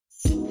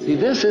See,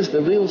 this is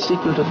the real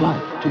secret of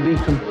life, to be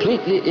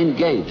completely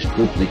engaged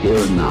with the here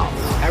and now.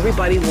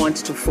 Everybody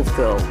wants to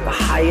fulfill the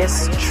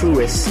highest,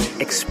 truest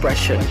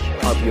expression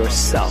of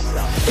yourself.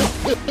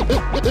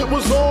 It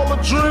was all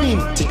a dream.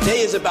 Today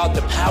is about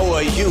the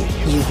power of you.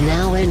 You've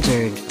now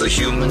entered the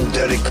Human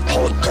Derek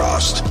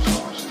Podcast.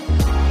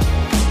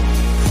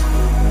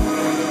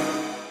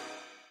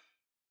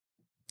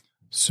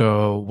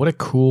 So what a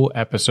cool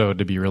episode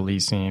to be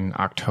releasing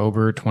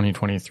October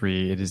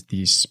 2023. It is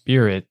the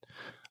spirit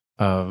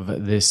of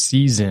this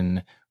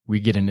season. We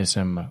get into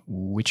some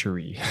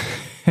witchery,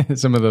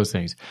 some of those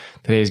things.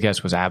 Today's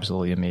guest was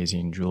absolutely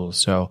amazing, Jools.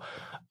 So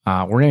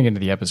we're going to get into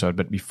the episode.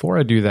 But before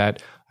I do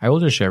that, I will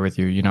just share with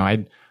you,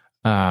 I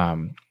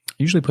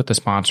usually put the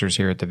sponsors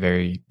here at the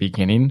very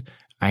beginning.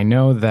 I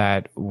know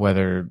that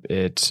whether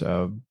it's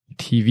a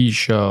TV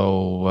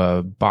show,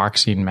 a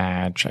boxing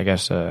match, I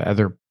guess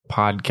other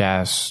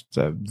podcasts,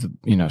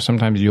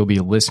 sometimes you'll be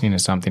listening to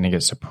something and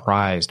get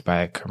surprised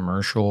by a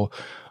commercial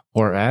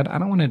or ad. I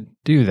don't want to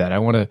do that. I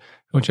want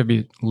you to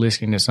be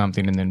listening to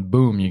something and then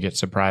boom, you get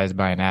surprised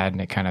by an ad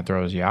and it kind of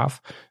throws you off.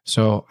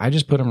 So I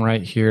just put them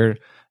right here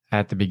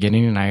at the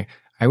beginning. And I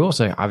will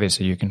say,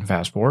 obviously you can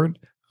fast forward.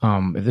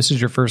 If this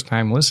is your first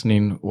time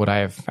listening, what I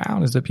have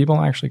found is that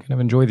people actually kind of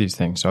enjoy these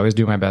things. So I always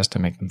do my best to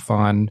make them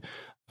fun,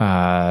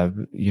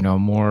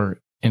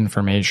 more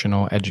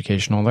informational,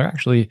 educational. They're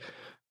actually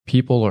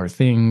people or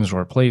things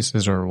or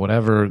places or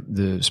whatever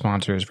the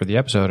sponsors for the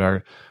episode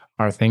are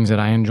things that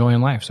I enjoy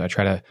in life. So I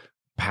try to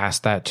pass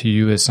that to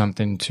you as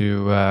something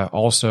to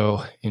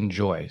also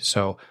enjoy.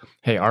 So,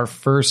 hey, our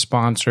first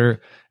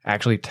sponsor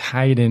actually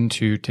tied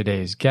into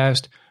today's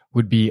guest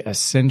would be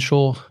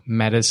Essential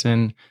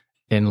Medicine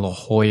in La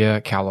Jolla,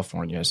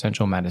 California.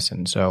 Essential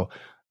Medicine. So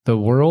the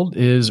world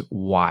is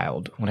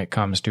wild when it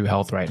comes to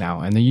health right now.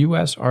 And the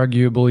U.S.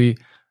 arguably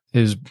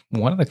is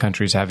one of the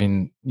countries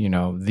having,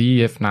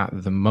 if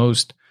not the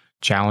most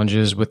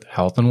challenges with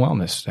health and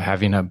wellness, to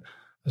having a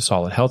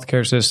solid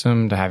healthcare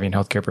system, to having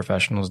healthcare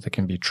professionals that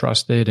can be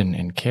trusted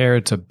and care.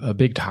 It's a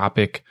big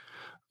topic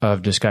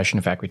of discussion.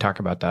 In fact, we talk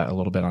about that a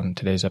little bit on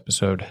today's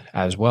episode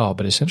as well.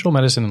 But Essential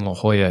Medicine in La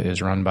Jolla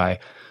is run by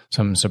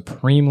some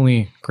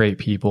supremely great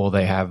people.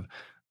 They have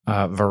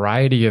a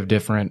variety of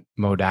different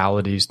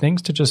modalities,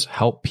 things to just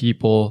help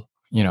people,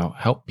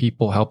 help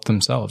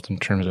themselves in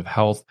terms of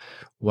health,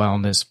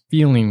 wellness,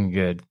 feeling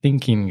good,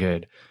 thinking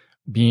good,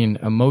 being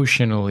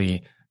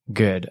emotionally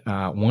good.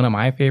 One of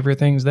my favorite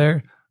things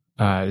there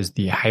is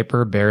the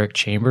hyperbaric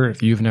chamber.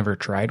 If you've never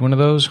tried one of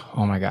those,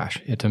 oh my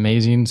gosh, it's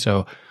amazing.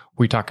 So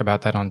we talk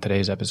about that on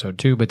today's episode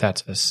too, but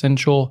that's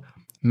Essential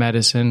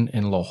Medicine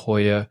in La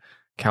Jolla,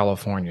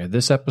 California.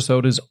 This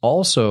episode is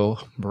also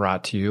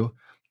brought to you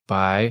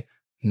by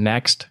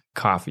Next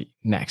Coffee.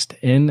 Next,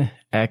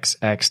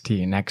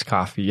 NXXT, Next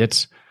Coffee.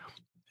 It's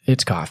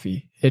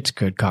coffee. It's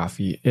good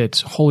coffee. It's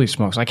holy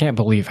smokes. I can't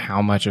believe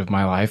how much of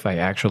my life I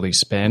actually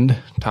spend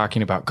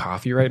talking about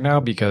coffee right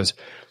now, because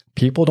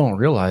people don't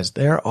realize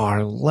there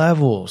are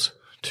levels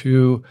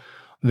to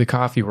the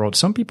coffee world.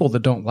 Some people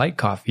that don't like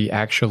coffee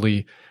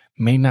actually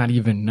may not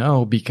even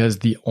know, because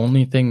the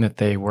only thing that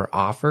they were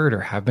offered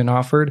or have been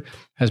offered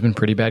has been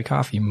pretty bad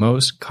coffee.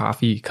 Most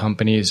coffee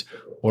companies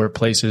or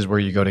places where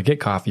you go to get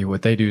coffee,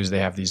 what they do is they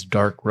have these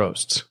dark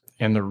roasts.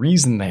 And the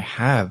reason they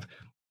have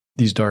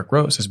these dark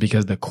roasts is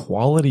because the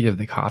quality of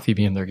the coffee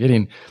bean they're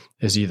getting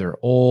is either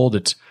old,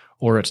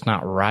 or it's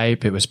not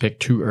ripe. It was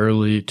picked too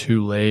early,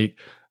 too late.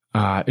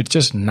 It's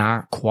just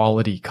not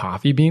quality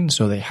coffee beans.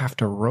 So they have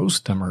to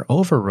roast them or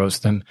over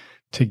roast them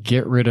to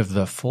get rid of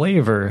the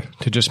flavor,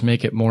 to just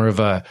make it more of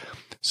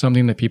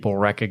something that people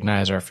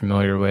recognize, are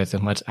familiar with,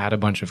 and let's add a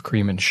bunch of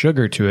cream and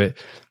sugar to it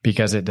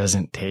because it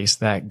doesn't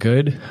taste that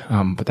good.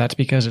 But that's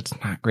because it's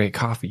not great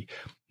coffee.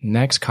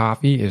 Next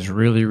Coffee is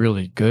really,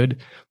 really good.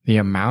 The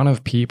amount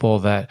of people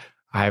that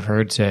I've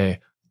heard say,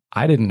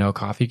 I didn't know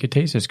coffee could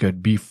taste as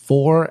good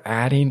before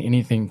adding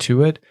anything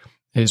to it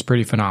is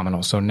pretty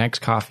phenomenal. So Next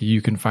Coffee,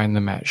 you can find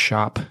them at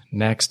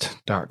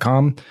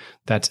shopnext.com.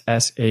 That's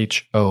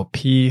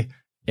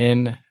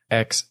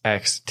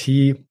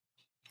SHOPNXXT,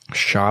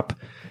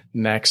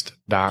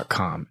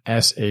 shopnext.com,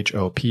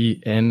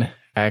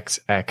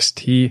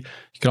 SHOPNXXT. You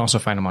can also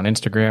find them on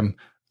Instagram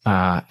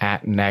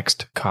at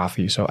Next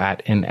Coffee. So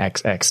at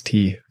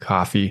NXXT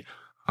Coffee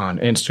on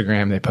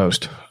Instagram. They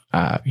post,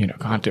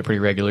 content pretty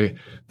regularly,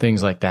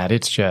 things like that.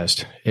 It's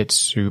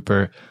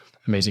super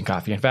amazing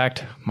coffee. In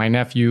fact, my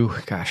nephew,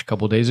 a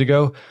couple of days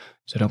ago,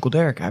 said, Uncle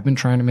Derek, I've been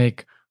trying to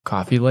make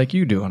coffee like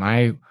you do. And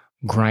I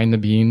grind the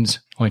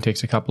beans. Only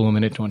takes a couple of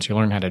minutes once you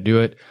learn how to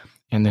do it.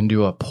 And then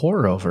do a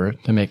pour over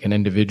to make an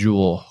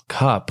individual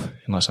cup,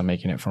 unless I'm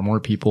making it for more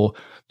people,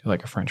 do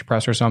like a French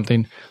press or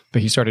something.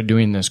 But he started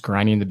doing this,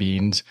 grinding the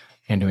beans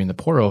and doing the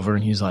pour over.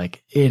 And he's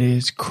like, it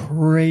is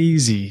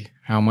crazy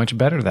how much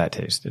better that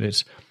tastes. It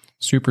is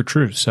super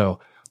true. So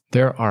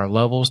there are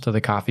levels to the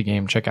coffee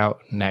game. Check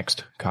out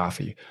Next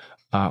Coffee.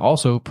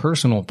 Also,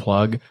 personal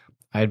plug.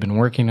 I had been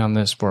working on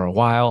this for a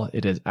while.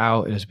 It is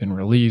out. It has been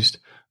released.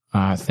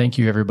 Thank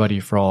you, everybody,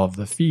 for all of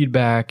the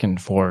feedback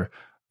and for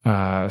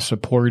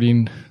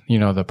supporting,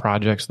 the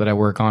projects that I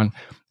work on.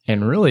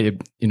 And really,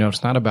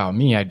 it's not about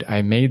me.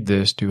 I made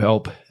this to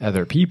help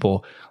other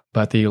people,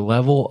 but the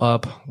Level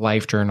Up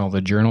Life Journal,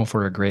 the Journal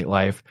for a Great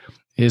Life,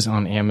 is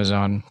on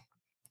Amazon.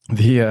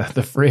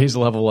 The phrase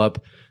level up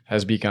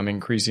has become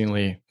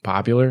increasingly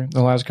popular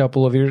the last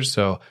couple of years.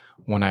 So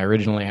when I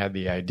originally had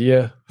the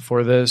idea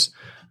for this,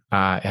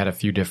 it had a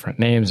few different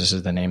names. This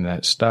is the name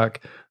that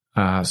stuck.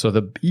 So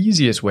the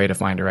easiest way to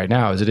find it right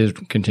now is it is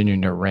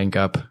continuing to rank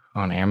up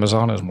on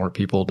Amazon as more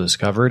people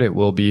discover it. It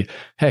will be,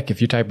 heck,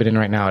 if you type it in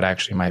right now, it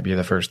actually might be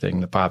the first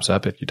thing that pops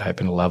up. If you type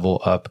in Level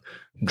Up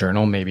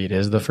Journal, maybe it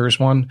is the first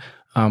one.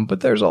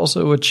 But there's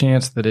also a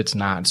chance that it's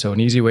not. So an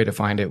easy way to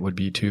find it would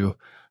be to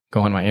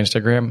go on my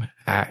Instagram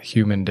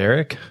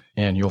 @HumanDerek,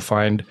 and you'll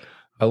find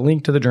a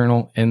link to the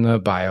journal in the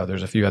bio.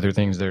 There's a few other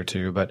things there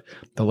too, but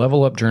the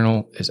Level Up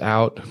Journal is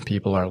out.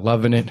 People are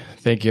loving it.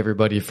 Thank you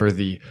everybody for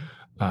the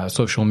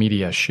social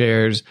media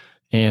shares.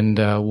 And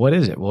what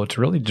is it? Well, it's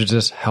really to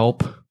just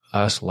help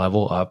us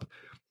level up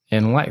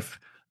in life.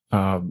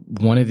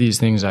 One of these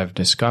things I've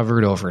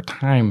discovered over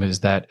time is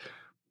that,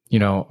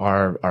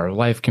 our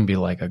life can be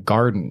like a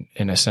garden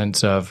in a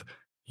sense of,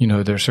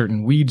 there's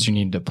certain weeds you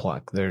need to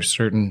pluck. There's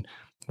certain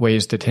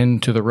ways to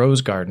tend to the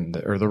rose garden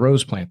or the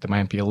rose plant that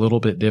might be a little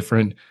bit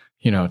different,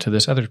 to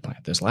this other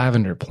plant, this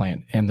lavender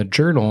plant. And the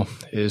journal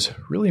is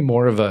really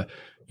more of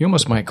you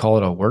almost might call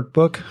it a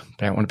workbook,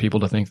 but I don't want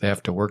people to think they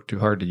have to work too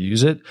hard to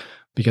use it,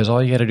 because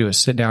all you got to do is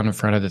sit down in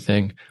front of the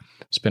thing,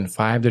 spend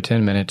 5 to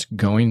 10 minutes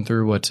going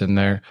through what's in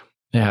there.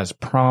 It has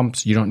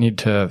prompts. You don't need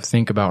to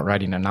think about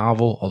writing a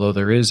novel, although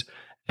there is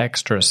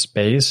extra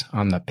space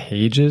on the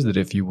pages that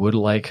if you would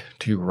like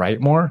to write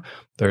more,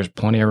 there's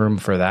plenty of room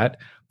for that.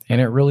 And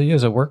it really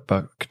is a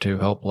workbook to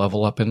help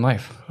level up in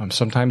life.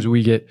 Sometimes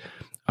we get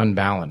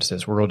unbalanced.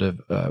 This word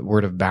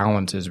of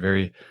balance is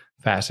very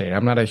fascinating.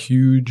 I'm not a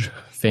huge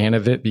fan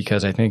of it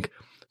because I think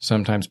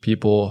sometimes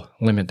people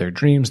limit their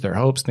dreams, their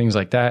hopes, things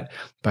like that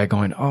by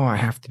going, oh, I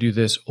have to do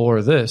this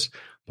or this.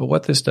 But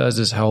what this does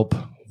is help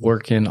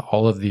work in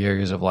all of the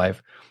areas of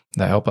life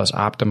that help us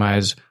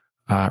optimize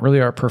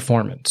really our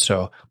performance.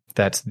 So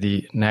that's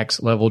the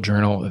Next Level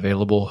Journal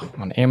available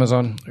on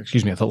Amazon,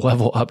 the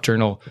Level Up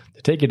Journal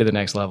to take you to the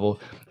next level.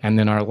 And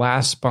then our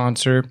last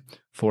sponsor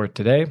for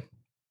today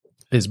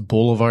is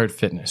Boulevard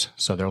Fitness.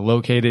 So they're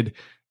located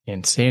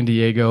in San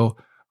Diego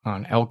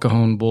on El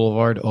Cajon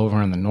Boulevard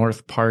over in the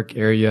North Park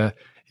area.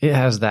 It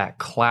has that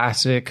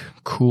classic,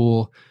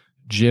 cool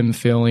gym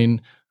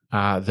feeling.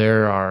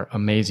 There are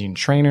amazing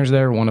trainers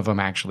there. One of them,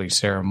 actually,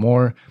 Sarah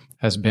Moore,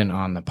 has been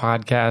on the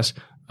podcast.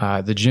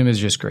 The gym is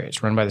just great.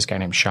 It's run by this guy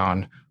named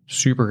Sean.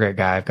 Super great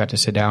guy. I've got to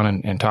sit down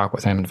and talk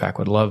with him. In fact,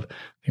 I think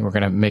we're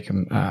going to make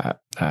him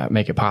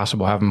make it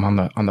possible, have him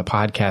on the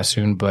podcast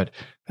soon. But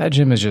that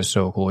gym is just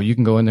so cool. You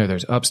can go in there.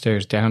 There's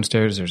upstairs,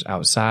 downstairs. There's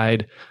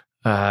outside.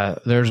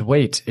 There's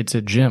weights. It's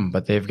a gym,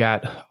 but they've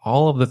got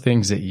all of the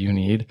things that you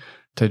need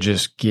to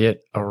just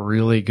get a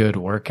really good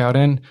workout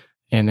in.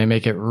 And they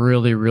make it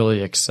really,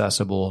 really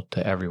accessible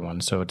to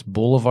everyone. So it's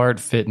Boulevard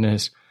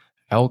Fitness,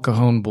 El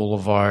Cajon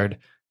Boulevard.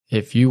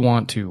 If you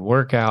want to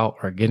work out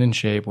or get in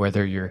shape,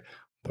 whether you're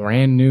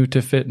brand new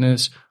to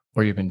fitness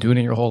or you've been doing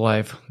it your whole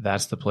life,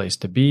 that's the place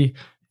to be.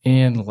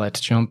 And let's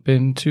jump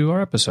into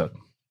our episode.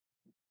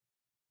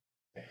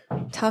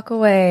 Talk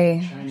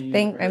away.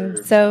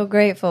 I'm so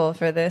grateful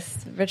for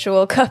this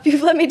ritual cup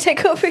you've let me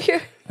take over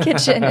your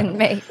kitchen and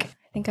make.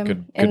 I think I'm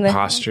good in the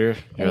posture.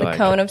 In the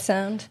cone of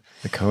sound.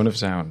 The cone of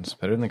sounds.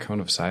 Better than the cone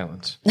of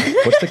silence.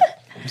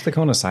 What's the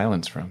cone of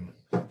silence from?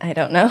 I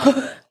don't know.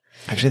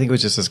 I actually think it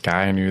was just this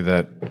guy I knew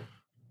that,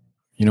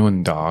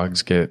 when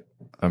dogs get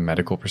a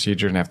medical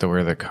procedure and have to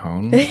wear the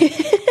cone?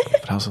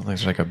 But also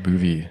there's like a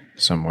movie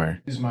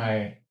somewhere. This is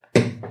my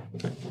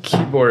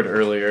keyboard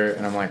earlier,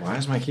 and I'm like, why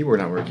is my keyboard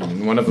not working?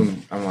 And one of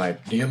them, I'm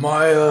like,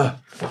 Nehemiah.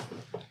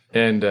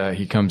 And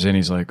he comes in,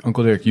 he's like,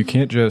 Uncle Derek, you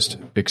can't just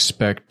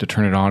expect to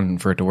turn it on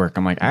for it to work.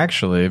 I'm like,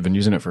 actually, I've been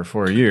using it for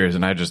 4 years,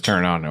 and I just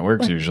turn it on and it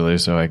works usually,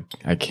 so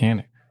I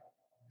can't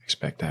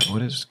expect that.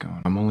 What is going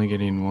on? I'm only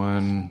getting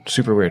one.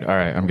 Super weird. All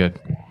right, I'm good.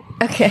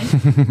 Okay.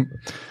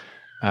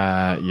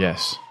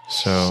 Yes.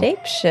 So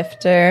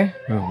Shapeshifter.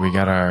 Oh, we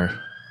got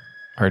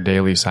our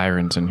daily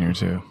sirens in here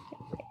too.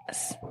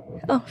 Yes.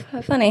 Oh,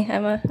 funny.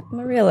 I'm a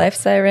real life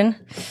siren.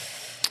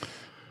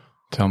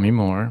 Tell me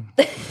more.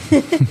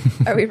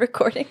 Are we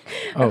recording?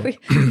 Oh,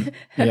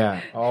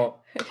 yeah. Are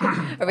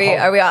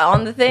we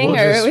on the thing?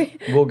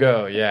 We'll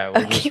go. Yeah,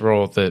 we'll just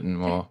roll with it,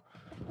 and we'll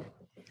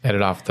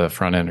edit off the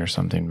front end or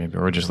something, maybe,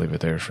 or just leave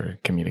it there for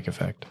comedic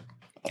effect.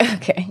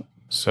 Okay.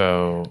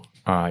 So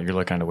you're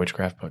looking at a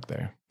witchcraft book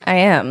there. I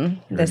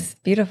am. This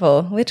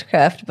beautiful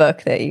witchcraft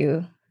book that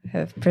you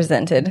have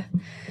presented.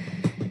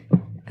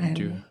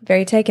 I'm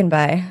very taken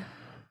by.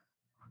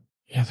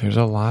 Yeah, there's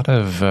a lot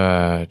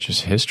of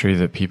just history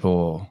that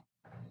people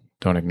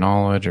don't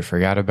acknowledge or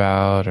forgot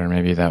about, or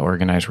maybe that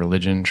organized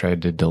religion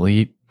tried to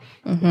delete,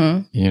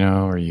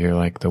 or you're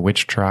like the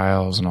witch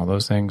trials and all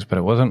those things, but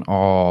it wasn't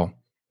all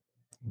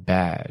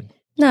bad.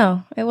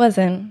 No, it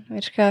wasn't.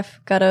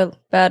 Witchcraft got a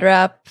bad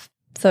rap,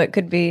 so it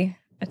could be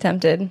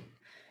attempted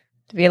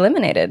to be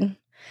eliminated.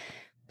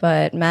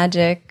 But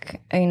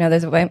magic,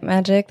 there's white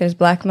magic, there's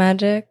black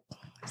magic,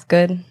 it's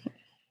good,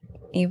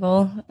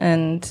 evil,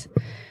 and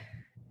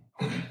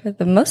for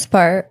the most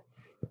part,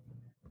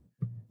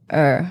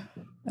 or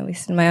at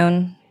least in my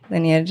own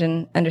lineage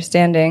and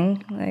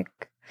understanding, like,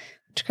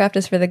 witchcraft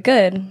is for the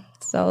good.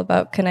 It's all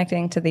about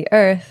connecting to the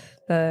earth,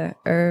 the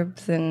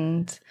herbs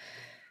and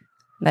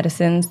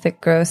medicines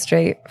that grow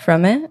straight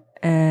from it,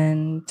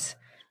 and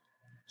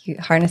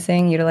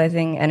harnessing,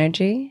 utilizing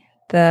energy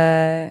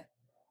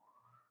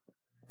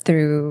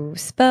through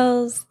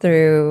spells,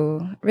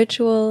 through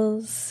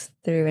rituals,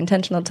 through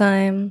intentional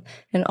time,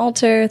 an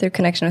altar, through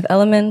connection with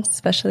elements,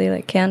 especially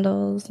like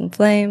candles and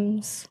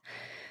flames.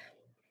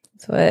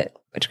 That's what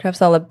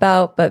witchcraft's all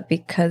about. But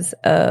because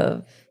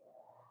of,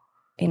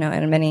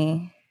 and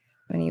many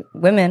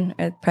women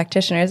are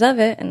practitioners of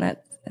it, and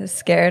that has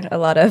scared a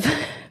lot of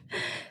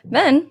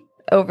men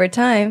over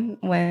time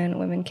when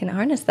women can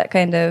harness that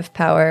kind of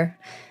power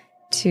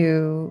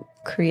to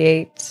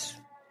create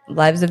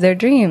lives of their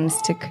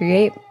dreams, to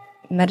create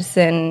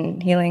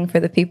medicine, healing for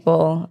the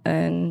people.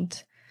 And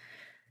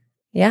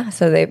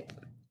so they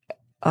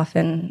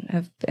often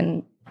have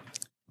been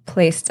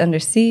placed under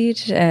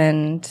siege,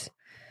 and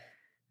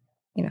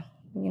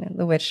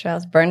the witch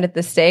trials, burned at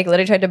the stake,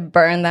 literally tried to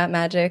burn that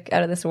magic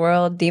out of this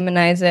world,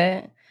 demonize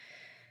it,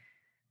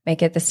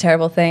 make it this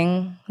terrible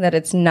thing that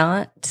it's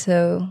not,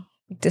 to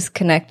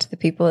disconnect the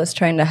people it's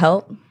trying to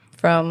help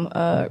from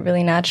a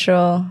really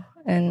natural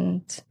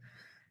and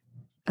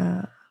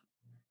a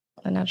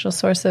natural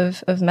source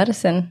of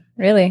medicine,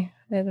 really.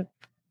 They're the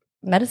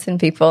medicine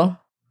people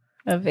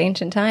of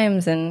ancient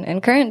times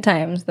and current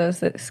times, those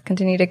that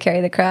continue to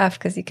carry the craft,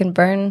 because you can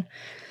burn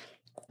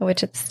a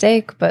witch at the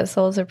stake, but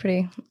souls are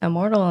pretty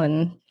immortal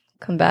and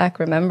come back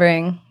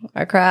remembering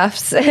our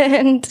crafts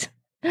and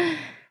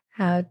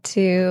how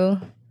to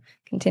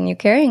continue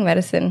carrying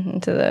medicine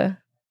into the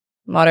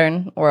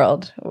modern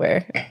world,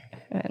 where,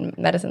 and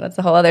medicine, that's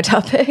a whole other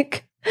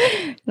topic,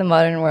 the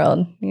modern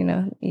world,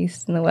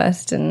 East and the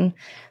West, and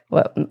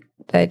what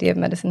the idea of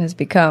medicine has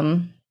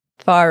become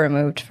far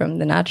removed from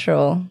the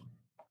natural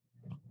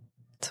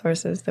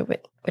sources that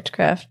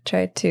witchcraft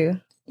tried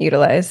to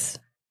utilize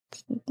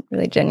to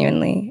really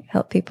genuinely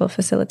help people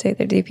facilitate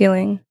their deep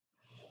healing.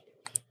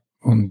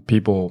 When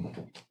people,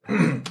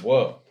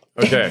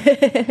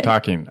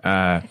 talking,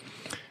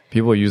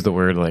 people use the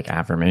word like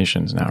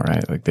affirmations now,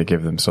 right? Like they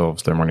give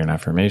themselves their morning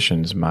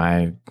affirmations.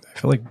 I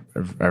feel like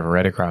I've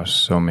read across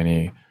so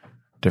many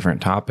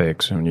different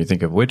topics. And when you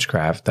think of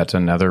witchcraft, that's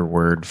another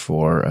word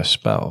for a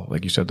spell.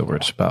 Like you said, the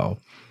word spell.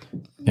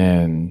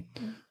 And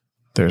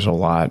there's a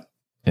lot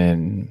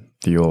in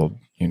the old,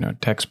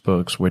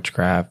 textbooks,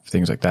 witchcraft,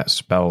 things like that.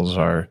 Spells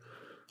are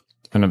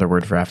another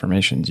word for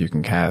affirmations. You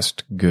can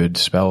cast good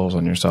spells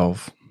on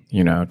yourself,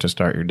 to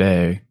start your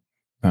day.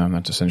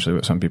 That's essentially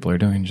what some people are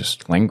doing,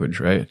 just language,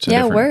 right? It's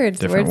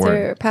words. Words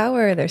are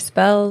power. They're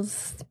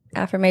spells,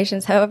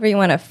 affirmations, however you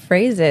want to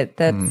phrase it.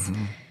 That's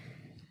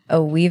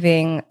a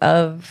weaving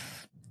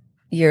of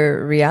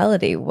your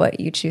reality,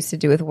 what you choose to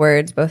do with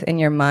words, both in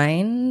your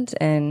mind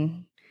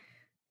and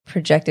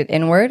projected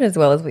inward, as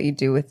well as what you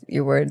do with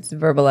your words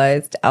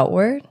verbalized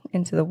outward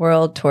into the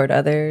world, toward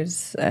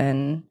others.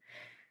 And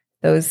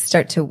those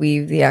start to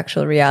weave the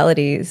actual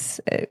realities,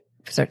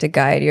 start to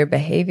guide your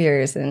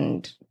behaviors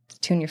and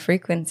tune your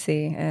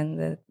frequency and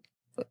the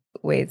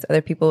ways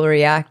other people will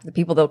react, the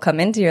people that will come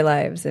into your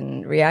lives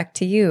and react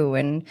to you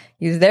and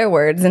use their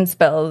words and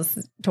spells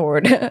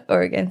toward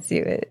or against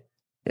you.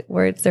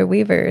 Words are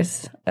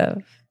weavers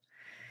of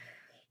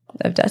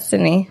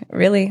destiny,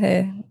 really,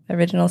 the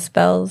original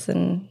spells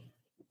and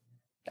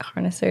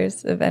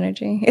harnessers of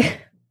energy.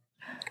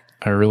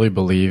 I really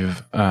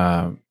believe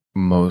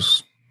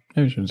much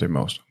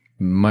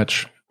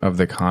of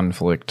the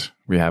conflict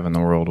we have in the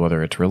world,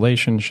 whether it's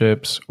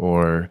relationships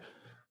or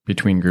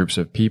between groups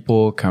of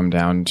people, come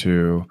down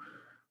to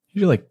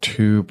usually like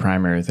two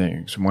primary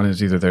things. One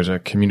is either there's a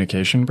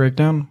communication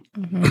breakdown.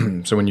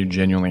 So when you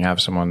genuinely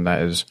have someone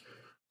that is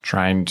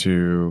trying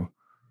to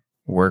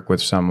work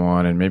with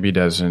someone and maybe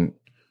doesn't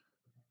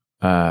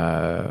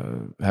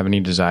have any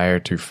desire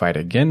to fight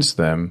against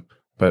them,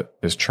 but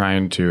is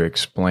trying to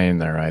explain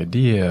their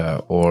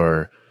idea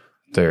or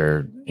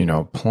their,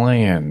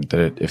 plan,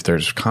 that if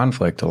there's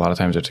conflict, a lot of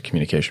times it's a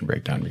communication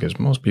breakdown, because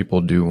most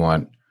people do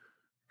want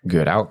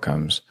good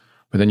outcomes.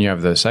 But then you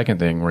have the second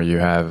thing where you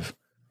have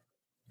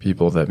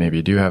people that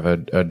maybe do have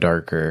a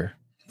darker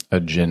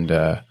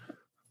agenda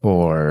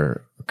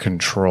or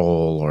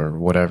control or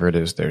whatever it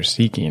is they're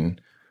seeking.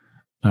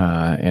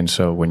 And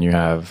so when you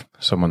have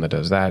someone that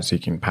does that,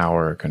 seeking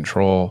power or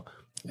control,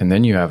 and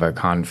then you have a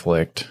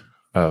conflict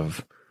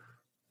of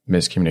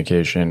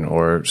miscommunication,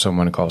 or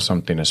someone calls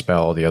something a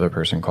spell, the other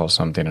person calls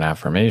something an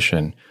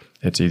affirmation,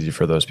 it's easy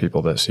for those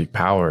people that seek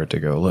power to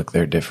go, look,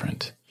 they're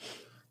different.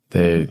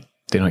 They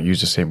don't use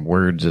the same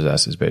words as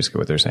us, is basically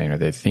what they're saying, or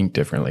they think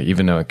differently,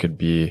 even though it could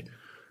be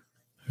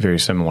very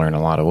similar in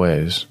a lot of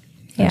ways.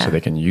 And so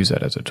they can use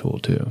that as a tool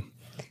too.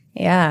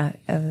 Yeah,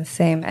 of the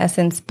same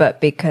essence, but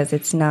because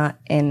it's not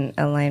in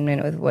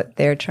alignment with what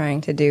they're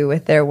trying to do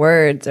with their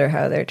words or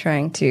how they're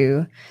trying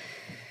to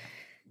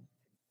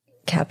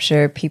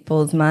capture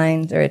people's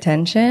minds or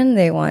attention,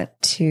 they want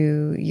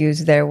to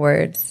use their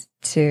words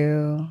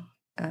to,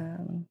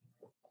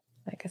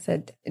 like I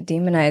said,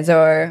 demonize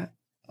or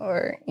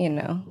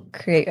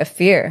create a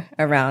fear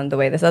around the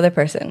way this other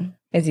person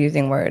is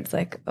using words,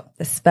 like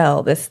the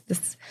spell, this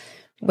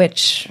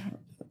witch,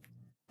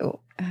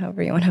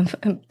 however you want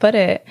to put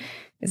it,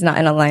 is not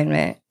in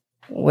alignment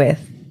with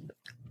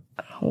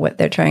what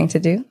they're trying to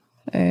do,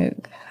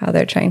 how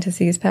they're trying to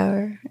seize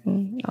power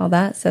and all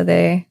that. So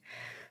they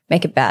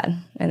make it bad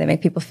and they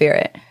make people fear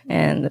it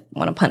and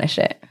want to punish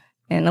it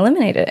and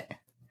eliminate it.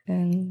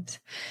 And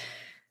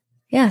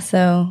yeah,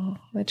 so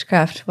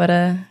witchcraft, what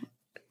a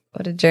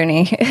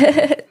journey.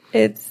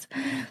 It's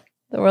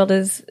the world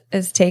is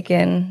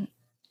taken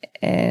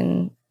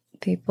and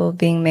people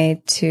being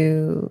made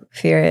to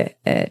fear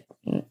it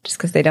just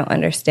because they don't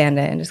understand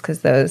it, and just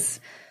because those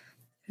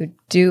who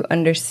do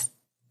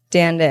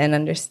understand it and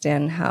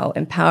understand how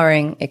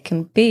empowering it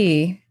can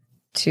be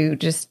to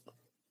just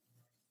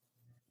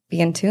be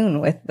in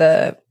tune with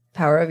the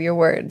power of your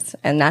words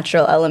and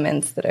natural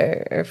elements that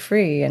are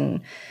free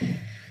and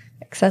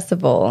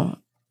accessible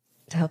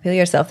to help heal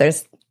yourself.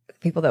 There's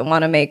people that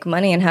want to make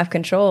money and have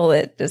control.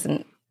 It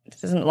doesn't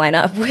line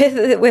up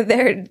with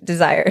their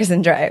desires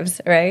and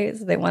drives, right?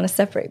 So they want to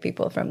separate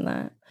people from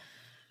that.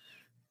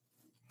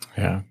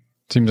 Yeah.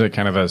 Seems like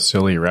kind of a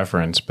silly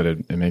reference, but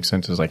it makes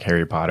sense. It's like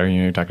Harry Potter.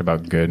 You talked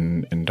about good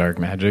and dark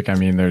magic. I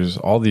mean, there's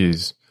all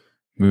these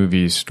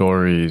movies,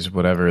 stories,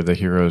 whatever, the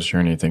hero's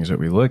journey, things that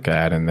we look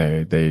at, and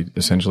they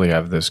essentially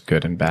have this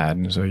good and bad.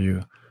 And so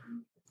you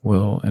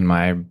will, in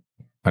my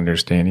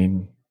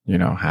understanding,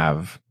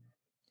 have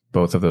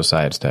both of those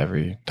sides to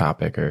every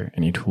topic or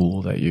any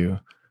tool that you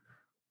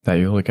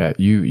look at.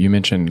 You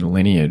mentioned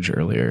lineage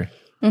earlier.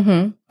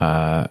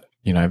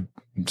 Mm-hmm.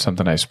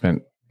 Something I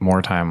spent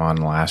more time on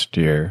last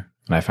year,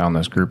 and I found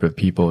this group of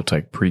people. It's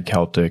like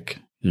pre-Celtic.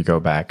 You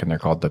go back and they're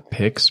called the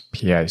Picts,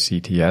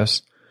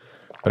 Picts.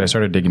 But I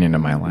started digging into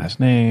my last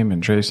name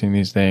and tracing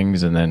these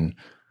things, and then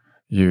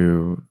if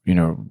you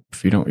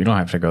don't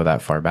have to go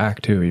that far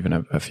back too,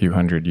 even a few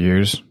hundred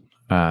years,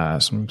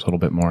 some a little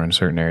bit more in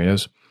certain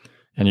areas,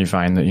 and you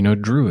find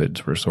that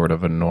druids were sort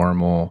of a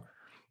normal,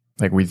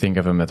 like we think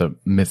of them as a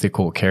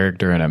mythical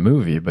character in a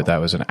movie, but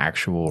that was an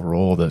actual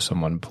role that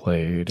someone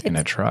played in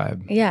a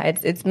tribe. Yeah,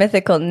 it's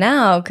mythical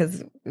now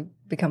because we've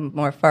become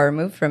more far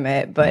removed from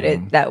it, but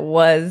that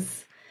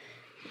was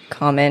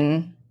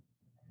common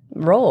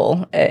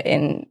role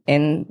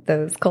in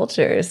those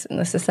cultures and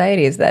the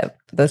societies, that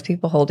those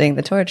people holding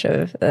the torch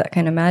of that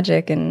kind of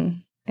magic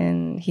and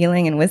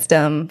healing and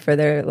wisdom for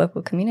their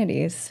local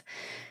communities.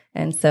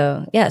 And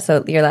so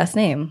your last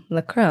name,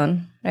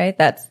 Lacron, right?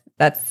 That's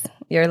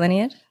your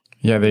lineage.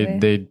 Yeah,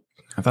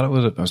 I thought I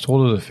was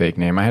told it was a fake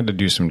name. I had to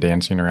do some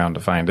dancing around to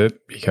find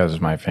it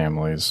because my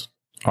family's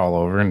all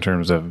over in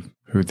terms of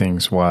who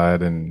thinks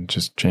what and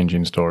just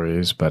changing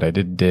stories. But I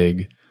did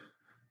dig.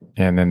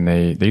 And then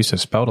they used to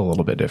spell it a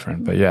little bit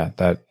different. But yeah,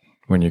 that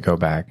when you go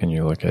back and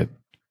you look at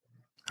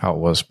how it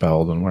was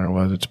spelled and where it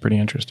was, it's pretty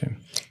interesting.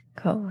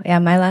 Cool. Yeah,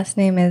 my last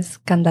name is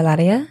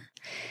Candelaria.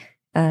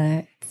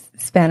 It's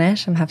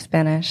Spanish. I'm half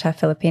Spanish, half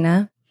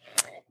Filipina.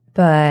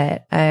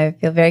 But I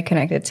feel very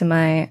connected to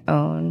my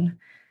own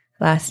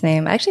last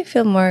name. I actually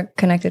feel more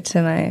connected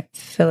to my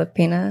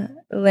Filipina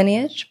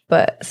lineage.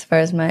 But as far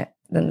as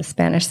than the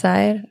Spanish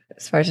side,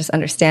 as far as just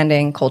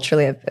understanding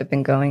culturally, I've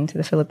been going to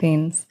the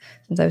Philippines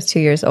since I was 2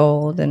 years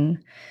old and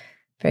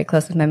very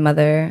close with my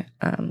mother.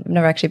 I've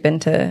never actually been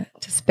to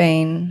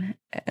Spain,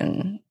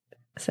 and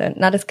so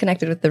not as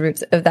connected with the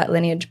roots of that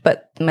lineage.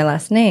 But my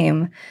last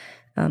name,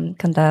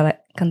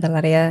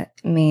 Candelaria,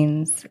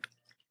 means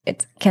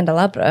it's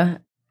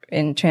candelabra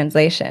in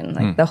translation,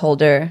 like the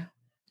holder,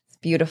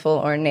 beautiful,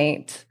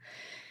 ornate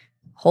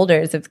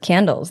holders of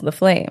candles, the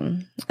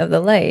flame of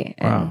the light.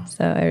 Wow. And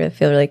so I really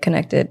feel really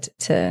connected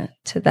to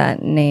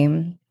that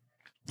name,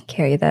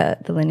 carry the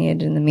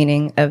lineage and the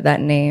meaning of that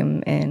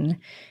name in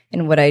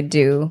what I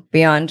do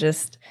beyond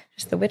just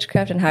the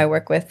witchcraft and how I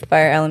work with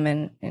fire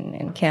element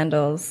and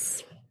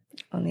candles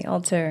on the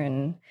altar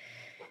and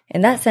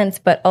in that sense,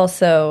 but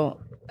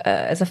also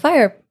as a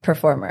fire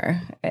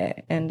performer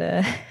and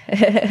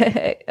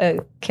a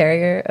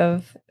carrier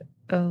of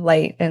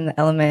light and the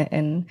element,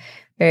 and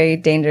very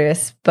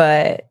dangerous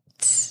but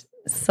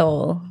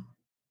soul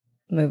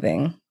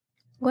moving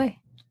way.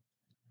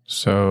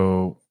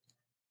 So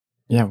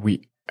yeah,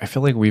 I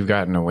feel like we've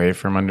gotten away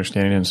from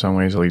understanding in some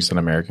ways, at least in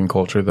American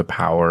culture, the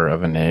power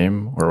of a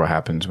name, or what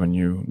happens when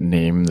you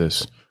name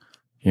this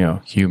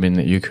human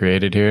that you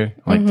created here.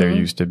 Like there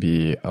used to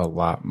be a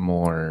lot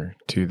more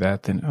to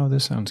that than, oh,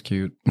 this sounds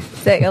cute.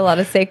 A lot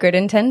of sacred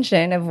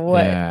intention of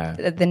what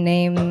the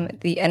name,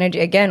 the energy,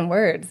 again,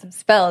 words,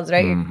 spells,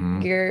 right?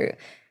 Mm-hmm. You're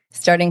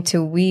starting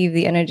to weave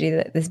the energy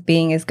that this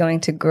being is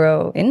going to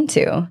grow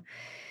into.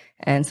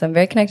 And so I'm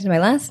very connected to my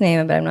last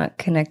name, but I'm not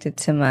connected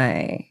to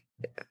my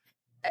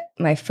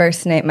my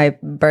first name, my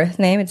birth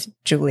name, it's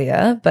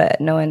Julia, but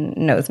no one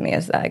knows me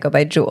as that. I go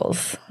by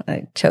Jools.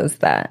 I chose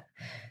that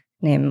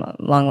name a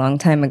long, long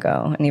time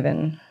ago. And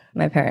even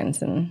my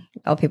parents and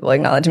all people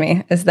acknowledge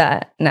me as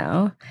that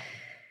now.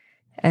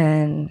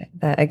 And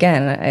that,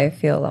 again, I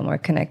feel a lot more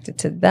connected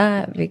to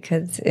that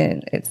because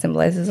it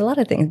symbolizes a lot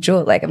of things.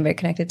 Jewel, like I'm very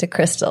connected to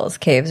crystals.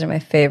 Caves are my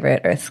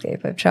favorite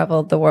earthscape. I've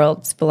traveled the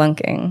world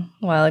spelunking,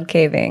 wild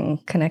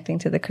caving, connecting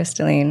to the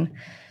crystalline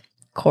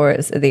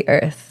cores of the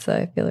earth. So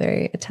I feel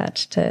very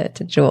attached to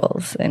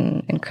jewels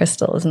and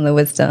crystals and the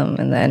wisdom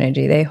and the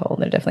energy they hold.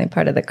 They're definitely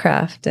part of the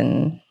craft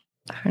and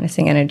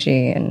harnessing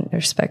energy and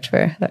respect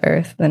for the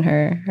earth and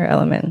her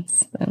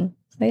elements. And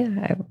so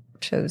yeah, I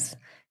chose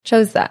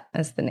that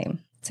as the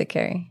name to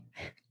carry.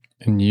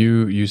 And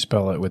you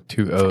spell it with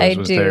 2 O's. I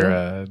was do.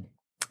 there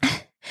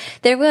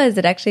There was.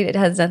 It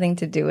has nothing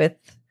to do with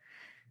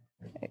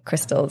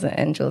crystals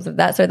and jewels of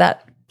that. So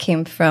that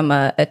came from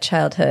a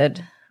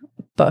childhood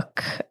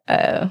book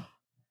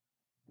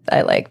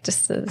I like,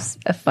 just as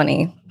a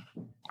funny,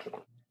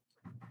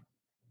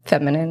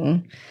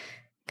 feminine,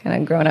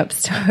 kind of grown-up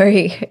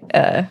story,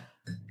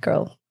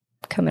 girl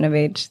coming of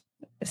age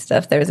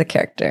stuff. There was a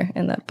character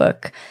in that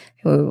book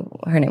who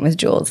her name was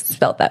Jools,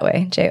 spelled that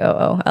way,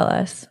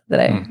 Jools, that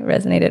I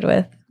resonated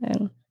with.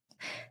 And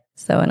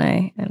so when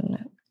I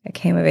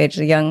came of age,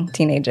 a young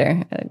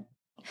teenager, I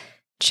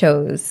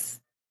chose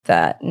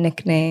that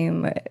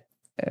nickname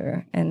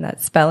and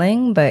that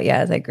spelling. But yeah,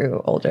 as I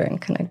grew older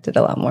and connected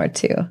a lot more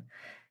to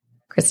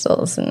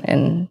crystals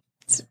and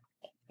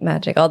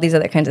magic, all these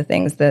other kinds of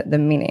things, the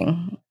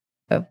meaning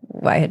of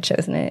why I had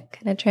chosen it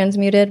kind of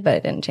transmuted, but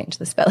it didn't change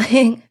the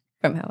spelling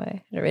from how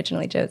I had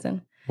originally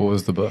chosen. What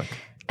was the book?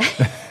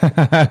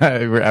 I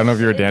don't know if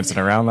you were dancing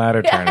around that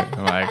or trying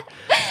to, like...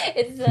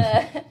 It's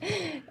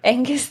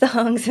Angus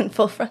thongs and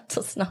full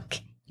frontal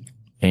snocking.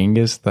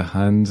 Angus the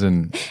Huns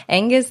and...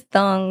 Angus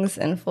thongs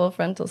and full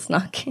frontal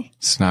snocking.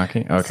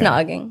 Snocking? Okay.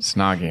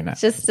 Snogging.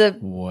 It's just a...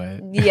 What?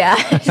 Yeah.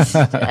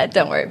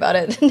 Don't worry about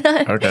it.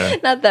 Okay.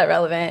 Not that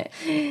relevant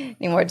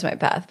anymore to my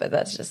path, but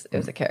that's just... It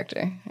was a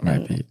character.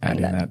 Might be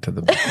adding that to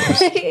the book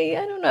list.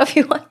 I don't know if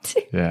you want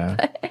to. Yeah.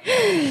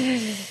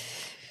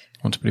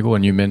 Well, it's pretty cool.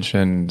 And you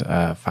mentioned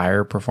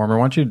fire performer.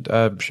 Why don't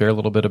you share a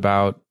little bit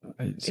about...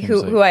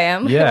 Who I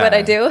am? Yeah. What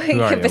I do?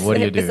 Who are you? What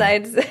do you do?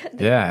 Besides...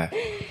 Yeah.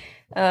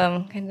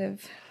 Kind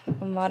of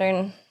a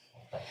modern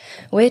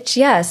witch.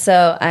 Yeah,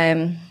 so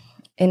I'm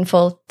in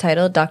full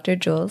title, Dr.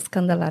 Jools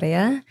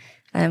Candelaria.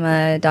 I'm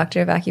a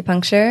doctor of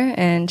acupuncture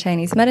and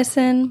Chinese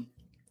medicine.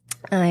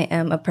 I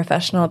am a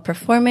professional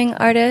performing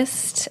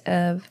artist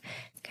of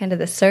kind of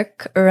the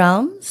Cirque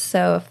realm.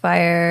 So a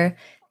fire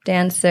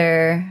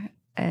dancer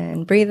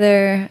and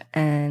breather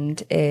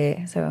and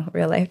a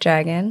real life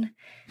dragon.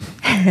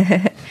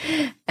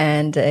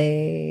 And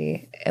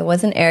I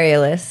was an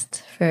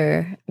aerialist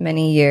for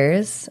many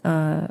years,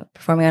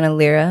 performing on a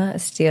lyra, a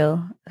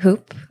steel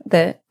hoop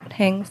that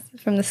hangs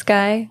from the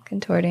sky,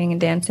 contorting and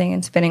dancing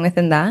and spinning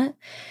within that.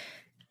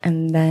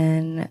 And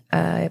then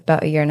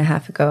about 1.5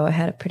 years ago, I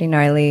had a pretty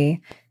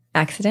gnarly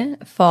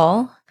accident,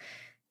 fall,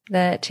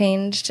 that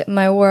changed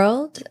my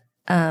world.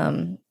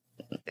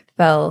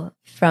 Fell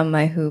from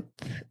my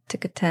hoop,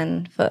 took a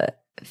 10-foot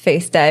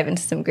face dive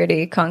into some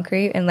gritty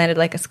concrete and landed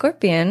like a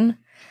scorpion.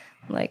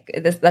 Like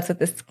this, that's what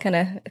this kind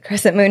of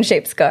crescent moon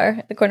shaped scar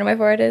at the corner of my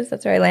forehead is.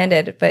 That's where I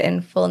landed, but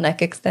in full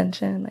neck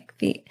extension, like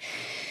feet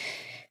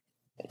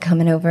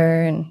coming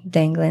over and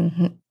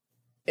dangling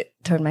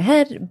toward my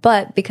head.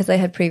 But because I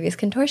had previous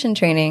contortion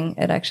training,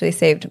 it actually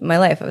saved my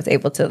life. I was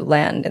able to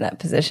land in that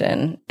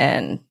position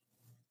and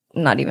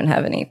not even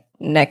have any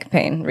neck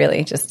pain,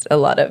 really. Just a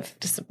lot of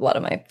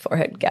my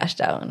forehead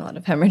gashed out and a lot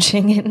of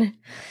hemorrhaging and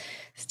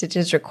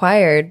stitches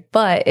required,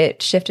 but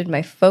it shifted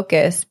my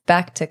focus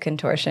back to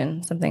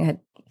contortion, something I had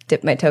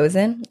dipped my toes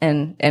in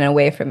and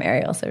away from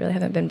aerial. So I really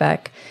haven't been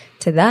back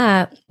to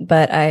that,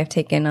 but I've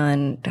taken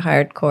on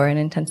hardcore and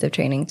intensive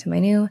training to my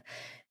new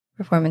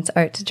performance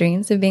art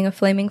dreams of being a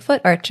flaming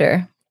foot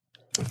archer.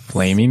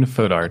 Flaming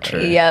foot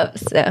archer. Yep.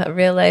 So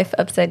real life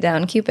upside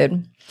down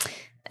Cupid.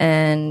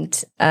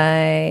 And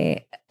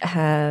I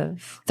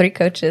have 3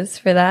 coaches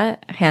for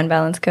that, a hand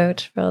balance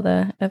coach for all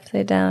the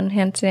upside down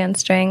handstand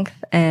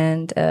strength,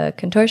 and a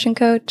contortion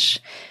coach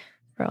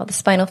for all the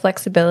spinal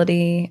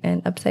flexibility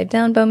and upside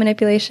down bow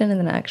manipulation, and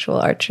then an actual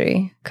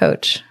archery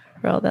coach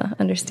for all the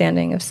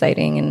understanding of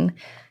sighting and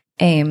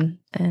aim.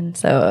 And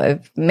so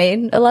I've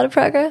made a lot of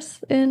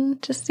progress in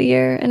just 1.5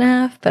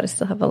 years, but I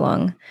still have a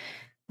long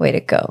way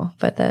to go.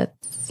 But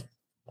that's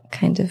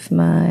kind of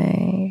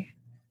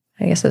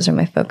I guess those are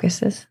my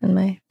focuses in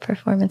my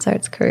performance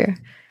arts career.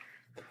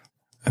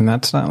 And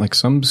that's not like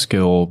some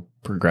skill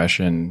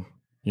progression,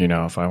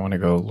 if I want to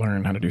go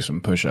learn how to do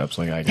some push-ups,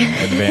 like I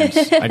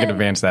can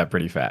advance that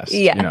pretty fast.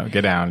 Yeah.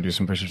 Get down, do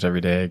some push-ups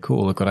every day.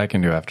 Cool. Look what I can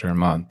do after a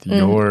month.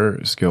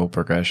 Your skill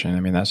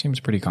progression, that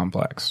seems pretty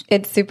complex.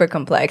 It's super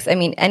complex.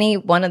 Any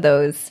one of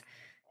those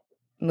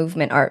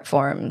movement art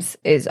forms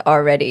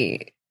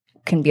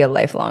can be a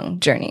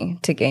lifelong journey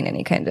to gain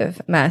any kind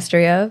of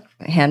mastery of.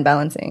 Hand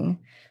balancing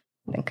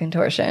and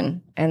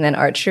contortion, and then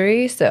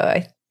archery. So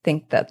I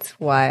think that's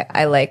why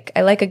I like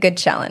a good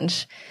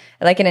challenge.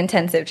 I like an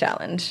intensive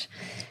challenge.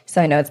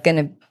 So I know it's going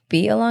to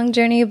be a long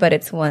journey, but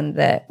it's one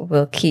that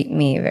will keep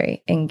me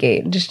very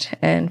engaged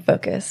and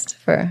focused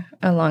for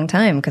a long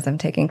time, because I'm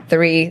taking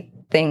 3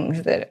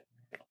 things that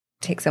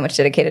take so much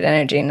dedicated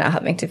energy and not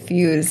having to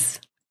fuse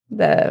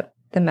the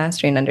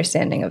mastery and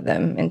understanding of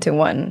them into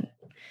one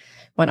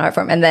art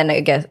form. And then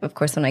I guess, of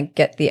course, when I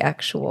get the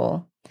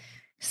actual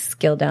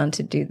skill down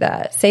to do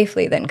that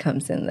safely, then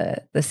comes in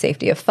the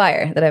safety of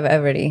fire that I've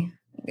already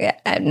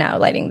now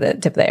lighting the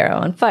tip of the arrow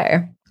on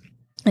fire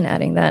and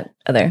adding that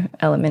other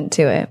element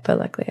to it. But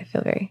luckily I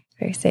feel very,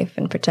 very safe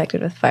and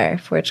protected with fire.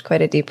 Forged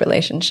quite a deep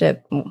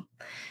relationship,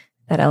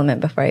 that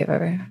element, before I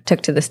ever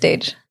took to the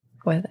stage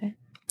with it.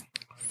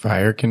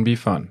 Fire can be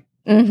fun.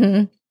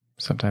 Mm-hmm.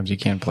 Sometimes you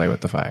can't play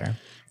with the fire.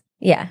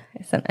 Yeah.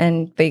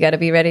 But you got to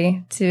be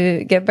ready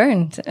to get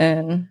burned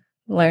and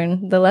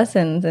learn the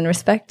lessons and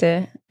respect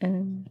it.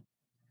 And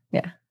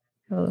yeah,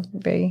 a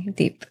very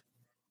deep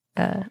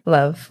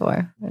love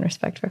for and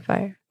respect for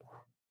fire.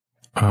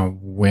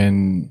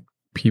 When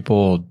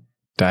people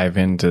dive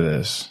into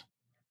this,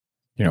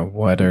 it's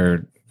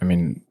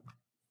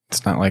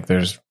not like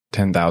there's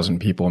 10,000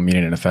 people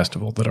meeting at a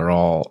festival that are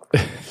all,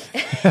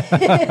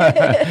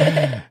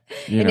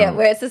 Yeah,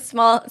 where it's a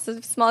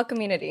small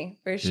community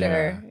for sure.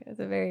 Yeah. It's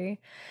a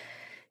very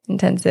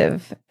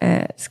intensive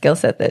skill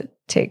set that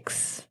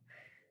takes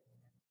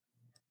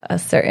a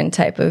certain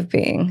type of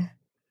being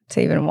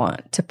to even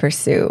want to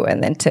pursue,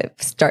 and then to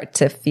start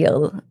to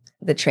feel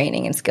the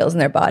training and skills in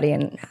their body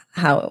and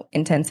how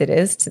intense it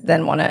is to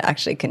then want to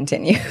actually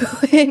continue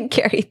and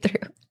carry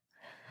through.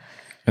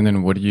 And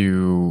then what do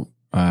you,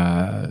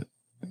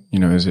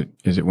 is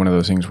it one of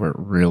those things where it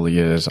really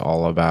is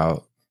all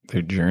about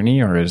the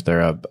journey, or is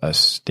there a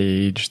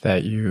stage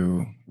that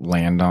you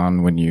land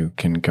on when you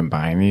can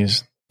combine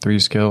these 3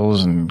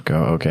 skills and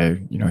go, okay,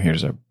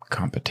 here's a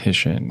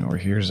competition, or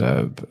here's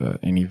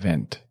an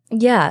event?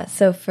 Yeah.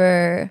 So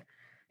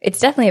it's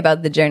definitely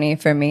about the journey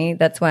for me.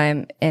 That's why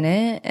I'm in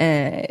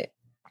it.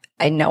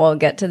 I know I'll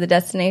get to the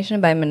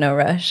destination, but I'm in no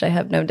rush. I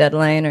have no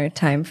deadline or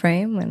time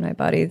frame. When my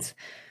body's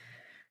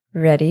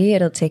ready,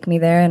 it'll take me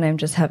there, and I'm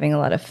just having a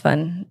lot of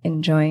fun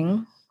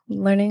enjoying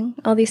learning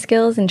all these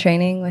skills and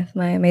training with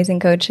my amazing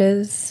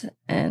coaches.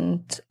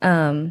 And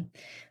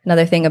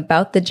another thing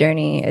about the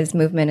journey is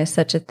movement is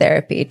such a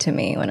therapy to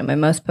me, one of my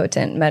most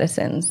potent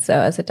medicines. So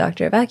as a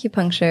doctor of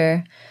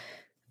acupuncture,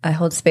 I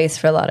hold space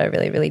for a lot of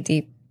really, really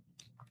deep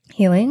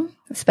healing,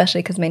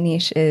 especially because my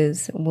niche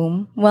is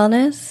womb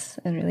wellness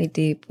and really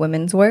deep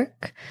women's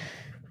work.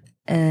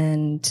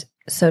 And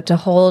so to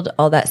hold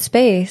all that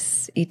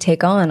space, you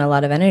take on a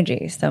lot of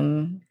energy,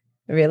 some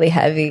really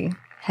heavy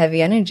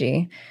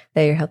energy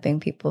that you're helping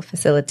people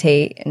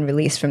facilitate and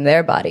release from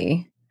their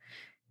body.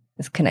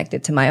 Is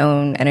connected to my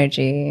own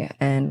energy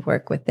and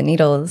work with the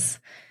needles.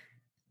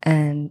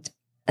 And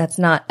that's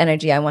not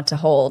energy I want to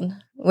hold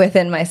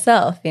within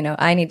myself.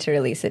 I need to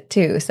release it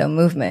too. So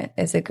movement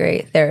is a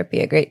great therapy,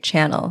 a great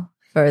channel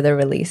for the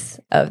release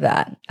of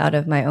that out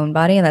of my own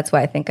body. And that's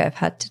why I think I've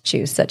had to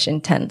choose such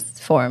intense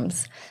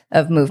forms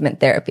of movement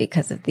therapy,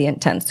 because of the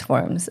intense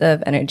forms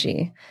of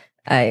energy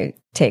I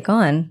take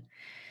on.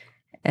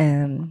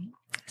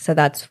 So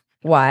that's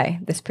why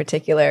this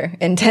particular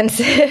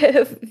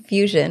intensive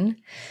fusion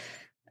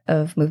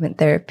of movement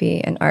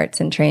therapy and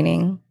arts and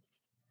training.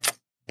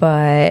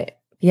 But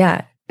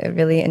yeah,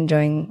 really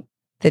enjoying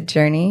the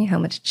journey, how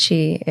much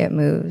chi it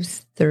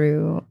moves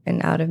through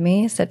and out of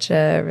me. Such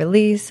a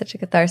release, such a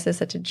catharsis,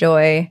 such a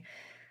joy.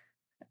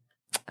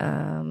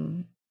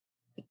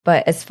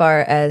 But as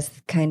far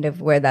as kind of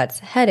where that's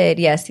headed,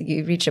 yes,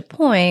 you reach a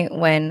point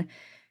when,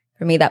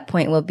 for me, that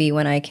point will be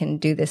when I can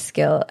do this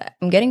skill.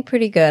 I'm getting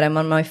pretty good. I'm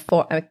on my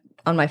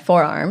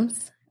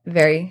forearms,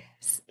 very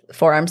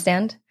forearm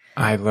stand.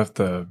 I left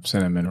the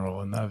cinnamon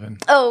roll in the oven.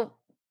 Oh,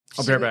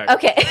 I'll be right back.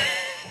 Okay.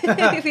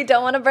 If you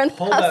don't want to burn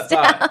the house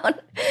down.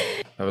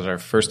 That was our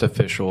first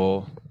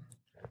official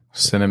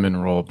cinnamon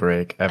roll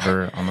break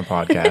ever on the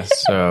podcast.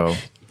 So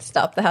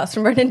stop the house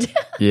from burning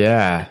down.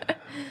 Yeah.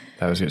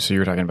 That was good. So you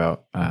were talking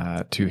about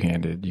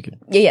two-handed. You could.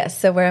 Yes.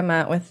 So where I'm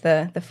at with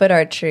the foot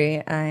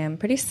archery, I am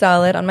pretty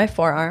solid on my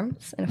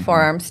forearms in a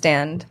forearm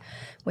stand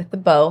with the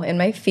bow in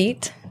my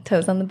feet,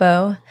 toes on the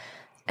bow,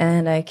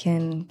 and I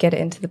can get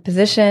it into the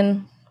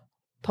position,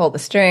 pull the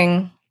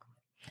string,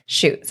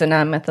 shoot. So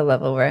now I'm at the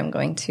level where I'm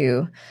going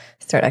to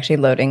start actually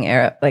loading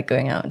arrow, like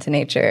going out into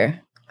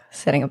nature,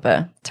 setting up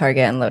a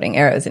target and loading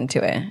arrows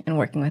into it and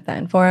working with that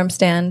in forearm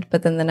stand.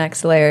 But then the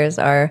next layers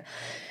are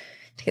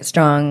to get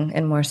strong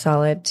and more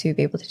solid to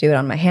be able to do it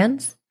on my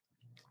hands,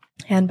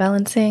 hand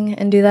balancing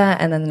and do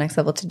that. And then the next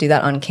level to do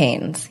that on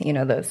canes. You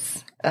know,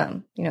 those,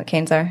 you know what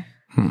canes are?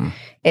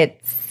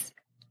 It's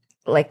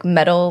like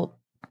metal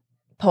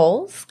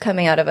poles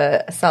coming out of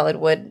a solid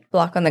wood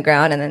block on the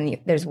ground. And then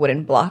there's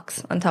wooden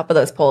blocks on top of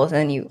those poles. And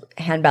then you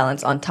hand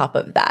balance on top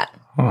of that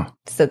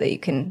so that you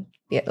can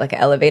be at like an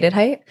elevated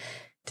height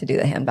to do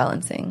the hand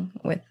balancing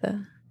with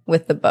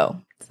the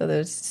bow. So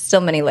there's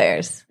still many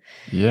layers.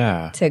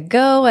 to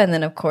go. And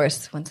then, of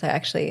course, once I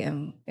actually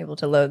am able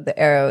to load the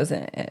arrows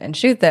and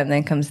shoot them,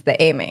 then comes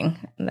the aiming,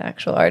 the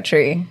actual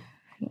archery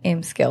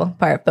aim skill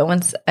part. But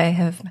once I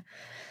have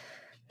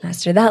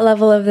mastered that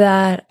level of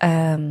that,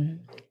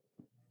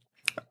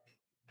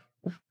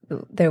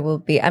 there will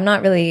be, I'm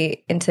not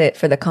really into it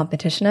for the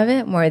competition of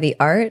it, more the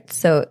art.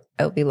 So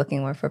I'll be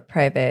looking more for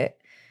private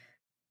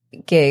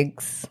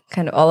gigs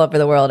kind of all over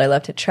the world. I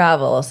love to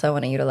travel, so I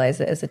want to utilize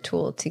it as a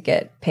tool to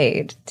get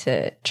paid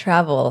to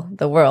travel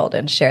the world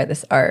and share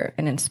this art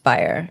and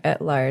inspire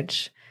at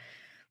large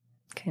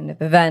kind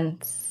of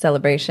events,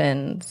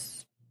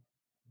 celebrations,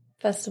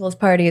 festivals,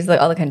 parties, like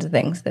all the kinds of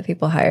things that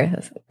people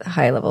hire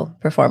high level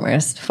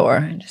performers for,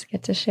 and just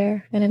get to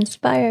share and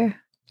inspire.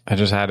 I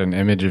just had an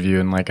image of you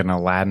in like an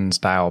Aladdin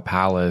style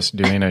palace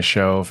doing a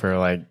show for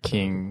like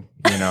King,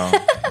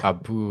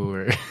 Abu.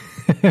 Or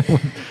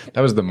that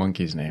was the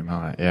monkey's name,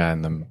 huh? Yeah,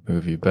 in the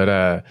movie. But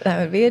that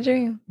would be a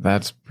dream.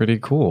 That's pretty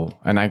cool.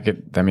 And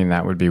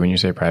that would be, when you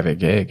say private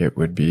gig, it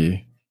would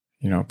be,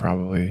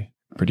 probably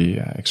pretty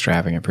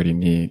extravagant, pretty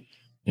neat.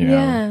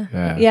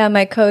 Yeah.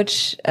 My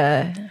coach,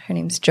 her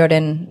name's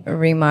Jordan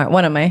Remar,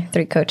 one of my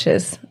 3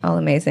 coaches, all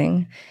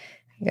amazing.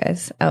 You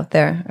guys out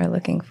there are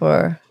looking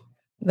for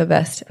the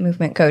best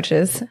movement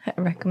coaches. I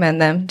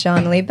recommend them.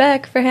 John Lee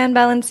Beck for hand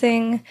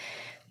balancing,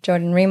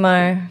 Jordan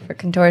Remar for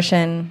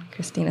contortion,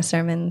 Christina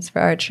Sermons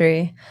for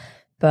archery.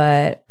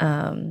 But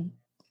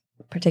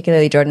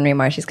particularly Jordan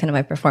Remar, she's kind of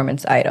my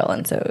performance idol.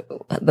 And so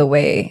the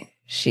way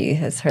she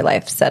has her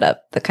life set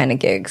up, the kind of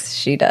gigs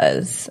she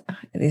does,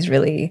 these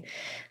really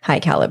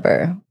high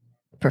caliber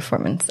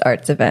performance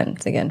arts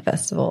events, again,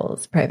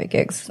 festivals, private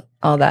gigs,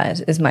 all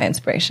that is my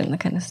inspiration, the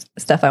kind of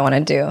stuff I want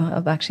to do.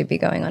 I'll actually be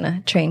going on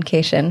a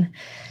traincation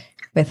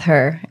with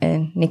her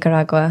in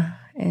Nicaragua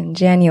in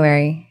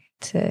January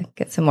to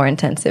get some more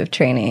intensive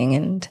training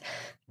and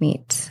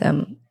meet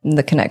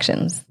the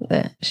connections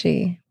that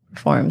she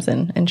performs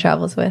and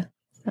travels with.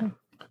 So.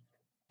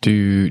 Do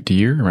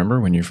you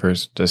remember when you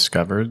first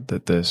discovered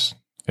that this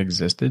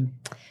existed?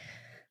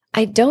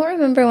 I don't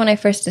remember when I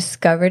first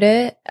discovered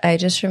it. I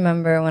just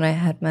remember when I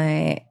had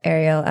my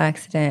aerial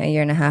accident 1.5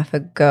 years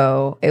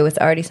ago, it was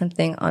already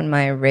something on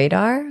my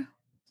radar.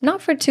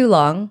 Not for too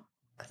long,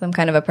 because I'm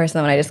kind of a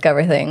person, when I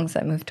discover things,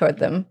 I move toward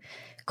them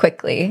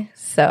quickly.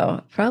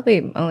 So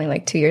probably only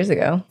like 2 years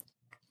ago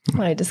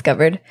when I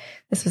discovered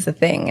this was a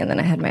thing. And then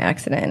I had my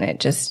accident, and it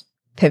just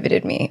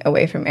pivoted me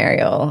away from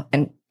aerial.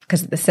 And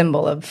because of the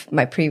symbol of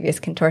my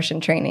previous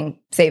contortion training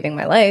saving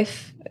my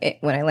life,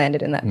 when I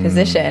landed in that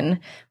position,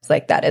 it's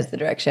like, that is the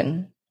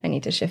direction I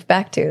need to shift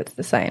back to. It's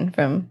the sign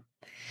from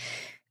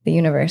the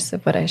universe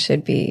of what I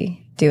should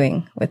be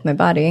doing with my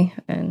body.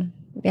 And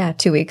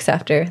 2 weeks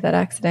after that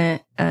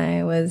accident,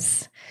 I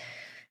was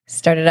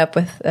started up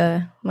with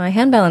my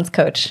hand balance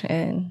coach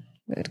and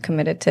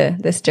committed to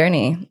this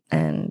journey.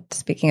 And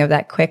speaking of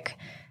that quick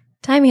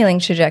time healing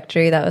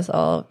trajectory, that was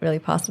all really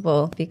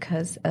possible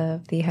because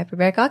of the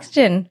hyperbaric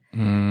oxygen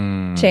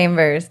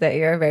chambers that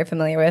you're very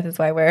familiar with. Is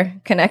why we're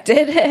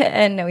connected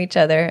and know each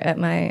other at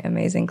my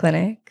amazing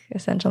clinic,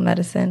 Essential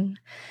Medicine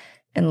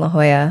in La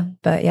Jolla.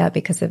 But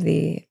because of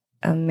the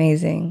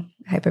amazing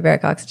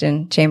hyperbaric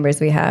oxygen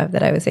chambers we have,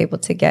 that I was able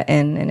to get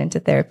in and into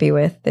therapy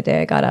with the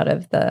day I got out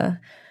of the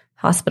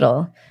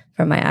hospital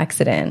from my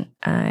accident,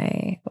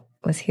 I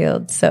was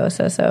healed so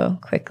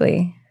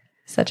quickly.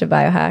 Such a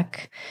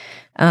biohack.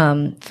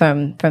 From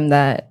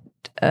that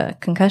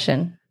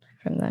concussion,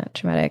 from that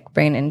traumatic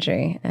brain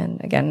injury.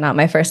 And again, not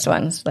my first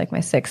one, it's like my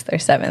 6th or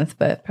 7th,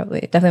 but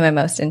definitely my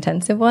most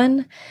intensive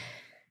one.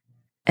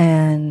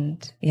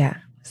 And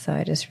so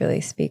I just really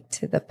speak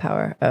to the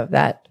power of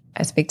that.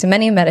 I speak to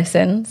many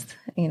medicines,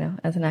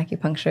 as an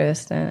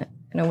acupuncturist,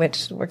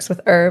 which works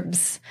with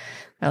herbs.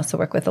 I also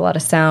work with a lot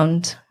of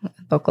sound,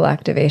 vocal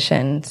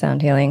activation,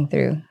 sound healing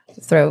through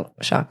throat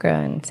chakra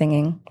and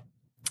singing.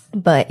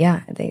 But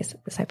this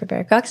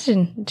hyperbaric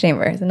oxygen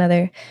chamber is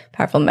another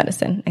powerful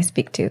medicine I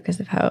speak to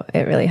because of how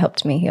it really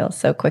helped me heal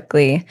so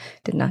quickly.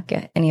 Did not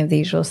get any of the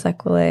usual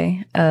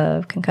sequelae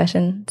of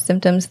concussion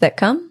symptoms that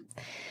come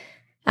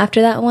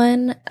after that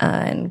one,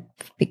 and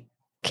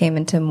came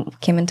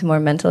into more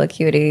mental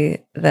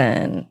acuity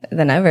than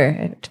ever.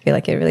 I feel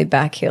like it really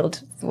back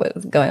healed what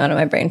was going on in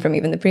my brain from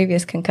even the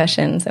previous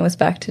concussions, and was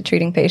back to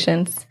treating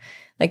patients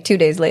like 2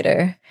 days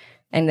later,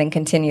 and then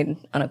continued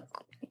on a.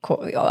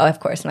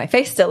 Of course, my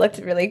face still looked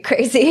really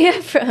crazy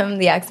from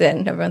the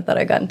accident. Everyone thought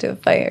I got into a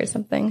fight or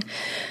something.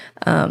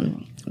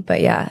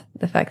 But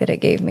the fact that it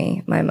gave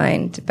me my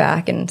mind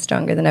back and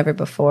stronger than ever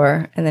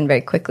before, and then very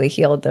quickly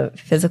healed the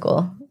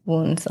physical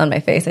wounds on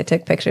my face. I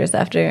took pictures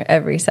after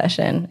every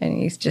session,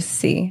 and you just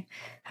see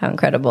how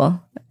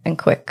incredible and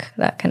quick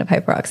that kind of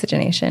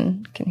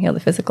hyperoxygenation can heal the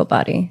physical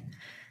body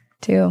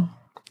too.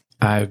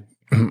 I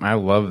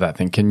love that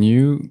thing. Can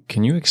you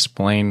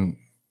explain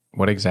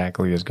what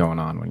exactly is going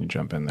on when you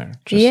jump in there?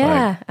 Just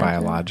like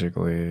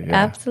biologically.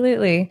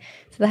 Absolutely.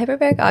 So the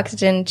hyperbaric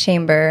oxygen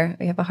chamber,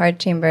 we have a hard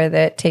chamber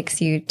that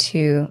takes you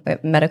to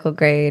medical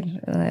grade,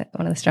 one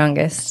of the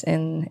strongest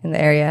in the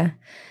area,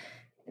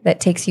 that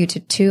takes you to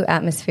 2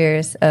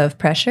 atmospheres of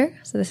pressure.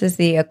 So this is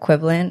the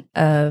equivalent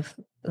of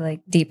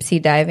like deep sea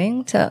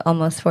diving to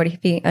almost 40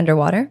 feet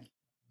underwater.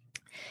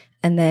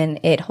 And then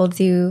it holds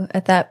you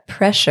at that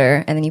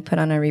pressure, and then you put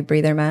on a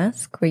rebreather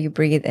mask where you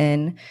breathe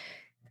in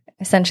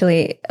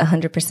essentially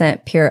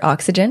 100% pure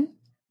oxygen,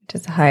 which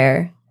is a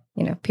higher,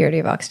 purity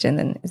of oxygen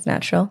than is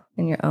natural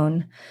in your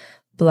own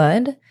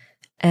blood.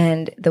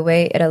 And the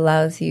way it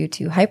allows you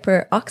to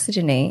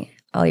hyperoxygenate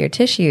all your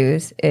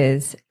tissues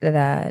is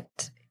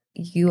that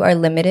you are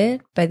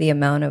limited by the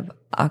amount of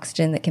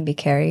oxygen that can be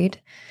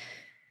carried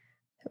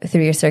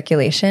through your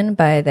circulation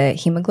by the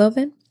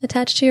hemoglobin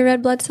attached to your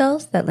red blood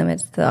cells. That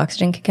limits the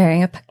oxygen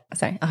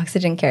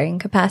carrying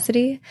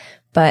capacity.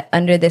 But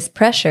under this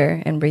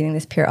pressure and breathing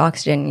this pure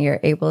oxygen, you're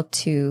able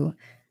to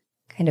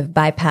kind of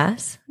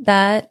bypass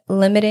that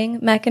limiting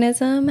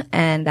mechanism,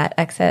 and that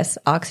excess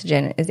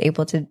oxygen is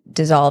able to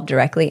dissolve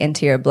directly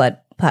into your blood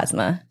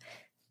plasma.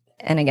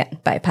 And again,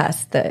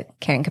 bypass the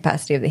carrying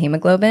capacity of the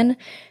hemoglobin.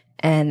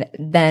 And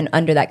then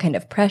under that kind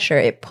of pressure,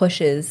 it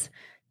pushes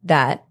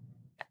that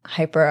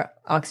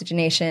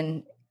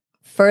hyperoxygenation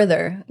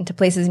further into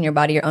places in your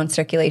body. Your own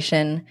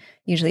circulation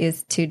usually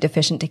is too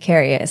deficient to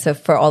carry it. So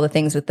for all the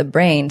things with the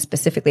brain,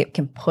 specifically, it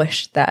can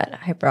push that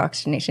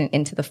hyperoxygenation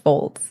into the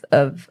folds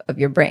of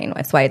your brain.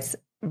 That's why it's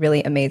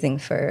really amazing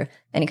for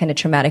any kind of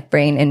traumatic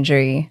brain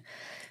injury.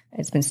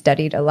 It's been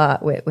studied a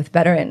lot with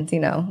veterans,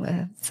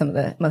 some of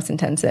the most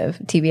intensive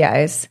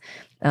TBIs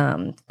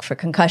for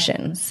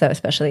concussions. So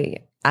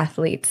especially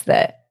athletes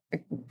that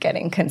are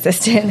getting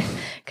consistent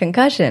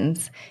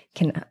concussions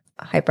can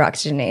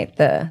hyperoxygenate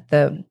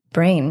the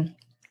brain.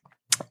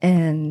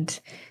 And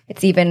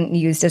it's even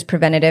used as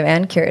preventative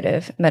and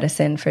curative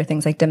medicine for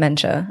things like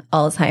dementia,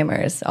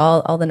 Alzheimer's,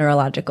 all the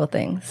neurological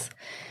things.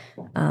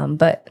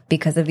 But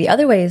because of the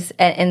other ways,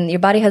 and your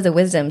body has a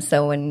wisdom,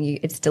 so when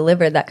it's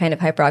delivered, that kind of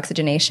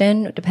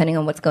hyperoxygenation, depending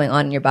on what's going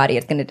on in your body,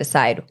 it's going to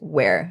decide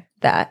where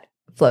that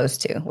flows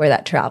to, where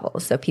that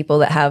travels. So people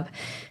that have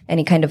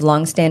any kind of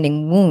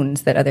long-standing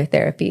wounds that other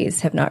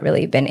therapies have not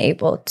really been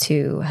able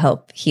to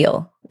help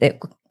heal,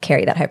 that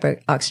carry that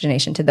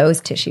hyperoxygenation to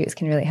those tissues,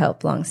 can really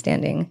help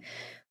long-standing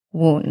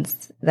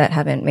wounds that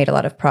haven't made a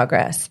lot of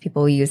progress.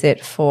 People use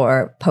it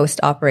for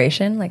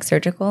post-operation, like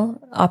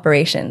surgical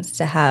operations,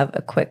 to have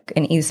a quick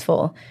and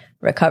easeful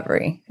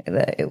recovery.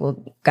 It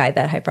will guide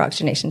that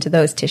hyperoxygenation to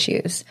those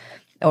tissues.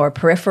 Or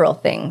peripheral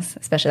things,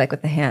 especially like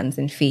with the hands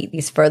and feet,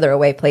 these further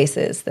away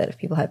places that if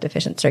people have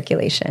deficient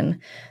circulation,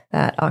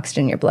 that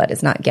oxygen in your blood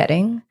is not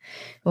getting,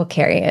 will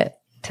carry it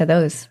to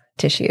those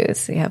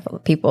tissues. You have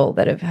people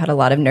that have had a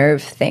lot of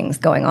nerve things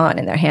going on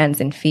in their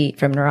hands and feet,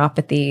 from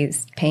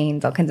neuropathies,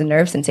 pains, all kinds of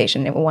nerve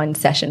sensation. And one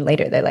session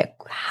later, they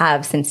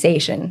have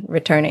sensation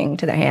returning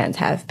to their hands,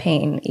 have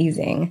pain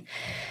easing.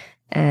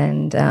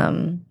 And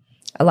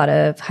a lot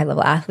of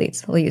high-level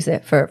athletes will use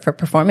it for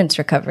performance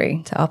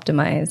recovery to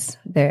optimize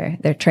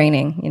their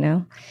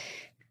training,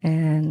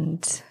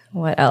 And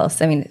what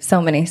else? I mean,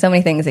 so many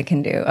things it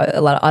can do.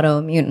 A lot of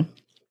autoimmune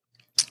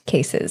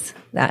cases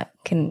that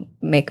can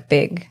make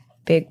big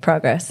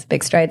progress,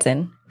 big strides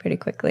in pretty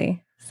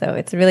quickly. So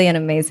it's really an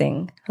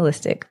amazing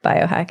holistic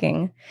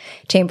biohacking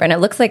chamber. And it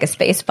looks like a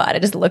space pod.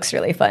 It just looks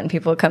really fun.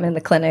 People come in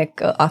the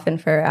clinic often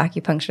for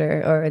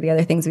acupuncture or the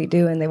other things we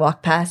do, and they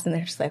walk past and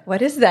they're just like,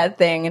 what is that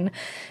thing? And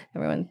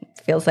everyone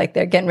feels like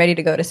they're getting ready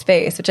to go to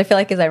space, which I feel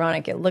like is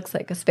ironic. It looks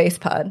like a space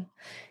pod,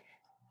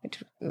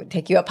 which would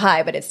take you up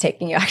high, but it's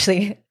taking you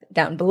actually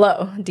down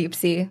below, deep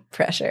sea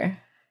pressure.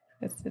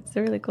 It's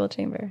a really cool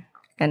chamber.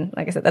 And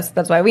like I said,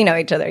 that's why we know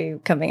each other. You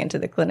coming into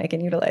the clinic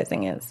and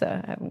utilizing it. So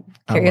I'm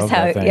curious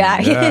how.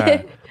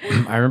 Yeah.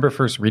 I remember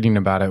first reading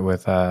about it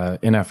with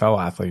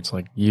NFL athletes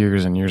like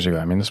years and years ago.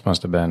 I mean, this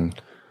must have been,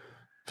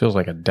 feels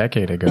like a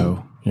decade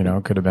ago.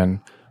 Could have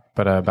been,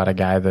 but about a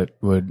guy that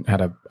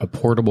had a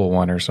portable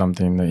one or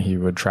something that he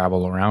would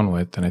travel around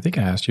with. And I think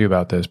I asked you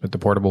about this, but the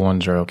portable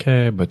ones are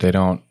okay, but they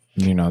don't.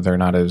 They're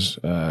not as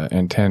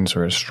intense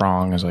or as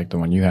strong as like the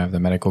one you have, the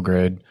medical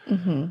grade.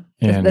 Mm-hmm.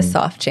 And the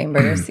soft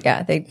chambers,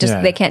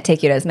 they can't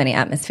take you to as many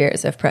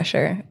atmospheres of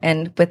pressure.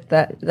 And with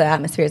the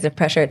atmospheres of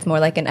pressure, it's more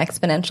like an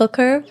exponential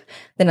curve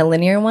than a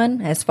linear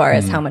one, as far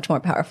as how much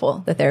more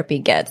powerful the therapy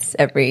gets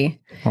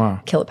every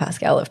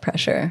kilopascal of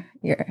pressure,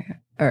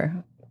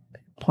 or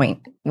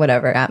point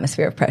whatever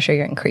atmosphere of pressure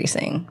you're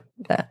increasing.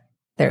 That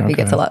therapy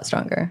gets a lot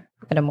stronger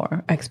at a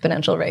more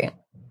exponential rate.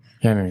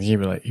 Yeah, I mean, you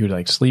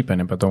would sleep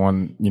in it, but the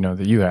one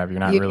that you have, you're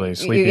not really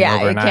sleeping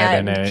overnight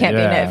in it. You can't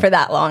be in it for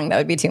that long. That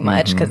would be too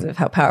much because of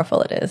how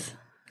powerful it is.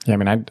 Yeah, I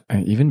mean,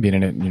 I even being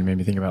in it, made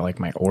me think about like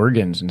my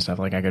organs and stuff.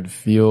 Like I could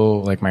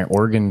feel like my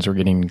organs were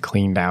getting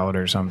cleaned out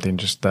or something.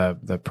 Just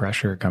the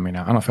pressure coming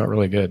out. I don't know, it felt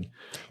really good.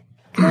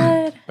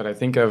 Good. But I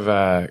think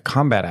of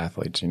combat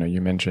athletes. You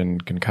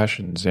mentioned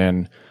concussions,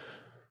 and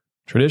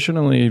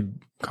traditionally,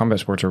 combat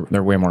sports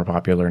they're way more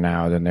popular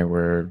now than they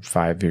were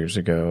 5 years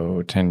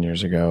ago, 10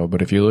 years ago.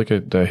 But if you look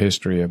at the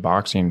history of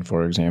boxing,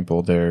 for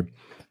example,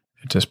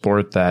 it's a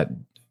sport that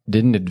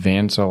didn't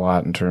advance a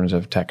lot in terms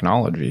of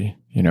technology.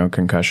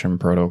 concussion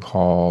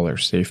protocol or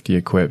safety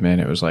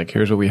equipment. It was like,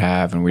 here's what we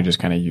have, and we just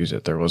kind of use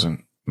it. There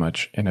wasn't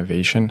much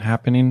innovation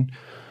happening.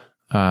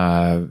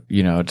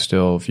 It's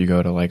still, if you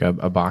go to like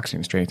a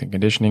boxing strength and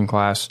conditioning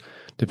class,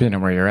 depending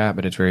on where you're at,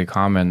 but it's very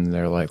common.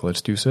 They're like,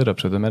 let's do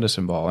sit-ups with a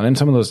medicine ball. And then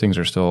some of those things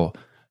are still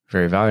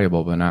very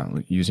valuable, but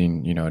not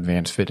using,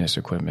 advanced fitness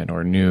equipment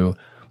or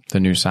the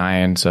new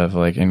science of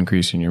like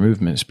increasing your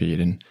movement speed.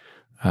 And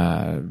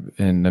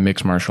in the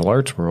mixed martial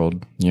arts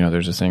world,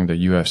 there's a thing, the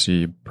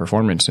UFC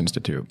Performance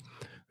Institute.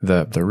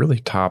 The really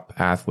top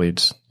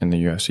athletes in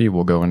the UFC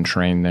will go and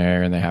train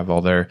there, and they have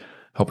all their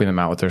helping them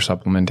out with their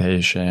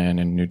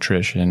supplementation and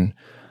nutrition.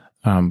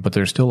 But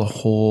there's still a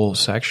whole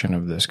section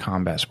of this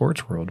combat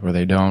sports world where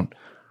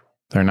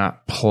they're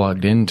not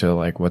plugged into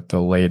like what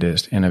the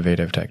latest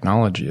innovative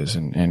technology is.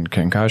 And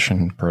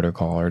concussion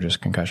protocol, or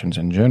just concussions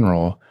in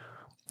general,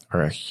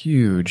 are a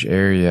huge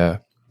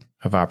area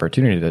of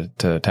opportunity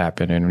to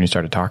tap in. And when you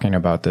started talking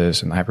about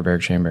this and the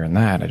hyperbaric chamber and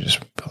that, I just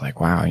felt like,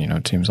 wow,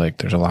 it seems like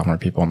there's a lot more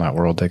people in that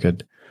world that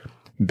could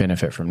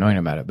benefit from knowing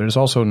about it. But it's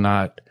also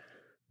not,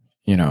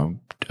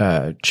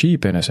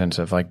 cheap in a sense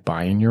of like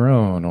buying your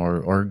own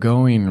or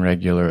going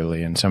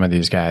regularly. And some of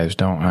these guys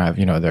don't have,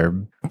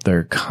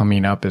 they're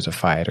coming up as a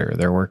fighter,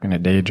 they're working a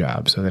day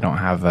job, so they don't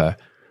have a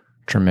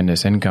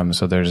tremendous income.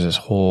 So there's this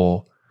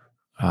whole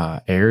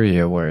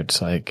area where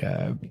it's like,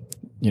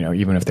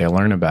 even if they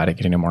learn about it,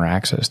 getting more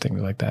access,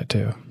 things like that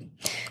too.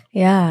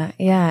 Yeah.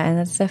 And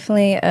that's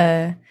definitely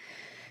a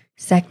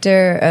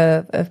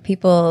sector of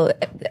people,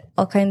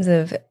 all kinds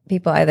of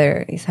people,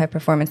 either these high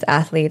performance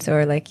athletes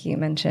or, like you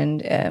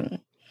mentioned,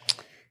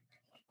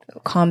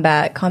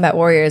 combat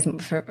warriors,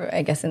 for,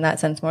 I guess in that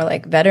sense, more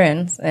like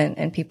veterans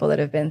and people that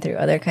have been through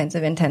other kinds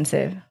of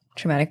intensive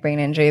traumatic brain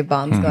injury,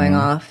 bombs going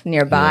off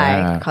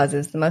nearby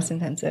causes the most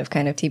intensive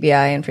kind of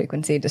TBI and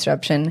frequency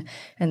disruption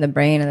in the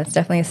brain. And that's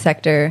definitely a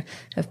sector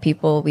of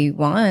people we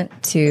want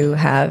to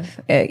have,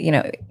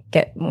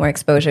 get more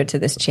exposure to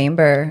this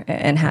chamber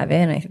and have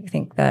in. I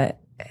think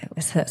that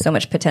it has so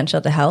much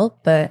potential to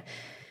help, but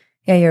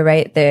yeah, you're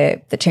right.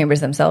 The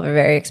chambers themselves are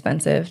very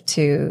expensive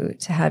to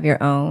have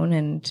your own,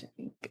 and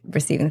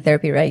receiving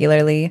therapy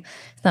regularly.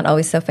 It's not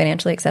always so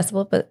financially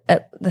accessible, but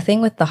the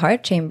thing with the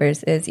heart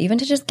chambers is even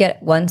to just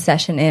get one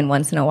session in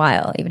once in a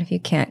while, even if you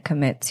can't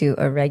commit to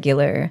a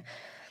regular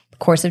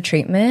course of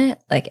treatment,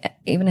 like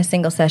even a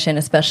single session,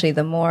 especially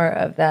the more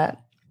of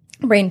that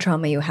brain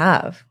trauma you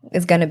have,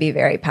 is going to be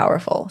very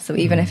powerful. So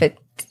even if it's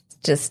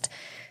just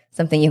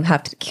something you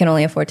can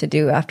only afford to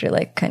do after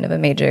like kind of a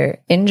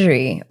major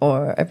injury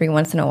or every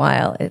once in a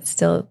while, it's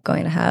still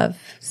going to have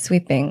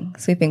sweeping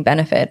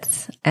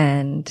benefits.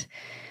 And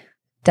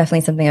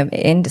definitely something I'm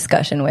in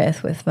discussion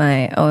with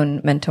my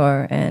own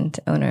mentor and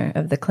owner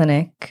of the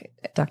clinic,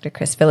 Dr.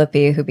 Chris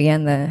Philippi, who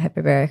began the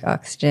hyperbaric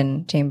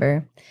oxygen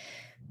chamber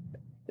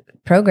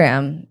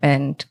program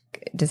and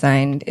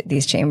designed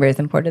these chambers,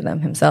 imported them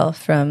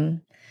himself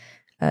from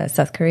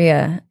South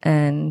Korea,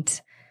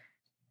 and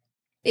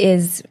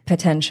is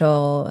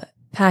potential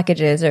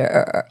packages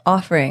or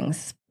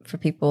offerings for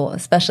people,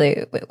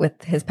 especially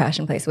with his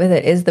passion placed with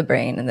it, is the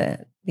brain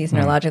and these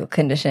neurological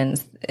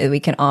conditions we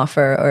can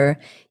offer, or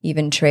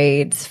even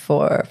trades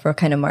for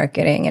kind of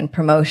marketing and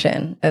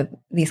promotion of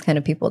these kind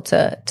of people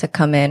to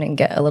come in and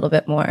get a little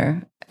bit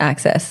more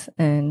access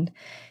and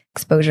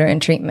exposure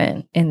and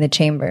treatment in the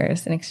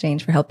chambers in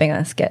exchange for helping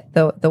us get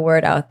the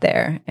word out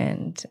there.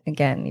 And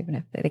again, even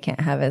if they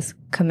can't have as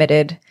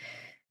committed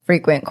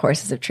frequent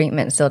courses of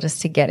treatment, still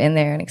just to get in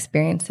there and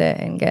experience it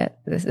and get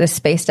this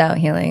spaced out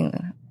healing,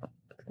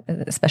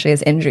 especially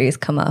as injuries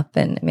come up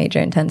and major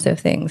intensive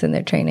things in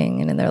their training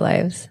and in their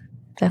lives.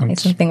 Definitely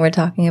something we're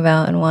talking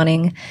about and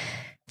wanting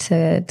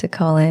to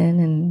call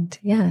in. And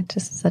yeah,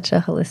 just such a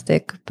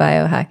holistic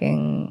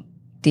biohacking,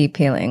 deep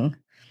healing,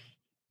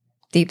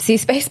 deep sea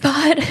space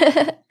pod.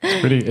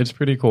 It's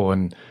pretty cool.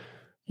 And,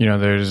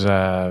 there's,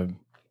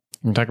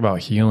 when you talk about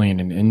healing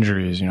and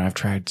injuries, I've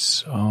tried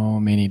so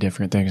many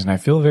different things, and I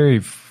feel very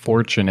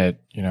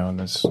fortunate, and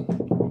this,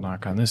 we'll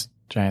knock on this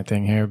giant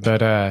thing here,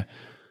 but,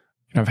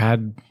 I've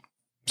had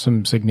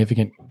some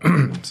significant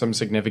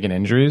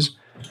injuries,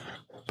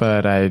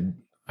 but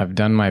I've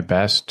done my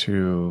best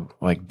to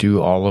like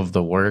do all of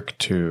the work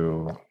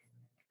to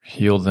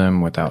heal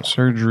them without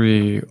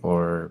surgery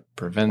or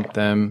prevent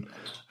them.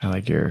 I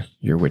like your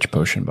witch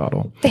potion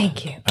bottle.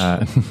 Thank you.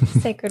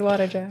 Sacred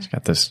water jar. It's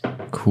got this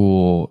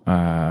cool,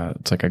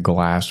 it's like a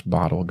glass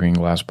bottle, green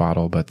glass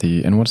bottle,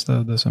 and what's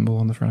the symbol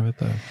on the front of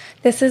it?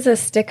 This is a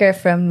sticker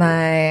from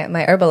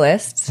my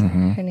herbalist.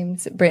 Her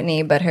name's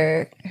Brittany, but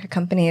her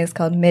company is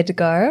called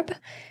Midgarb.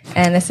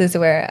 And this is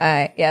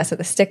where so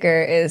the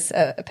sticker is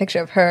a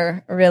picture of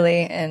her,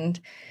 really, and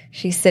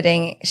she,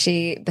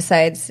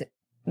 besides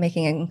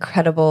making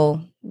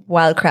incredible,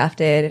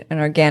 wildcrafted and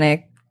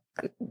organic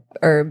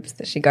herbs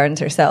that she gardens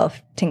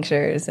herself,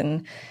 tinctures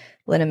and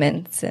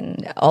liniments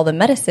and all the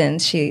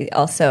medicines, she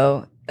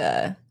also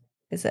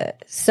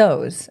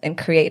sews and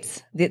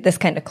creates this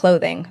kind of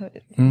clothing,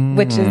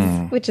 which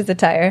is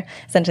attire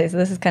essentially. So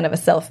this is kind of a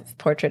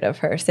self-portrait of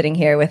her sitting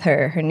here with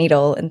her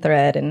needle and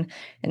thread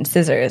and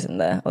scissors and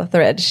the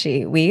thread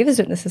she weaves.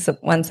 And this is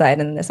one side,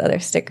 and this other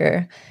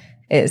sticker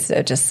is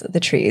just the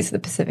trees, the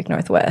Pacific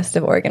Northwest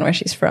of Oregon, where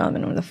she's from,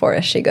 and the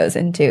forest she goes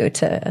into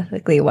to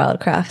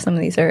wildcraft some of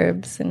these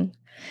herbs. And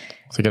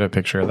so get a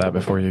picture of that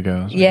before you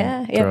go. So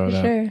yeah, for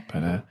sure.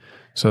 But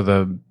so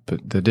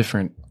the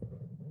different,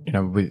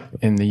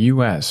 in the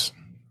U.S.,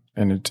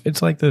 and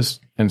it's like this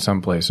in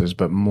some places,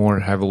 but more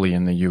heavily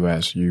in the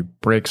U.S., you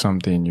break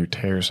something, you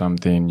tear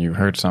something, you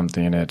hurt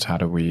something. It's how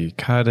do we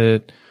cut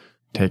it,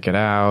 take it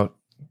out,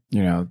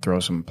 throw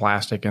some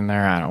plastic in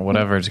there, I don't know,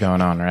 whatever is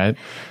going on, right?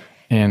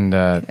 And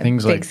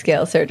things like big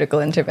scale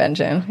surgical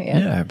intervention.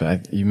 Yeah,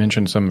 but you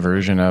mentioned some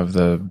version of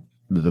the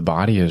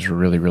body is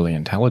really, really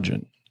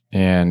intelligent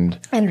and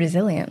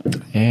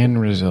resilient.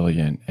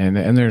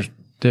 And there's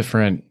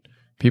different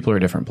people are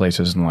different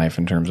places in life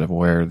in terms of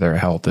where their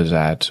health is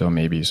at. So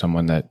maybe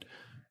someone that,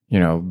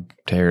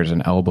 tears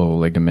an elbow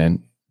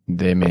ligament,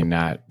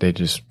 they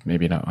just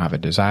maybe don't have a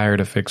desire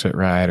to fix it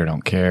right or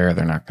don't care.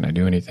 They're not going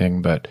to do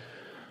anything. But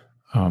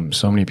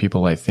so many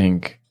people, I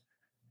think,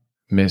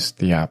 miss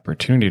the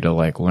opportunity to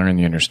learn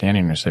the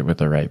understanding or sit with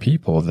the right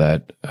people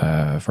that,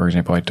 for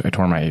example, I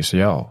tore my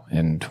ACL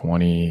in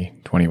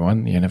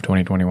 2021, the end of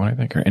 2021, I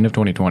think, or end of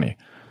 2020.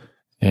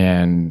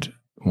 And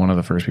one of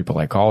the first people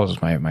I call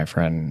is my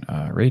friend,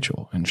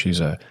 Rachel. And she's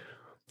the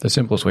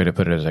simplest way to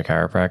put it is a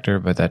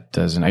chiropractor, but that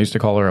doesn't, I used to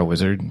call her a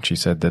wizard. She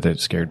said that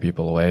it scared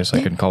people away. So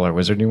I couldn't call her a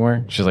wizard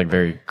anymore. She's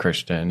very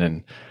Christian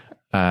and,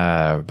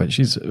 but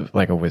she's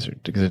like a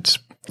wizard because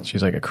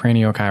she's like a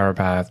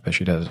craniochiropath, but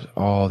she does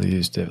all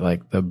these,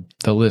 the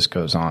list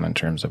goes on in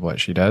terms of what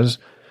she does.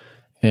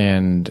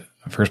 And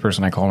the first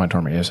person I called when I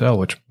tore my ACL,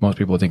 which most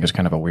people think is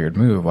kind of a weird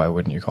move. Why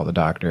wouldn't you call the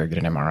doctor, get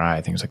an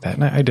MRI, things like that?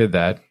 And I did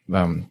that.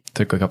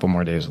 Took a couple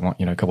more days,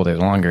 a couple days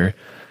longer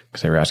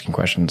because they were asking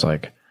questions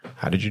like,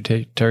 how did you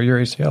tear your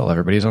ACL?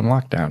 Everybody's on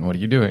lockdown. What are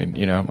you doing?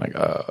 I'm like,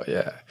 oh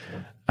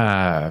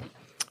yeah.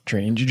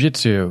 Training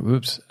jujitsu.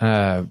 Oops.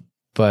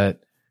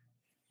 But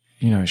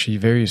she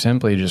very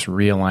simply just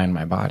realigned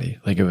my body.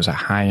 It was a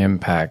high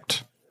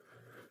impact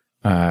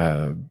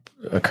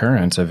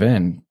occurrence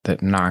event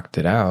that knocked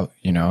it out,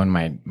 and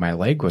my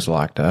leg was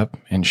locked up,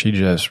 and she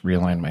just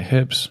realigned my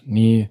hips,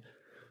 knee,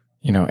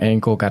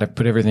 ankle, got to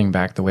put everything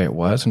back the way it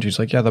was. And she's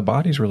like, yeah, the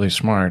body's really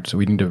smart, so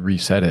we need to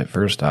reset it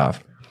first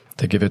off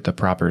to give it the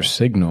proper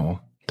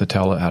signal to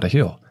tell it how to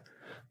heal.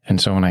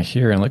 And so when I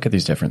hear and look at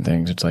these different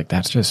things, it's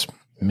that's just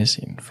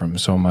missing from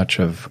so much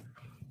of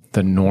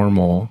the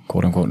normal,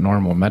 quote unquote,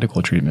 normal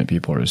medical treatment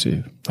people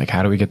receive.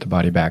 How do we get the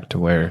body back to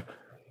where,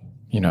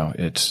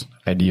 it's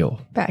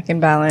ideal? Back in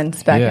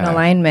balance, back in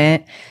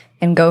alignment,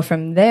 and go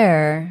from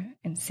there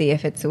and see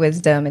if its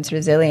wisdom, its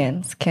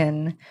resilience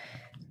can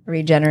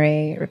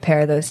regenerate,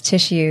 repair those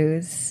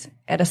tissues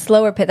at a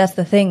slower pace. That's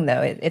the thing,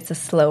 though. It's a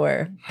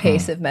slower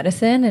pace of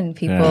medicine, and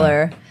people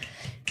are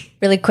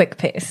really quick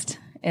paced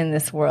in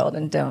this world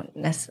and a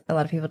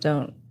lot of people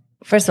don't,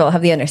 first of all,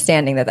 have the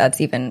understanding that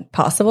that's even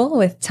possible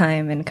with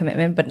time and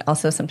commitment, but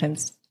also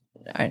sometimes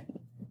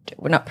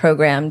we're not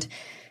programmed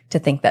to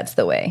think that's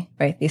the way,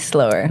 right? These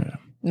slower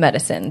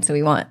medicine. So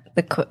a lot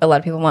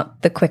of people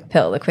want the quick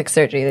pill, the quick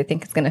surgery. They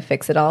think it's going to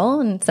fix it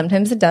all. And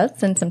sometimes it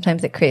does. And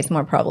sometimes it creates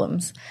more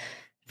problems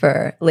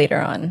for later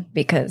on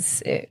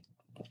because it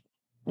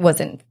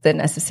wasn't the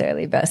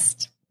necessarily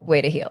best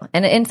way to heal.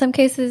 And in some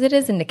cases it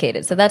is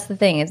indicated. So that's the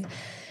thing, is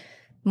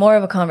more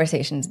of a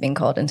conversation is being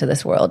called into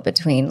this world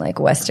between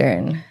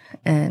Western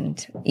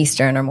and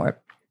Eastern or more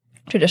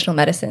traditional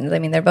medicines. I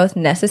mean, they're both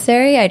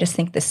necessary. I just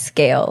think the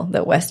scale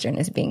that Western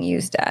is being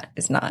used at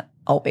is not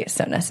always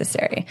so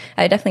necessary.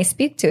 I definitely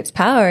speak to its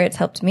power. It's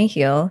helped me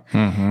heal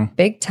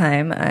big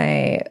time.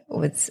 I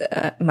was,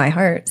 my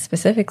heart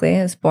specifically,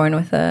 I was born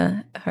with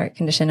a heart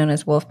condition known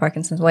as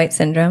Wolff-Parkinson's-White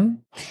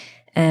syndrome.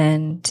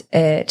 And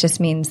it just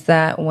means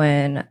that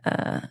when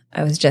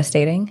I was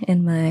gestating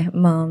in my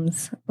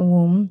mom's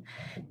womb,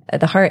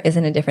 the heart is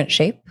in a different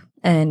shape.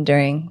 And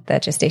during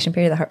that gestation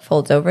period, the heart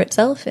folds over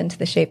itself into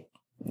the shape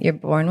you're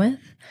born with.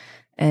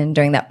 And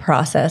during that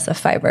process, a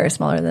fiber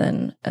smaller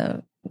than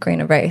a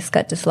grain of rice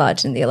got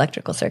dislodged in the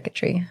electrical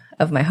circuitry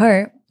of my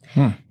heart.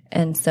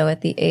 And so at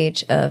the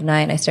age of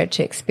 9, I started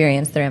to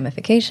experience the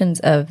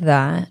ramifications of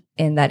that,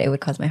 in that it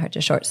would cause my heart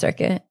to short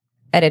circuit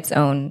at its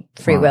own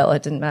free will.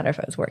 It didn't matter if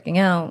I was working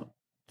out,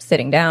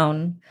 sitting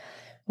down,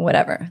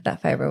 whatever.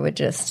 That fiber would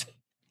just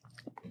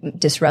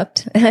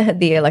disrupt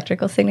the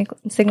electrical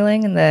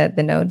signaling and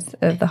the nodes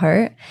of the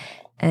heart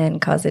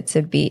and cause it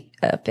to beat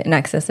up in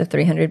excess of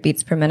 300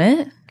 beats per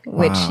minute,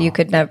 which you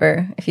could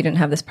never, if you didn't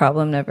have this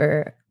problem,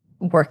 never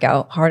work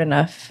out hard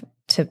enough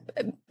to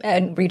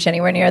reach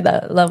anywhere near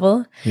that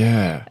level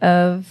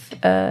of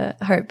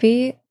heart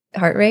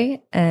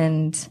rate.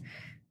 And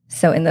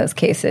so in those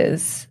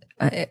cases,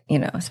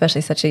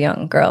 especially such a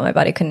young girl, my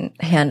body couldn't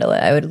handle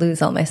it. I would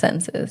lose all my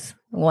senses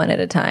one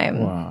at a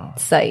time.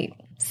 Sight,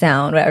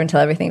 sound, whatever, until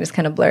everything just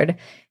kind of blurred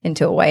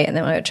into a white. And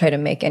then when I would try to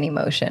make any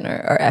motion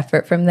or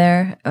effort from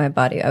there, my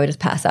body, I would just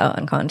pass out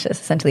unconscious,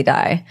 essentially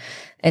die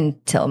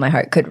until my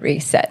heart could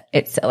reset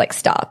itself, like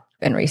stop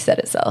and reset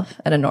itself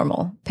at a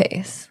normal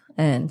pace.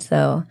 And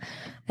so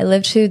I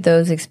lived through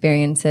those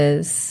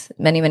experiences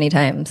many, many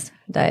times,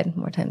 died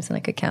more times than I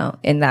could count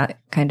in that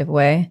kind of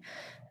way,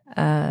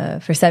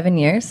 for 7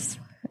 years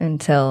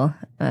until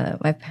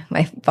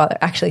my father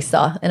actually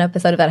saw an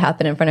episode of that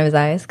happen in front of his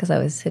eyes,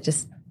 because had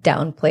just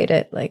downplayed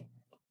it like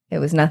it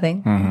was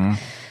nothing. Mm-hmm.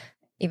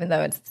 Even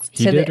though it's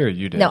he did or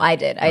you did? No, I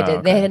did. I did.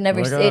 Okay. They had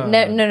never.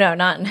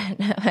 Not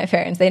my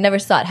parents. They never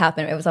saw it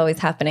happen. It was always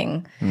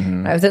happening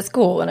when I was at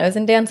school, when I was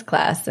in dance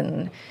class,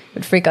 and it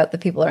would freak out the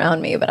people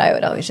around me. But I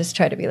would always just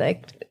try to be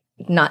like,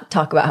 not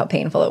talk about how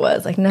painful it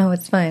was. Like, no,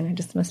 it's fine. I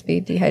just must be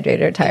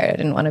dehydrated or tired. I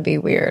didn't want to be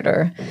weird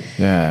or,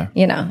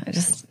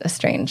 just a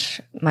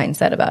strange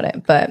mindset about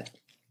it. But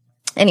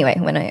anyway,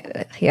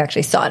 when he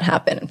actually saw it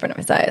happen in front of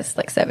his eyes,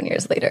 like 7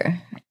 years later.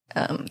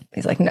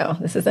 He's like, no,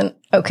 this isn't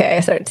okay. I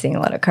started seeing a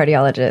lot of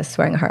cardiologists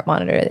wearing a heart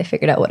monitor. They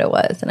figured out what it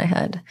was. And I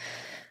had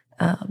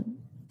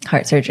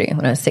heart surgery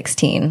when I was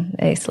 16.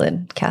 They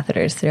slid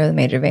catheters through the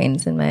major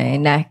veins in my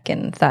neck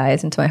and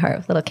thighs into my heart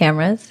with little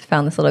cameras,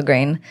 found this little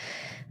grain,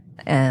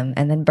 and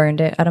then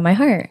burned it out of my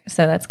heart.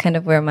 So that's kind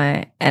of where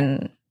my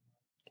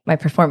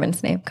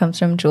performance name comes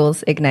from,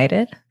 Jools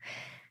Ignited,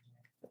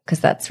 because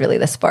that's really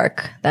the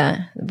spark,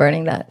 that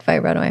burning that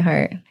fire out of my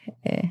heart,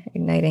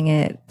 igniting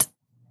it,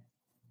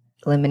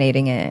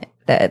 eliminating it,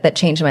 that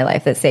changed my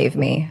life, that saved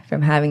me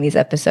from having these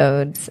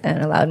episodes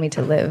and allowed me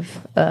to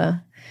live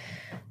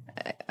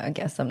I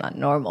guess I'm not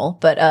normal,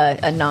 but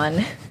a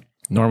non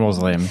normal's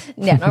lame.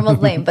 Yeah, normal's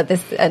lame, but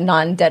this a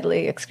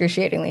non-deadly,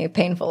 excruciatingly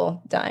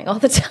painful, dying all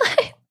the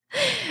time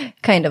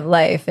kind of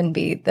life, and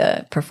be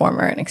the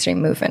performer and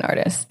extreme movement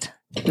artist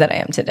that I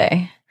am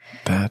today.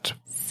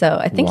 So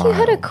I think you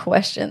had a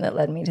question that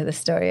led me to the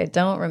story. I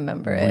don't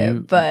remember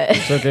it, but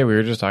it's okay. We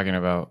were just talking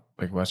about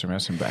like Western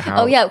medicine, but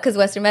how? Oh yeah, because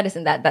Western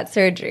medicine, that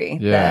surgery,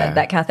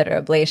 that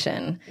catheter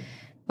ablation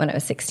when I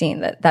was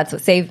 16, that's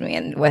what saved me.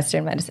 And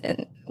Western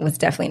medicine was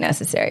definitely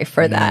necessary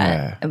for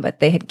that. Yeah. But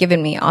they had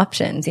given me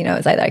options. It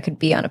was either I could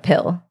be on a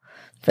pill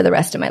for the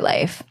rest of my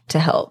life to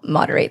help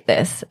moderate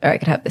this, or I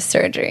could have this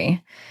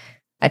surgery.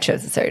 I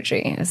chose the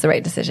surgery. It was the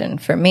right decision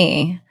for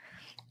me.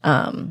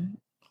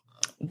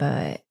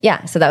 But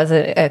yeah, so that was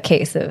a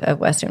case of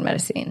Western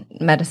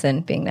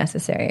medicine being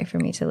necessary for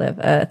me to live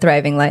a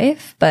thriving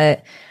life.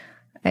 But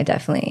I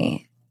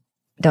definitely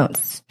don't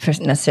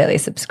necessarily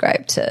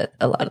subscribe to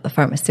a lot of the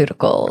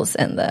pharmaceuticals,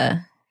 and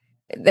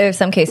there are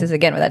some cases,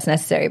 again, where that's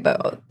necessary,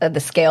 but the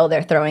scale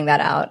they're throwing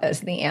that out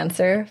as the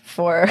answer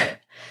for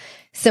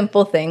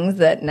simple things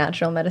that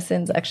natural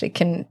medicines actually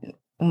can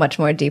much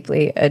more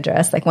deeply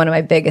address. Like one of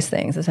my biggest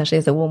things, especially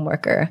as a womb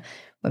worker,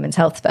 women's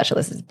health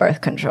specialist, is birth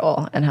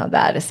control, and how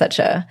that is such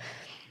a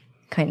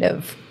kind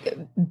of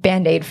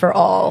Band-Aid for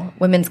all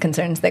women's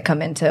concerns that come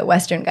into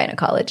Western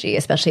gynecology,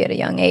 especially at a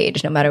young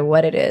age, no matter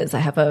what it is. I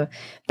have a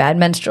bad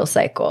menstrual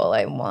cycle.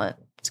 I want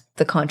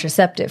the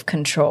contraceptive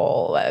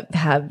control. I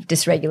have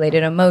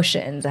dysregulated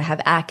emotions. I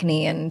have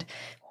acne and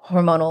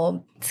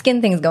hormonal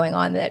skin things going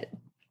on that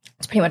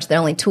it's pretty much the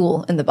only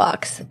tool in the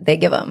box they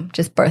give them,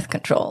 just birth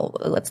control.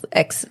 Let's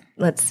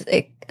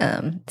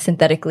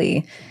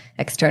synthetically,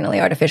 externally,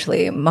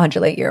 artificially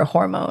modulate your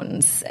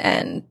hormones,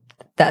 and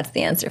that's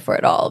the answer for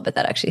it all. But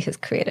that actually has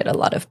created a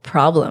lot of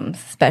problems,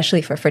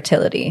 especially for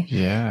fertility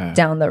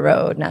down the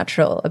road,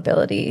 natural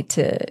ability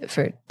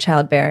for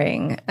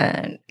childbearing,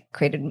 and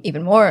created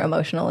even more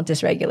emotional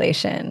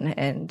dysregulation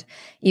and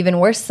even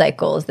worse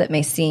cycles that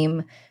may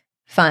seem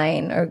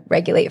fine or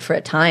regulate for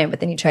a time, but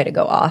then you try to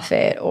go off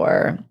it,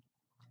 or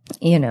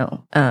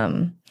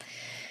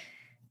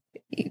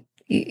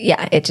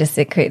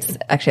it creates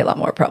actually a lot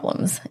more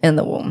problems in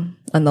the womb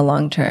in the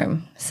long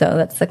term. So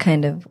that's the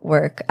kind of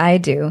work I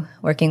do,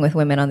 working with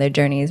women on their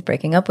journeys,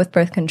 breaking up with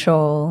birth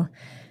control,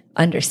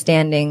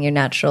 understanding your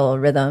natural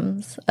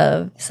rhythms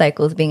of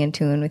cycles, being in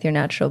tune with your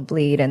natural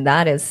bleed. And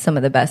that is some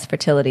of the best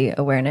fertility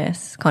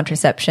awareness,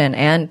 contraception,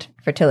 and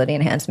fertility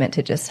enhancement,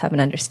 to just have an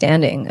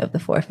understanding of the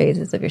 4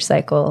 phases of your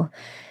cycle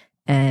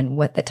and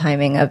what the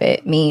timing of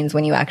it means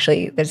when you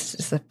actually, there's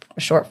just a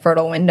short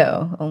fertile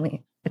window.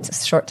 Only it's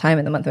a short time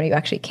in the month when you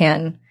actually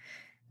can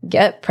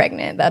get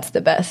pregnant. That's the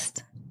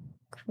best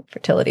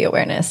fertility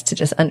awareness, to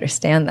just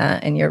understand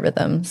that in your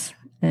rhythms.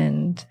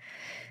 And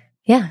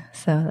yeah,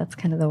 so that's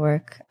kind of the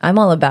work I'm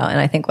all about.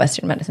 And I think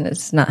Western medicine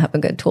does not have a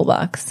good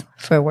toolbox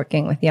for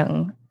working with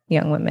young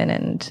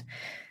women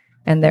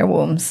and their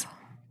wombs,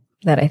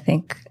 that I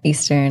think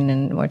Eastern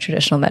and more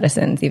traditional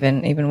medicines,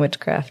 even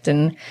witchcraft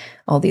and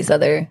all these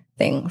other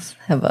things,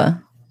 have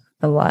a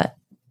lot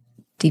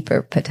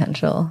deeper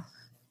potential.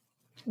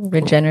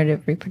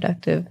 Regenerative,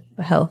 reproductive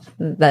health,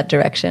 that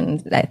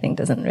direction, I think,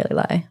 doesn't really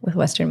lie with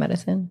Western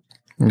medicine.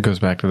 It goes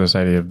back to this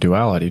idea of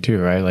duality too,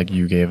 right? Like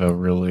you gave a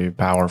really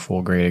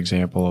powerful, great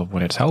example of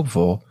when it's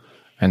helpful.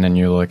 And then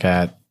you look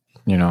at,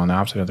 on the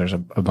opposite, there's a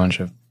bunch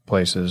of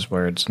places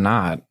where it's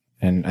not.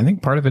 And I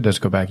think part of it does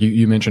go back.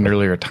 You mentioned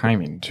earlier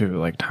timing too,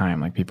 like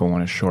time, like people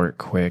want a short,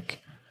 quick,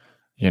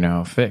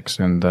 fix.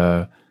 And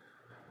the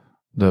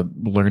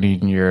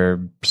learning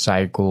your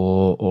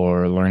cycle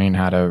or learning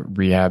how to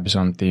rehab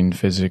something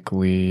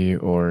physically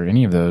or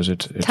any of those,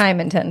 it's time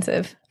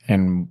intensive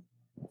and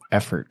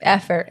effort,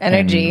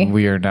 energy. And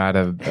we are not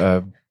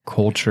a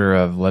culture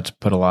of let's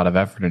put a lot of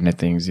effort into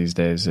things these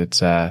days. It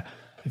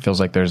feels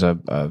like there's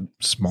a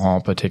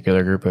small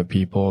particular group of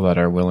people that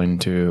are willing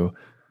to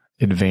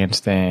advance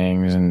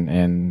things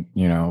and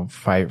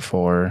fight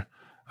for,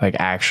 like,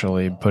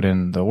 actually put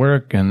in the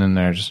work. And then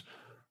there's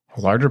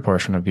a larger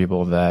portion of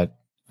people that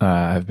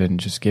have been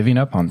just giving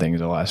up on things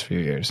the last few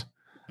years.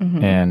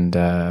 Mm-hmm.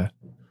 And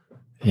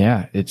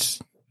it's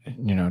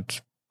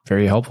it's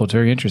very helpful. It's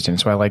very interesting.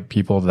 So I like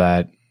people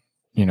that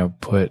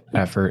put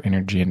effort,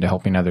 energy into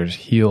helping others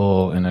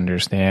heal and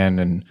understand,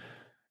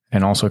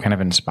 and also kind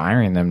of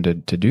inspiring them to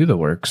do the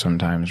work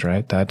sometimes,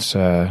 right? That's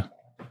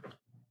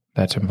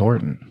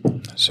important.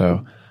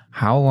 So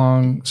how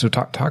long,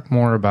 talk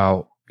more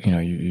about,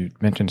 you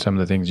mentioned some of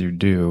the things you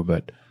do,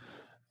 but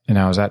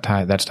is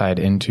that's tied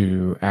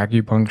into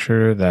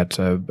acupuncture?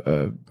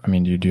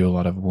 Do you do a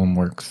lot of womb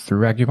work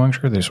through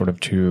acupuncture? There's sort of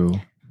two.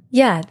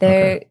 Yeah,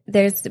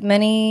 there's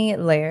many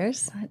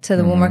layers to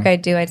the womb work I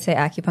do. I'd say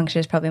acupuncture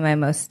is probably my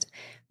most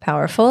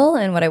powerful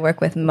and what I work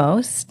with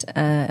most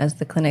as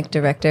the clinic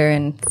director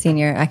and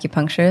senior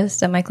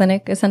acupuncturist at my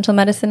clinic, Essential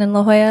Medicine in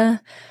La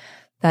Jolla.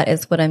 That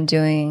is what I'm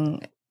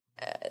doing,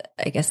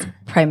 I guess,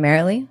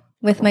 primarily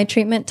with my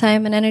treatment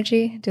time and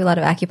energy. Do a lot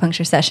of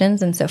acupuncture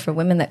sessions. And so for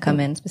women that come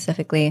in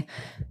specifically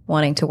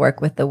wanting to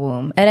work with the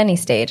womb at any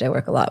stage, I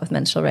work a lot with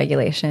menstrual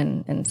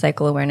regulation and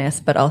cycle awareness,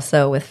 but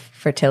also with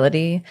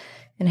fertility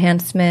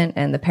enhancement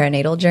and the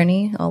perinatal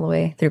journey all the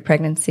way through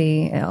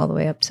pregnancy, all the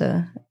way up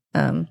to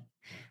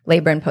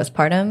labor and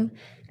postpartum.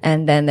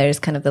 And then there's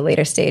kind of the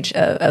later stage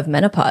of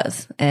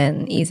menopause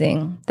and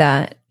easing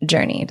that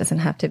journey. It doesn't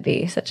have to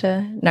be such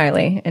a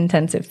gnarly,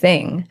 intensive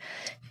thing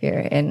if you're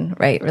in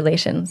right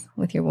relations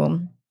with your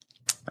womb.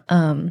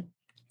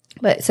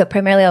 But so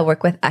primarily I'll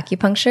work with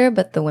acupuncture,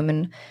 but the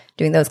women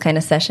doing those kind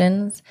of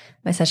sessions,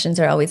 my sessions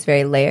are always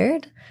very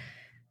layered.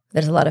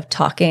 There's a lot of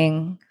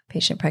talking,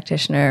 patient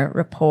practitioner,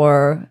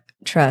 rapport,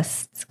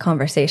 trust,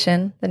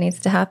 conversation that needs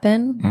to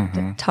happen,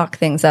 to talk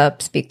things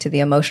up, speak to the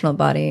emotional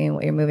body and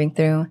what you're moving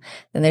through.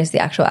 Then there's the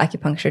actual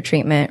acupuncture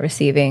treatment,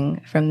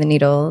 receiving from the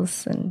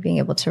needles and being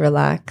able to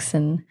relax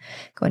and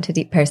go into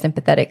deep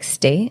parasympathetic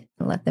state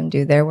and let them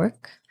do their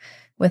work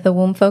with a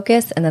womb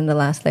focus. And then the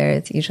last layer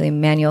is usually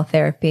manual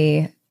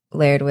therapy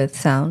layered with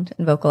sound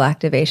and vocal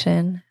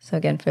activation. So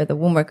again, for the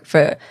womb work,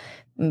 for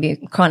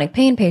maybe chronic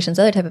pain patients,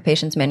 other type of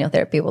patients, manual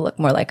therapy will look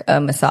more like a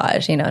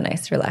massage, a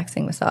nice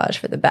relaxing massage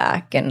for the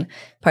back and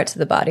parts of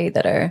the body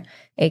that are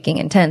aching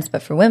and tense.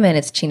 But for women,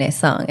 it's Qine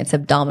Song. It's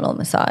abdominal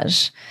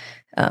massage,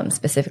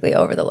 specifically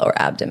over the lower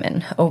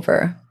abdomen,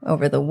 over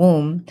the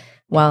womb,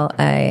 while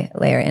I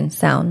layer in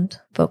sound,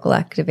 vocal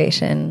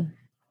activation,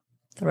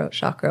 throat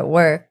chakra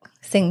work,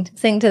 sing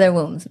to their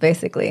wombs,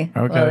 basically,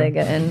 while they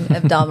get an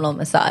abdominal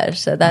massage.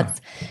 So that's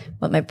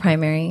what my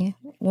primary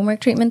womb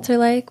work treatments are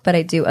like, but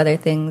I do other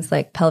things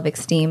like pelvic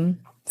steam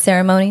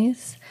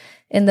ceremonies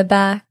in the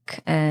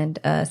back and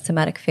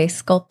somatic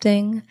face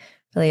sculpting,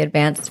 really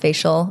advanced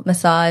facial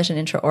massage and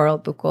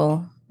intraoral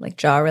buccal, like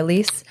jaw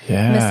release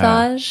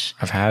massage.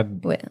 I've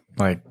had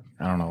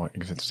I don't know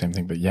if it's the same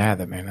thing, but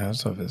that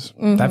stuff is,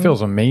 that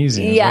feels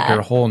amazing. It's like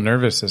your whole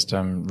nervous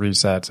system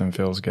resets and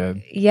feels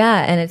good.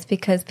 Yeah. And it's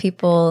because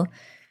people,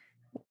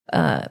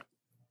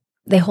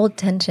 they hold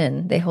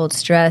tension, they hold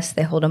stress,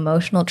 they hold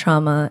emotional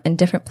trauma in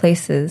different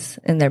places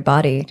in their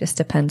body. Just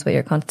depends what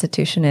your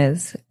constitution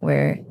is,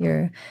 where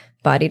your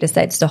body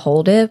decides to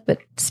hold it, but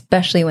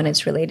especially when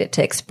it's related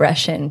to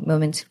expression,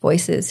 women's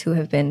voices who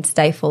have been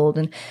stifled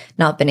and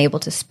not been able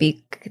to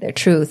speak their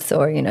truths,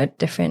 or,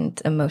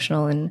 different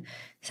emotional and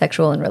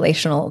sexual and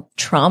relational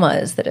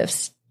traumas that have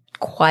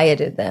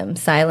quieted them,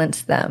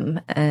 silenced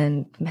them.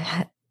 And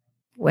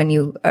when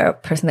you are a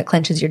person that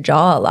clenches your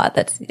jaw a lot,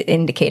 that's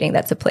indicating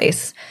that's a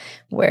place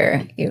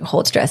where you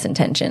hold stress and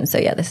tension. So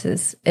this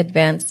is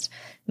advanced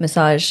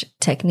massage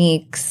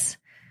techniques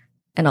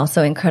and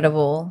also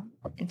incredible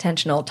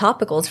intentional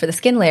topicals for the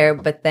skin layer.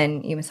 But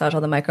then you massage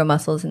all the micro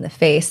muscles in the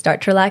face,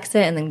 start to relax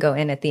it, and then go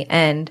in at the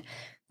end,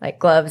 like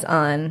gloves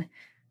on,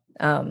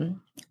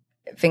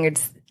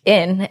 fingers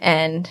in,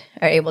 and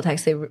are able to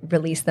actually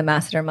release the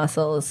masseter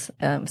muscles.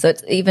 So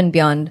it's even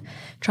beyond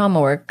trauma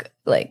work,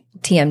 like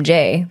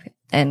TMJ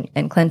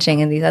and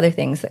clenching and these other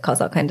things that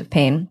cause all kinds of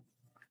pain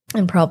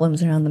and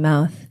problems around the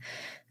mouth.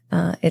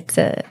 It's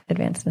a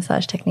advanced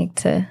massage technique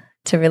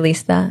to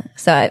release that.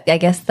 So I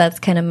guess that's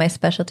kind of my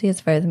specialty as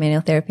far as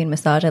manual therapy and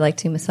massage. I like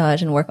to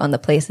massage and work on the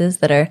places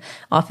that are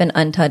often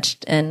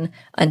untouched and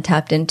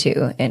untapped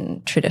into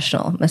in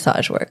traditional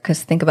massage work.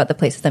 Because think about the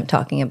places I'm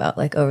talking about,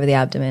 like over the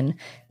abdomen,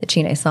 the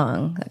Qine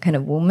Song, that kind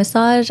of womb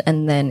massage,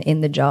 and then in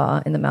the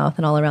jaw, in the mouth,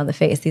 and all around the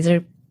face. These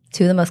are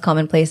two of the most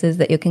common places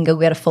that you can go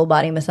get a full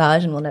body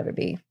massage and will never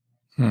be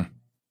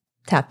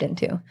tapped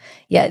into.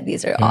 Yet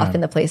these are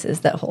often the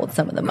places that hold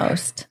some of the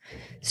most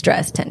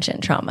stress,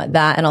 tension, trauma.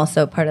 That, and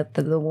also part of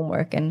the womb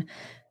work and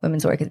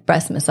women's work is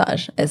breast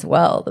massage as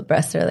well. The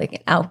breasts are like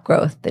an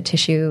outgrowth, the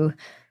tissue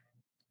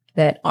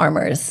that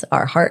armors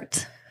our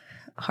heart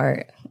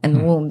and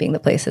the womb being the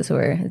places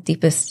where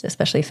deepest,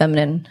 especially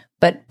feminine,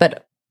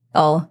 but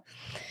all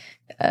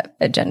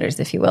genders,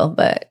 if you will,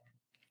 but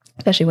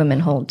especially women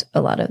hold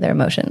a lot of their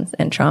emotions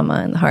and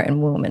trauma in the heart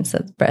and womb. And so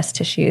the breast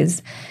tissue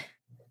is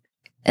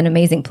an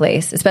amazing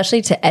place,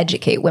 especially to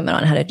educate women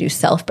on how to do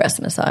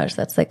self-breast massage.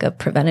 That's like a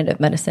preventative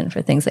medicine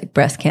for things like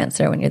breast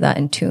cancer. When you're that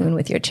in tune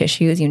with your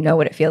tissues, you know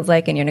what it feels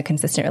like, and you're in a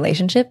consistent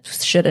relationship.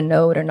 Should a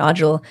node or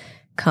nodule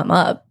come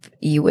up,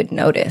 you would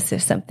notice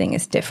if something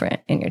is different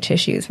in your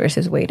tissues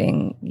versus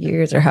waiting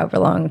years or however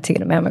long to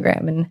get a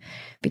mammogram and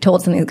be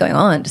told something's going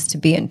on. Just to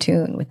be in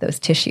tune with those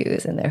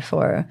tissues and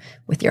therefore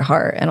with your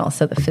heart, and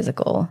also the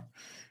physical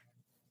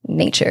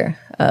nature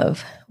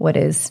of what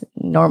is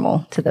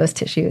normal to those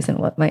tissues and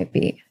what might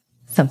be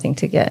something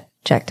to get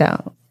checked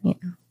out. You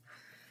know?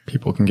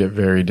 People can get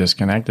very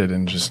disconnected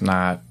and just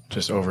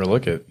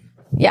overlook it.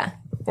 Yeah.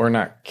 Or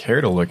not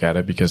care to look at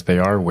it because they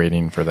are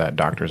waiting for that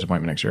doctor's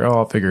appointment next year. Oh,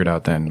 I'll figure it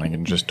out then. Like,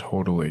 and just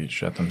totally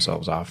shut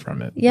themselves off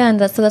from it. Yeah, and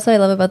that's what I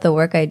love about the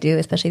work I do,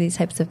 especially these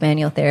types of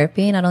manual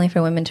therapy, not only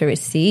for women to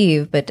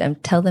receive, but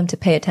tell them to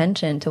pay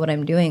attention to what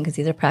I'm doing, because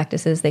these are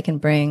practices they can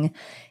bring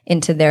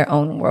into their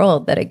own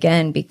world that,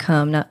 again,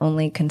 become not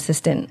only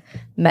consistent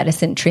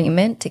medicine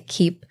treatment to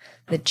keep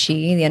the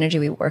qi, the energy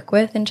we work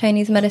with in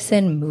Chinese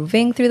medicine,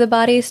 moving through the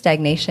body.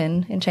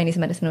 Stagnation in Chinese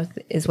medicine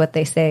is what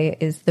they say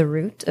is the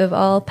root of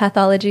all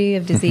pathology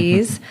of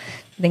disease.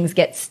 Things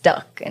get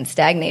stuck and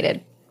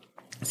stagnated.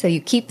 So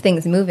you keep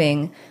things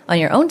moving on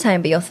your own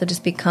time, but you also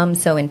just become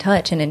so in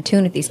touch and in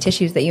tune with these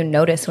tissues that you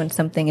notice when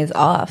something is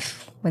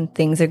off, when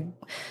things are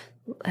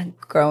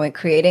growing,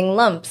 creating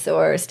lumps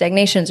or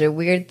stagnations or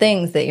weird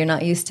things that you're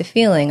not used to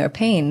feeling, or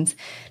pains.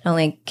 Not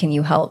only can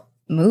you help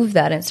move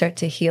that and start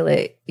to heal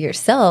it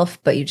yourself,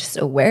 but you're just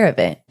aware of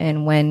it.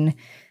 And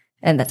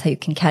that's how you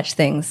can catch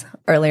things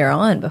earlier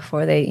on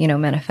before they,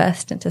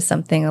 manifest into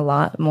something a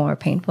lot more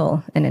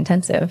painful and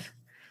intensive.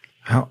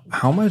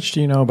 How much do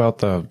you know about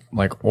the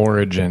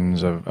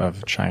origins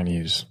of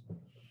Chinese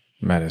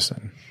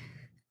medicine?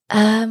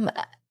 I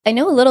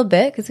know a little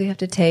bit because we have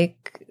to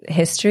take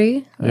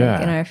history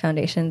in our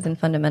foundations and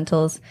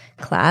fundamentals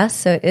class.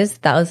 So it is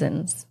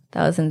thousands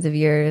of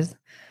years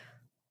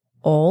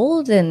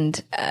old,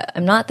 and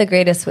I'm not the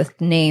greatest with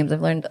names.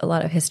 I've learned a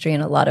lot of history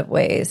in a lot of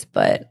ways,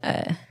 but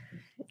a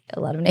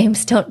lot of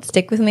names don't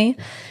stick with me,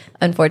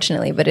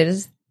 unfortunately. But it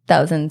is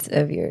thousands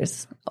of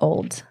years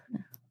old.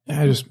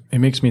 Yeah, it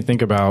makes me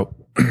think about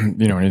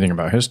anything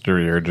about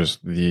history, or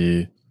just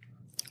the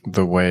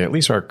way, at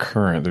least our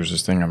current. There's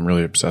this thing I'm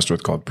really obsessed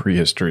with called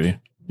prehistory.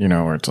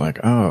 Where it's like,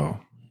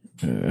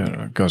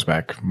 it goes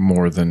back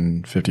more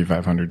than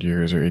 5,500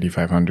 years or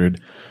 8,500.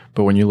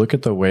 But when you look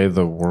at the way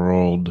the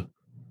world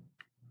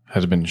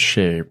has been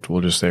shaped,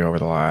 we'll just say over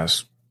the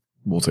last,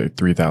 we'll say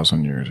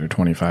 3,000 years or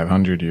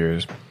 2,500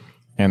 years,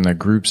 and the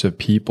groups of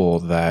people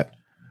that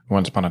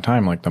once upon a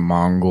time, like the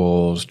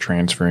Mongols,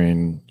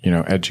 transferring,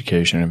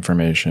 education,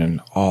 information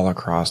all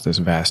across this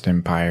vast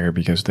empire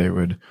because they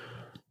would,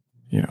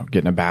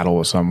 get in a battle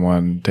with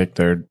someone, take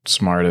their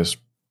smartest,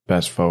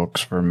 best folks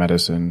for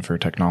medicine, for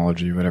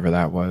technology, whatever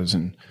that was,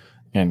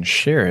 and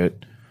share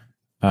it.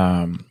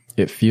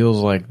 It feels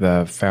like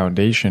the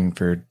foundation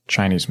for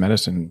Chinese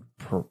medicine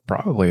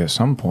probably at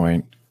some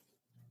point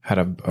had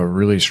a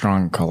really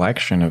strong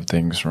collection of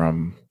things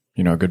from,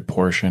 a good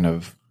portion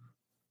of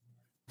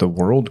the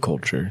world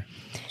culture.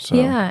 So.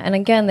 Yeah. And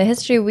again, the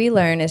history we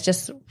learn is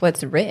just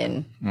what's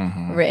written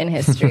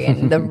history.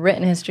 And the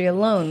written history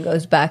alone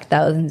goes back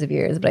thousands of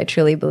years. But I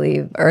truly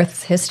believe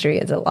Earth's history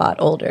is a lot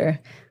older,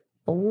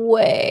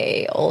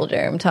 way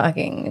older. I'm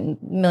talking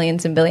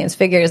millions and billions,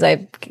 figures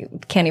I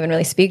can't even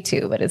really speak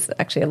to, but it's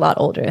actually a lot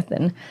older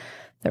than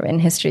the written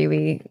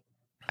history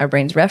our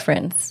brains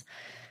reference.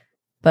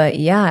 But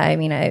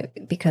yeah,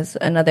 because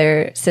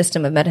another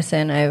system of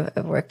medicine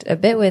I've worked a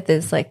bit with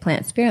is like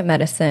plant spirit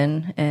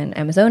medicine and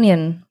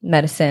Amazonian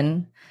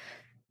medicine,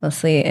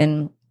 mostly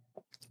in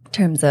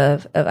terms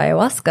of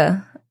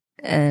ayahuasca.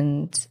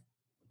 And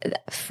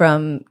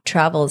from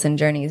travels and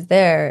journeys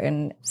there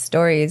and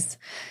stories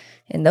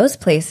in those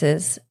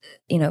places,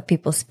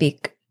 people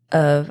speak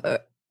of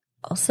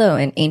also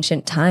in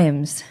ancient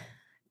times,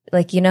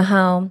 like,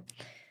 how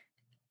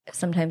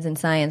sometimes in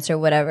science or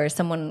whatever,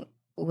 someone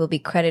will be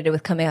credited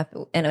with coming up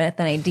with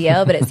an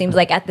idea, but it seems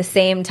like at the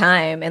same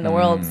time in the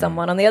world,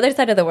 someone on the other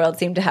side of the world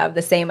seemed to have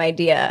the same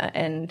idea,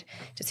 and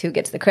just who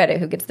gets the credit,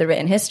 who gets the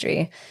written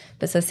history.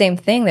 But so same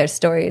thing, there's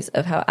stories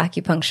of how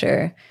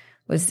acupuncture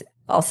was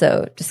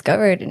also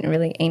discovered in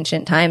really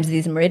ancient times,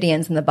 these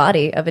meridians in the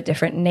body of a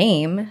different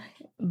name,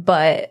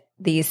 but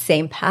these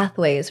same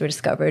pathways were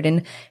discovered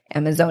in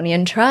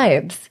Amazonian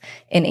tribes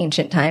in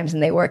ancient times,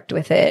 and they worked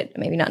with it,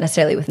 maybe not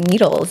necessarily with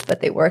needles,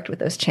 but they worked with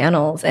those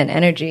channels and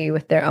energy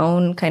with their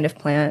own kind of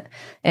plant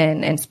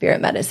and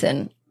spirit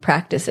medicine.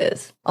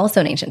 practices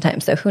also in ancient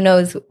times. So who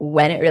knows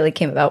when it really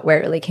came about, where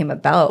it really came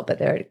about, but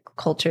there are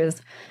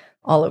cultures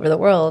all over the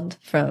world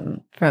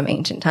from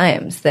ancient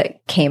times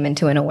that came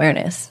into an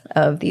awareness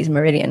of these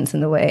meridians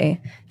and the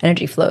way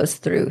energy flows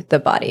through the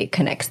body,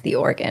 connects the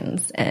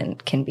organs,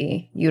 and can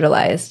be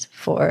utilized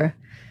for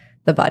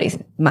the body's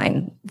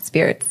mind,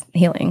 spirit's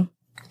healing.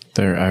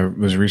 I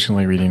was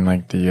recently reading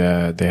like they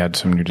had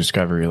some new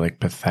discovery, like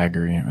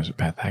Pythagorean. Was it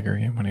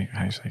Pythagorean? How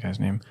do you say that guy's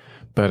name?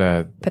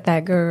 But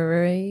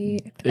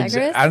Pythagoras?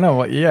 I don't know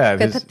what. Yeah,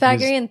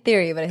 Pythagorean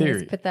theory, but I think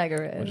it's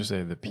Pythagoras. We'll just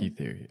say the P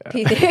theory.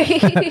 P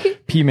theory.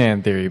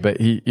 P-man theory. But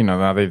he,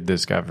 now they've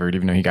discovered,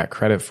 even though he got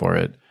credit for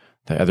it,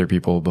 that other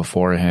people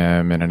before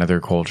him and in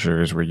other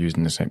cultures were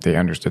using the same. They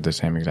understood the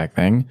same exact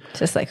thing.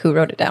 Just like who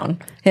wrote it down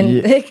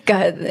and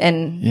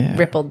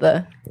rippled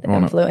the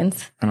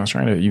influence. And I was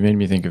you made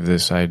me think of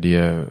this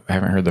idea. I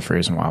haven't heard the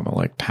phrase in a while, but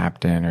like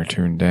tapped in or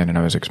tuned in. And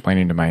I was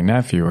explaining to my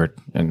nephew,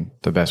 in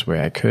the best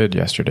way I could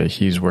yesterday,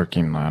 he's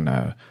working on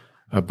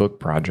a book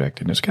project,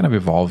 and it's kind of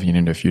evolving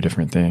into a few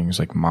different things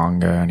like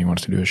manga, and he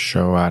wants to do a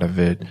show out of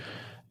it.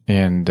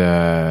 And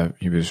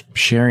he was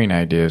sharing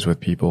ideas with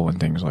people and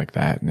things like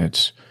that. And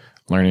it's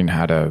learning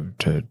how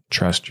to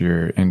trust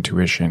your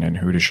intuition and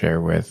who to share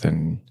with,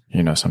 and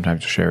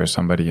sometimes share with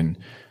somebody, and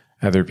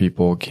other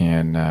people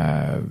can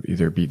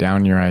either beat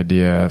down your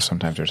idea.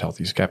 Sometimes there's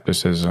healthy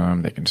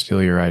skepticism. They can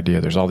steal your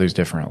idea. There's all these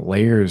different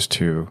layers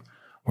to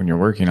when you're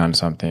working on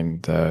something,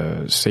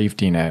 the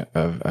safety net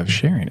of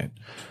sharing it.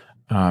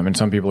 And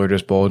some people are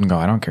just bold and go,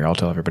 I don't care. I'll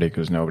tell everybody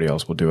because nobody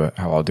else will do it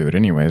how I'll do it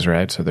anyways,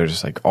 right? So there's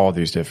just like all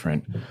these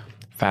different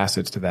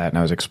facets to that. And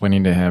I was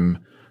explaining to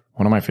him,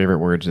 one of my favorite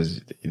words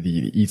is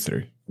the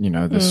ether,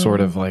 this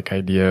sort of like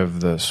idea of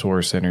the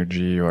source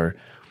energy, or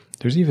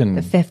there's even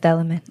the fifth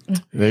element.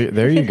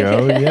 There you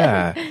go.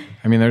 Yeah.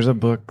 I mean, there's a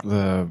book,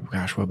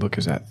 what book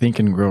is that? Think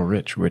and Grow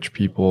Rich, which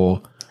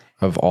people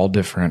of all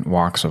different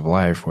walks of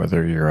life,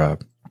 whether you're a,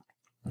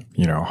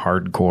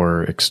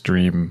 hardcore,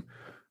 extreme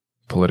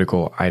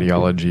political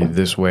ideology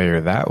this way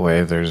or that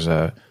way, there's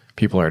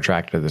people are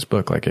attracted to this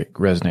book. Like it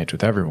resonates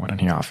with everyone. And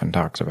he often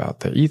talks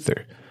about the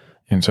ether.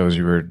 And so as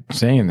you were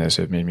saying this,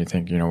 it made me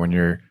think, when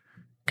you're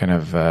kind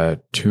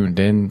of tuned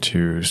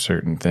into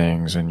certain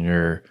things and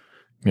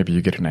maybe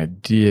you get an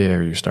idea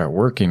or you start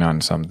working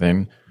on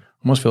something,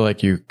 almost feel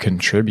like you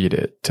contribute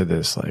it to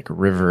this like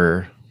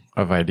river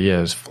of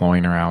ideas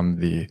flowing around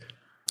the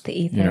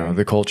ether,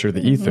 the culture,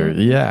 the ether.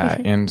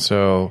 Yeah. And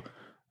so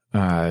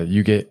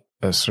you get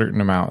a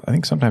certain amount, I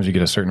think sometimes you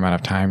get a certain amount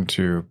of time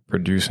to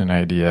produce an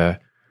idea,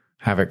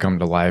 have it come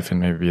to life, and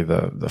maybe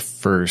the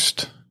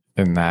first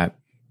in that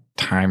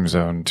time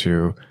zone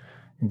to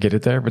get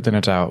it there. But then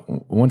it's out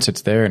once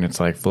it's there and it's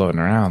like floating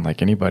around,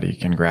 like anybody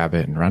can grab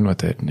it and run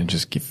with it and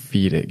just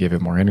feed it, give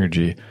it more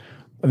energy.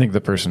 I think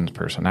the person's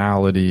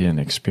personality and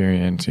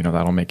experience,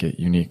 that'll make it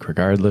unique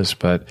regardless,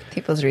 but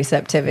people's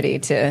receptivity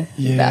to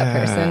that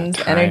person's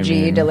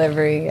energy,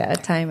 delivery,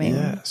 timing.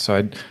 Yeah.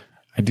 So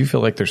I do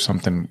feel like there's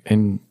something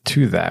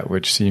into that,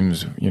 which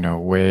seems,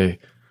 way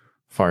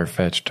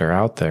far-fetched or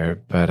out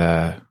there, but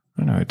I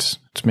don't know, it's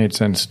made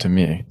sense to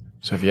me.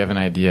 So if you have an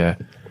idea,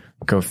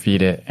 go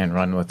feed it and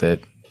run with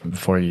it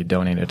before you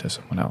donate it to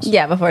someone else.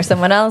 Yeah, before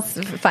someone else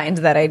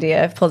finds that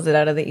idea, pulls it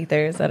out of the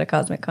ethers, out of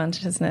cosmic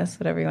consciousness,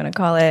 whatever you want to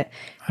call it.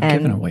 I'm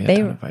giving away a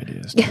ton of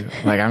ideas too.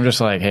 Like I'm just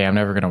like, hey, I'm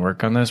never going to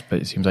work on this,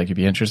 but it seems like you'd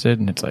be interested,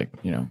 and it's like,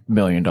 $1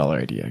 million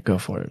idea. Go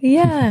for it.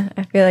 Yeah,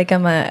 I feel like I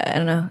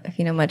don't know if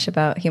you know much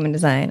about human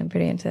design. I'm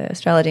pretty into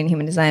astrology and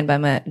human design, but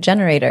I'm a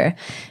generator,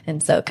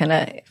 and so kind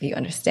of if you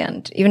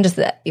understand, even just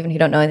that, even if you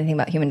don't know anything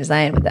about human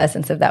design, but the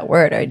essence of that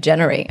word, I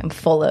generate. I'm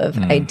full of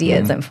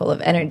ideas. I'm full of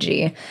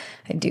energy.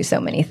 I do so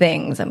many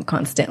things. I'm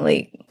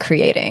constantly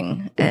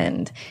creating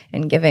and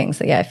giving.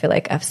 So yeah, I feel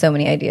like I have so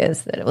many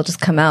ideas that it will just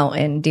come out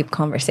in deep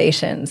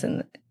conversations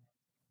and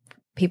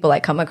people I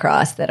come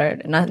across that are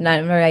not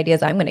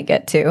ideas I'm going to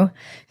get to,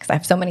 because I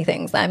have so many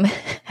things I'm,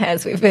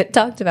 as we've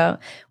talked about,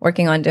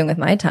 working on doing with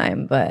my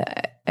time.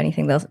 But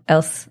anything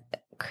else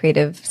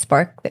creative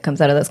spark that comes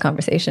out of those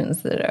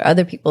conversations that are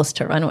other people's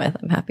to run with,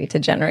 I'm happy to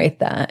generate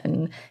that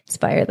and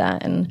inspire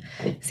that and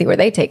see where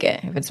they take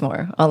it if it's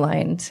more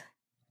aligned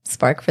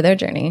spark for their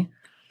journey.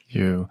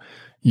 You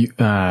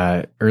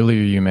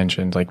earlier you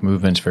mentioned like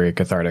movement's very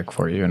cathartic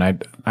for you, and I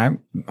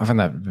find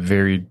that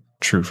very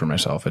true for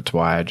myself. It's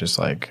why I just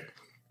like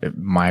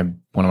one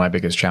of my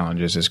biggest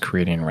challenges is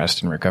creating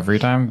rest and recovery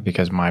time,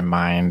 because my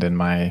mind and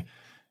my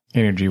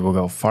energy will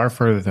go far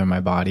further than my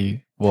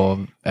body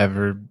will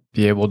ever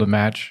be able to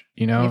match.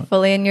 You're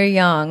fully in your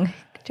yang,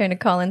 trying to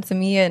call in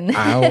some yin.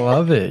 I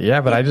love it.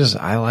 Yeah, but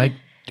I like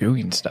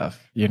doing stuff,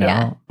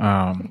 Yeah. But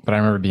I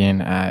remember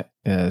being at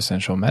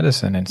Essential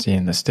Medicine and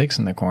seeing the sticks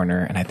in the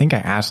corner, and I think I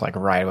asked like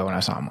right away when I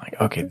saw them, like,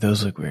 okay,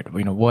 those look weird.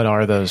 What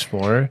are those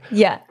for?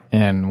 Yeah.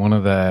 And one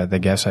of the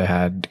guests I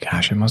had,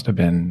 gosh, it must have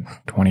been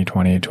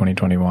 2020,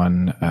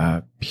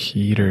 2021.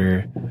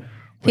 Peter,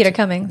 Peter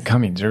Cummings.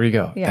 There we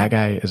go. Yeah. That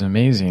guy is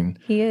amazing.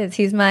 He is.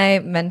 He's my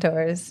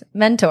mentor's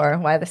mentor.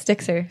 Why the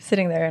sticks are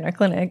sitting there in our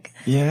clinic.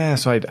 Yeah.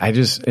 So I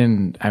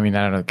don't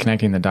know,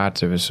 connecting the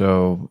dots, it was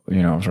so,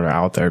 sort of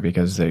out there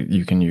because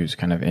you can use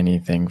kind of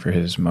anything for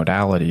his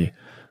modality.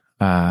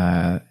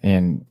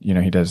 And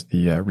he does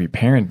the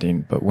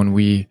reparenting, but when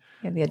we,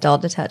 the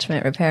adult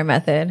attachment repair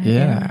method.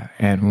 Yeah.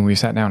 And when we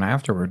sat down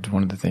afterwards,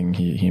 one of the things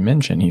he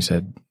mentioned, he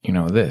said,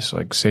 this,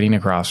 like sitting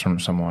across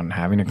from someone,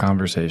 having a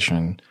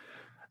conversation,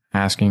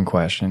 asking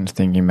questions,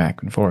 thinking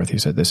back and forth. He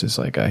said, this is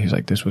like, he's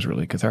like, this was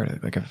really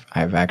cathartic. Like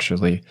I've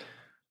actually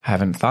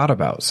haven't thought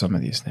about some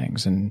of these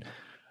things. And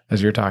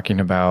as you're talking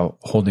about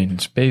holding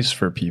space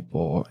for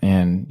people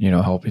and,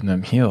 helping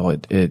them heal,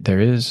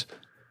 there is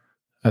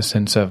a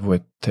sense of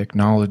with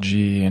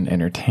technology and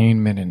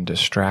entertainment and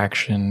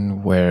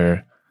distraction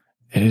where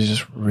it is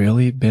just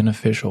really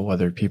beneficial,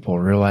 whether people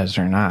realize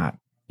it or not,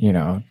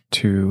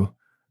 to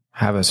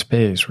have a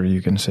space where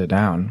you can sit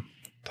down,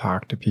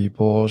 talk to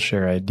people,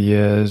 share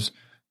ideas,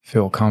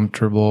 feel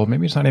comfortable.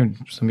 Maybe it's not even,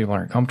 some people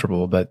aren't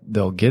comfortable, but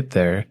they'll get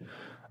there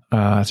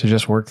to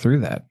just work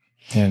through that.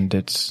 And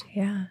it's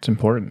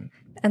important.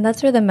 And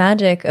that's where the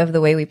magic of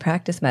the way we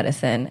practice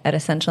medicine at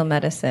Essential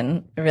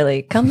Medicine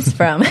really comes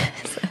from.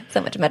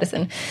 So much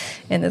medicine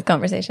in this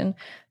conversation.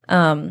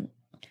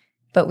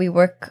 But we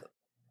work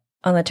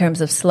on the terms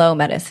of slow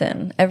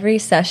medicine. Every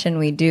session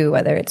we do,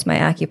 whether it's my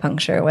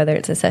acupuncture, whether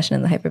it's a session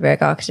in the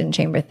hyperbaric oxygen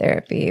chamber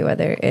therapy,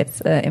 whether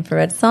it's an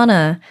infrared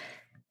sauna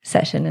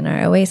session in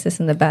our oasis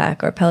in the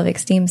back, or pelvic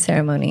steam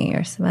ceremony,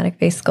 or somatic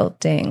face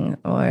sculpting,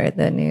 or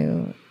the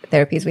new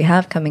therapies we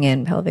have coming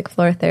in, pelvic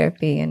floor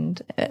therapy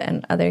and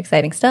other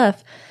exciting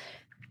stuff.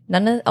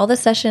 All the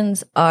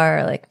sessions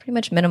are like pretty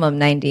much minimum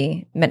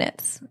 90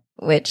 minutes,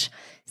 which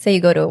say you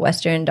go to a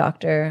Western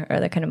doctor or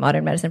the kind of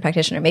modern medicine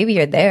practitioner, maybe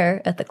you're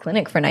there at the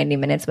clinic for 90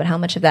 minutes, but how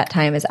much of that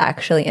time is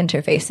actually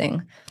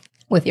interfacing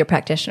with your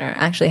practitioner,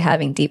 actually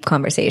having deep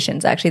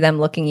conversations, actually them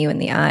looking you in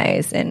the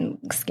eyes and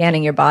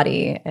scanning your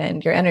body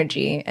and your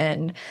energy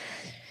and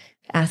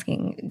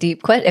asking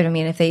deep questions. I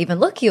mean, if they even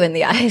look you in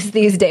the eyes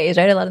these days,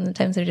 right? A lot of the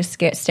times they're just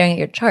staring at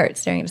your chart,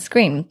 staring at a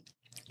screen.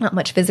 Not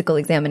much physical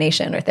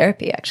examination or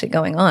therapy actually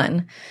going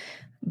on.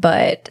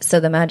 But so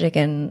the magic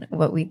in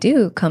what we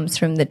do comes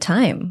from the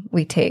time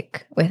we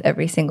take with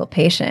every single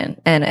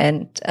patient.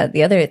 And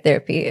the other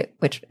therapy,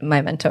 which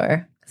my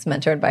mentor is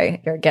mentored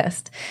by your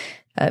guest,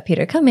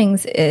 Peter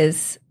Cummings,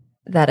 is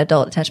that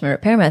adult attachment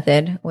repair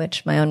method,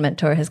 which my own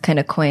mentor has kind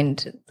of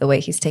coined the way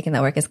he's taken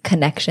that work as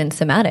connection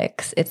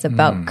somatics. It's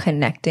about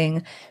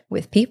connecting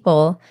with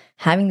people,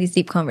 having these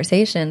deep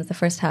conversations. The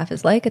first half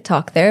is like a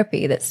talk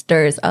therapy that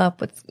stirs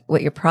up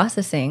what you're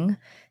processing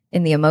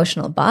in the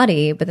emotional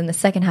body. But then the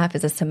second half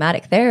is a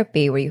somatic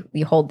therapy where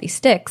you hold these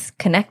sticks,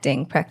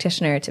 connecting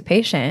practitioner to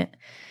patient.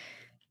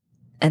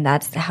 And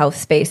that's how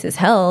space is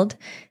held.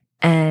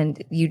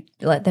 And you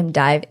let them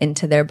dive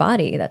into their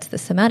body. That's the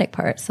somatic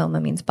part.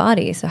 Soma means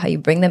body. So how you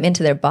bring them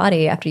into their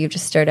body after you've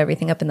just stirred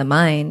everything up in the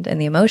mind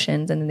and the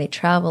emotions, and then they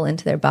travel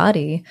into their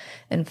body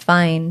and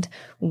find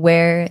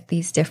where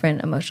these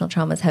different emotional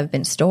traumas have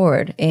been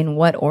stored, in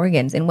what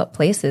organs, in what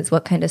places,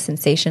 what kind of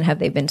sensation have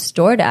they been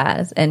stored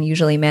as, and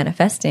usually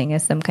manifesting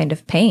as some kind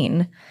of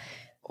pain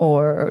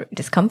or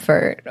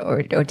discomfort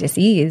or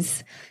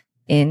disease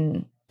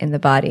in the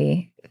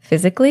body.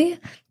 Physically,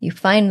 you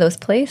find those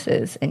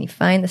places and you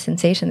find the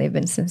sensation they've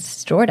been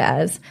stored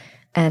as,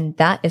 and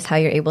that is how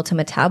you're able to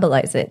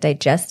metabolize it,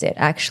 digest it,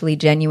 actually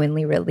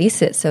genuinely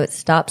release it, so it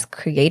stops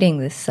creating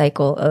this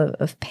cycle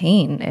of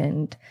pain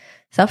and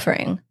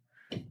suffering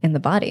in the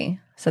body.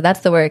 So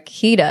that's the work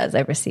he does.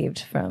 I've received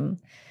from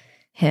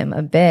him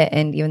a bit,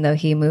 and even though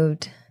he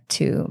moved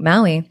to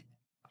Maui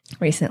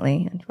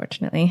recently,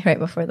 unfortunately, right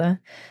before the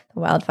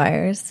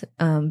wildfires,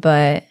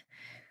 but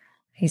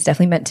he's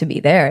definitely meant to be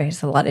there.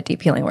 There's a lot of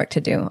deep healing work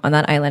to do on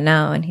that island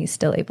now, and he's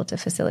still able to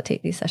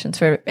facilitate these sessions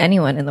for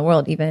anyone in the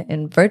world, even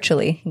in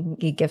virtually.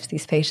 He gives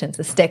these patients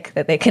a stick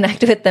that they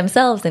connect with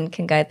themselves and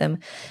can guide them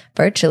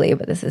virtually.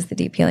 But this is the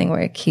deep healing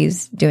work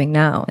he's doing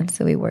now. And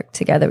so we work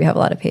together. We have a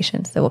lot of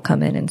patients that will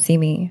come in and see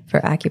me for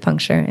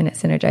acupuncture, and it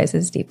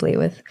synergizes deeply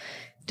with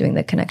doing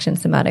the connection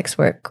somatics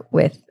work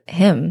with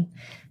him.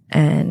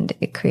 And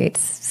it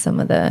creates some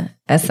of the,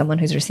 as someone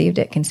who's received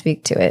it can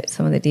speak to it,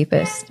 some of the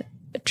deepest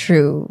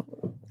true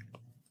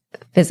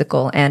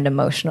physical and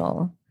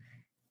emotional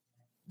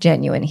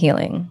genuine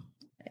healing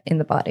in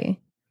the body.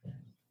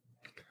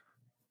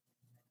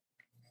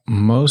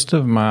 Most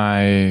of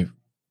my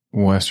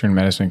Western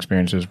medicine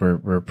experiences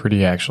were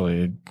pretty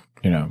actually,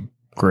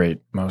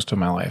 great most of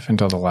my life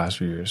until the last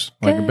few years.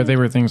 But they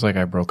were things like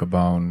I broke a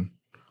bone.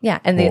 Yeah,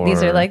 and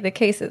these are like the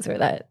cases where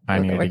that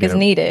work is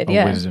needed.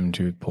 A wisdom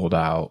tooth pulled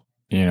out,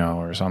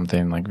 or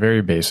something, like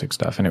very basic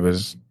stuff. And it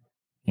was,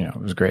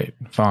 it was great,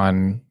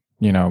 fun.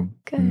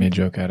 Made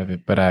joke out of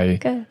it, but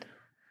it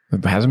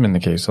hasn't been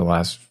the case the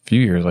last few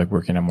years, like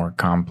working on more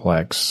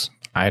complex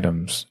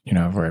items,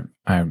 where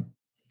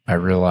I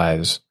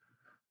realize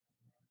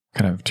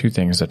kind of two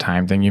things, the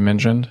time thing you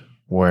mentioned,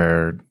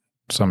 where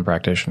some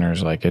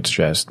practitioners, like it's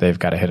just they've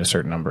got to hit a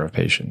certain number of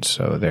patients.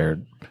 So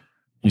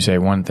you say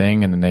one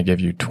thing and then they give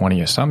you 20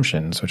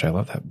 assumptions, which I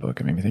love that book.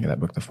 It made me think of that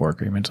book, The 4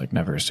 Agreements, like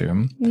never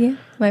assume. Yeah.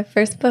 My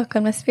first book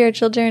on my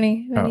spiritual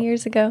journey many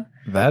years ago.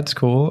 That's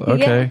cool.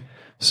 Okay. Yeah.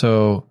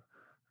 So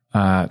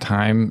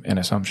time and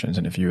assumptions.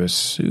 And if you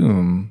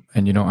assume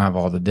and you don't have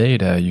all the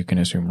data, you can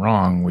assume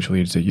wrong, which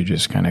leads to you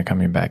just kind of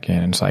coming back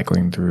in and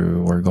cycling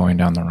through or going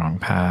down the wrong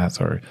path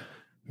or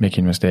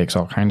making mistakes,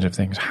 all kinds of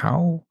things.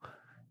 How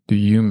do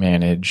you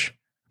manage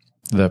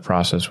the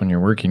process when you're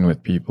working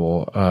with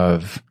people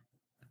of,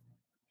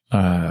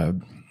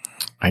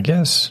 I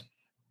guess,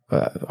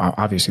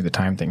 obviously the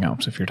time thing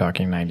helps if you're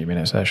talking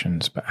 90-minute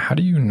sessions, but how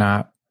do you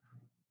not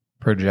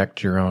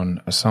project your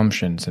own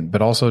assumptions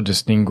but also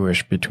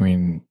distinguish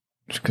between,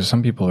 because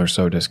some people are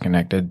so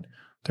disconnected,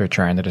 they're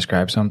trying to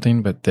describe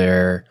something, but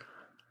their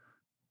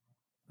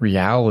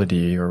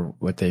reality or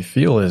what they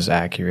feel is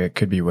accurate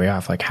could be way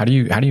off. Like how do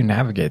you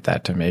navigate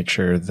that to make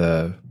sure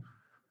the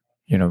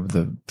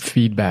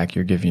feedback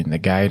you're giving, the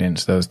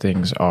guidance, those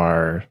things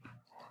are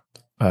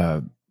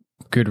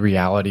good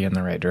reality in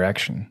the right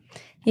direction?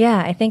 Yeah,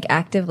 I think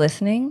active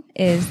listening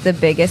is the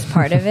biggest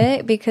part of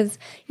it, because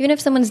even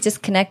if someone's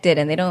disconnected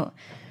and they don't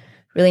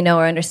really know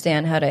or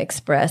understand how to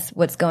express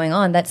what's going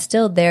on, that's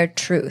still their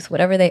truth.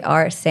 Whatever they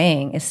are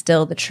saying is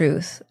still the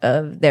truth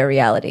of their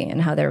reality and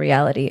how their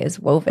reality is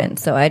woven.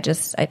 So I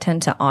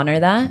tend to honor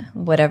that,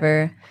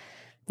 whatever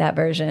that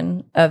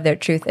version of their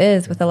truth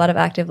is, with a lot of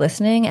active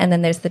listening. And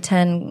then there's the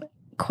 10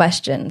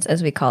 questions,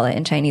 as we call it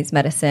in Chinese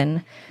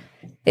medicine.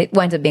 It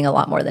winds up being a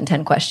lot more than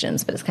 10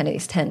 questions, but it's kind of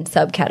these 10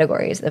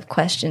 subcategories of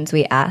questions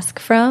we ask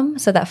from.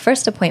 So that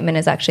first appointment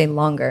is actually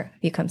longer.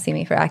 If you come see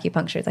me for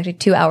acupuncture, it's actually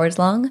 2 hours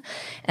long.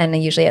 And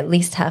then usually at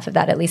least half of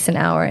that, at least an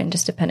hour, and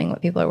just depending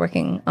what people are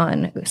working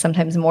on,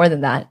 sometimes more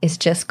than that, is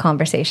just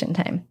conversation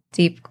time,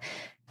 deep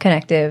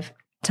connective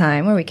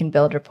time where we can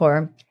build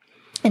rapport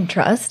and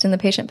trust in the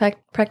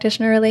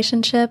patient-practitioner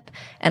relationship.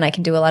 And I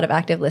can do a lot of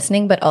active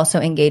listening, but also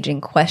engaging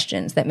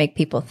questions that make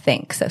people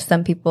think. So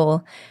some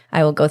people,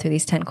 I will go through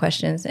these 10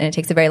 questions, and it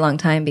takes a very long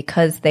time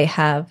because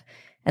they'll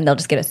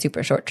just get a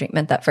super short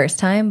treatment that first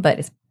time,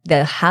 but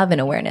they'll have an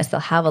awareness. They'll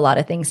have a lot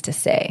of things to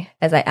say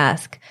as I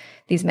ask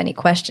these many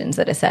questions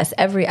that assess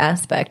every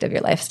aspect of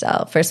your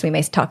lifestyle. First, we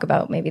may talk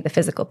about maybe the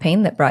physical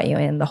pain that brought you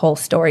in, the whole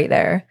story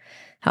there,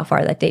 how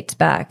far that dates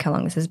back, how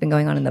long this has been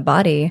going on in the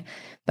body.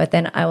 But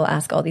then I will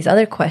ask all these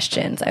other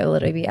questions. I will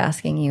literally be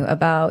asking you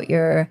about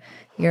your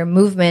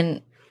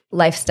movement,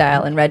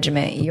 lifestyle, and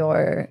regimen,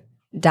 your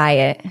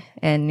diet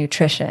and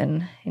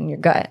nutrition and your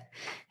gut,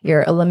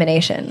 your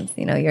eliminations,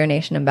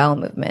 urination and bowel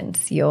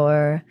movements,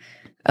 your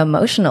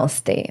emotional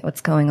state,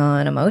 what's going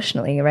on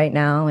emotionally right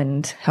now,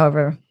 and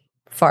however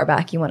far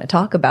back you want to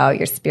talk about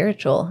your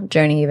spiritual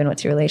journey, even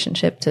what's your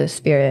relationship to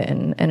spirit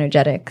and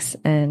energetics,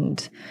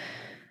 and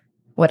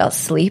what else?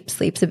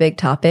 Sleep's a big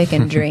topic,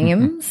 and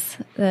dreams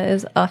that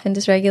is often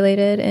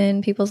dysregulated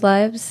in people's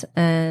lives.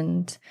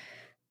 And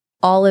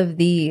all of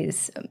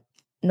these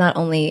not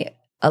only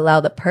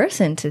allow the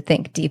person to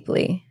think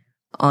deeply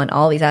on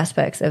all these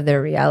aspects of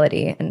their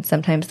reality, and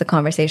sometimes the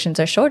conversations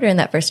are shorter in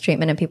that first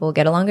treatment and people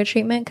get a longer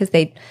treatment because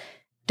they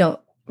don't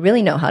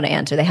really know how to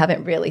answer. They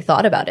haven't really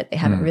thought about it. They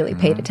haven't really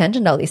paid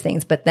attention to all these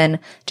things. But then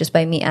just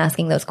by me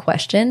asking those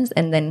questions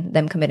and then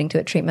them committing to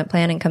a treatment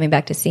plan and coming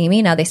back to see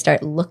me, now they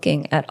start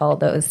looking at all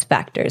those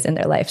factors in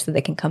their life so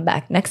they can come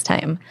back next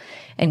time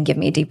and give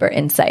me deeper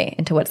insight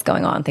into what's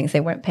going on, things they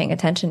weren't paying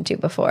attention to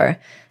before.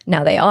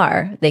 Now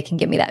they can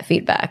give me that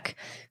feedback.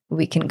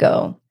 We can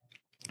go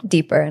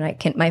deeper,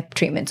 and my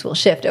treatments will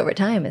shift over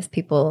time as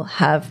people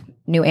have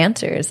new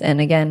answers.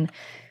 And again,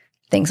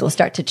 things will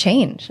start to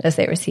change as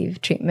they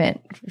receive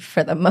treatment,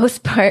 for the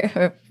most part,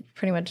 or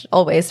pretty much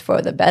always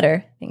for the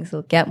better. Things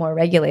will get more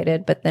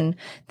regulated, but then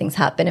things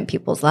happen in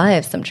people's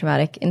lives, some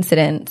traumatic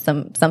incident,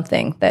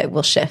 something that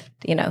will shift,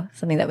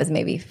 something that was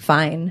maybe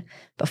fine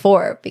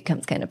before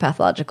becomes kind of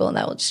pathological, and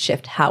that will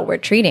shift how we're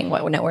treating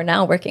what we're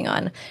now working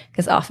on.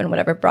 Because often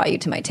whatever brought you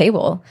to my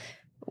table,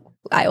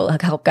 I will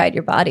help guide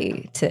your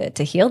body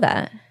to heal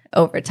that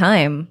over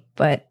time.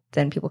 But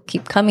then people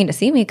keep coming to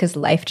see me because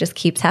life just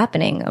keeps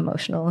happening.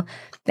 Emotional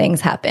things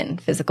happen,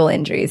 physical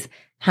injuries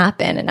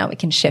happen, and now we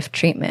can shift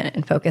treatment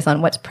and focus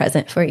on what's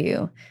present for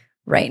you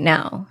right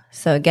now.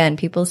 So again,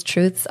 people's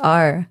truths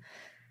are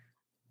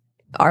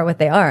what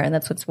they are, and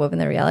that's what's woven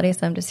their reality.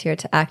 So I'm just here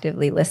to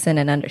actively listen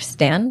and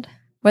understand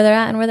where they're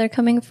at and where they're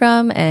coming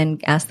from,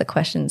 and ask the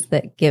questions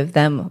that give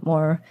them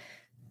more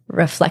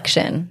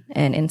reflection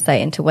and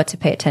insight into what to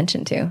pay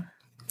attention to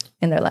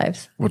in their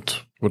lives.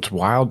 What's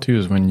wild too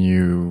is when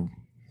you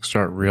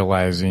start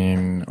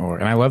realizing,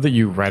 and I love that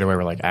you right away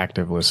were like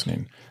active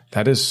listening.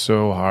 That is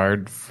so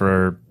hard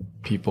for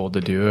people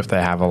to do if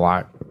they have a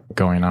lot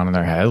going on in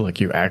their head. Like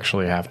you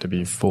actually have to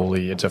be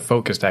it's a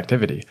focused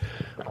activity.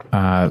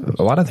 A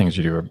lot of things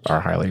you do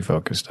are highly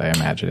focused, I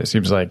imagine. It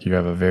seems like you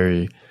have a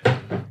very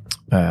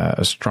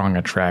a strong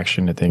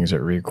attraction to things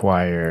that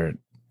require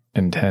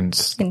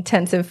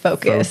intensive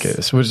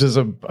focus, which is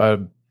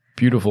a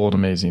beautiful and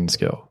amazing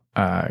skill,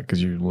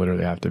 because you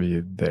literally have to be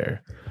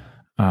there.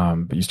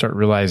 But you start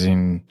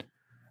realizing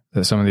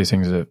that some of these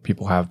things that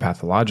people have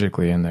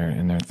pathologically in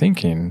their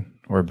thinking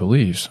or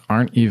beliefs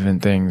aren't even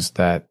things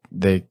that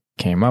they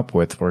came up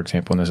with. For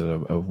example, and this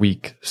is a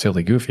weak,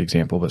 silly, goofy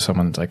example, but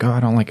someone's like, oh, I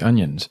don't like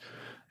onions.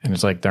 And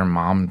it's like their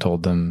mom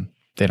told them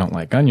they don't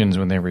like onions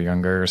when they were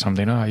younger or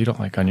something. Oh, you don't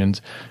like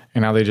onions.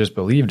 And now they just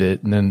believed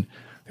it. And then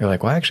they're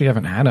like, well, I actually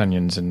haven't had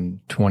onions in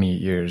 20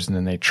 years. And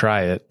then they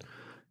try it.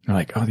 And they're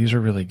like, oh, these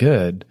are really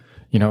good.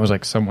 You know, it was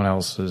like someone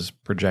else's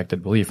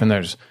projected belief. And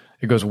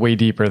it goes way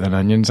deeper than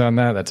onions on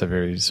that. That's a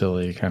very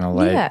silly kind of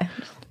light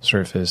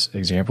surface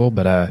example.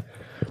 But,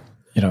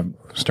 you know,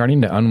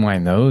 starting to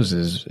unwind those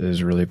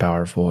is really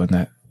powerful. And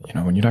that, you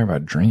know, when you talk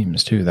about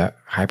dreams too, that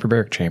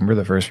hyperbaric chamber,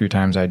 the first few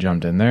times I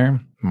jumped in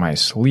there, my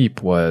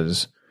sleep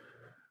was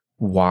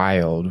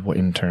wild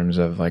in terms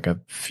of like a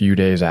few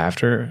days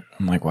after.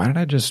 I'm like, why did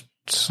I just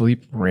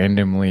sleep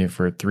randomly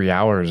for 3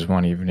 hours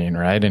one evening,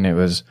 right?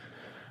 And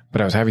but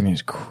I was having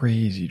these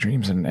crazy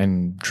dreams,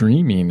 and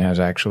dreaming has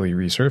actually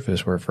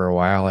resurfaced, where for a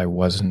while I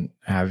wasn't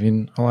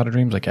having a lot of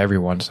dreams. Like every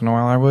once in a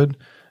while I would,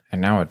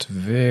 and now it's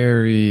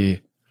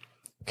very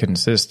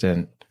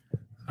consistent.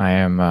 I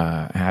am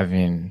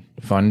having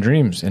fun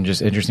dreams and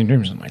just interesting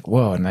dreams. I'm like,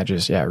 whoa, and that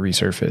just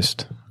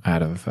resurfaced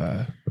out of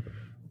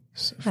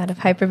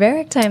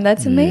hyperbaric time.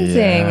 That's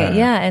amazing.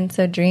 Yeah. And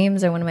so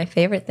dreams are one of my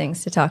favorite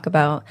things to talk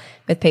about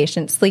with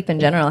patients. Sleep in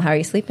general. How are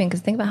you sleeping?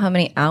 Because think about how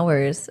many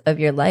hours of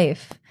your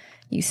life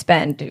you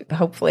spend,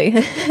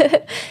 hopefully,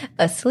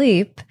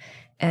 asleep,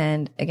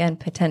 and again,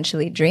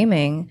 potentially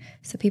dreaming.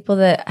 So people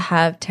that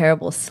have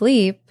terrible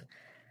sleep,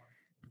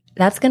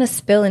 that's going to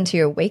spill into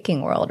your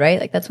waking world, right?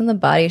 Like that's when the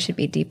body should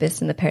be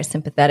deepest in the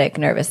parasympathetic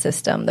nervous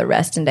system, the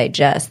rest and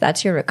digest.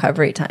 That's your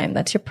recovery time.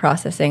 That's your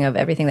processing of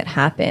everything that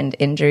happened,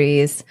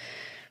 injuries,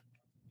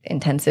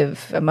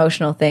 intensive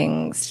emotional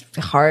things,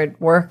 hard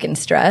work and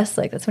stress.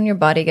 Like that's when your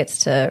body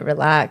gets to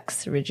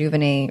relax,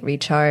 rejuvenate,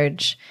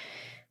 recharge,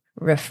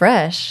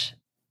 refresh.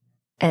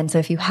 And so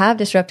if you have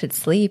disrupted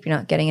sleep, you're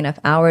not getting enough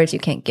hours, you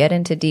can't get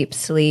into deep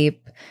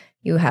sleep,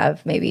 you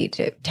have maybe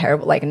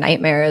terrible like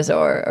nightmares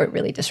or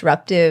really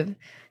disruptive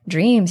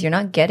dreams, you're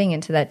not getting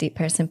into that deep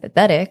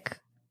parasympathetic,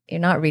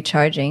 you're not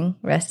recharging,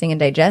 resting and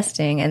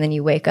digesting, and then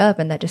you wake up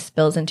and that just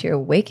spills into your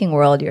waking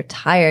world. You're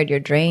tired, you're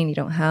drained, you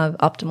don't have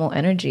optimal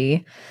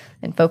energy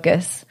and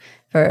focus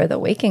for the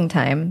waking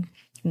time.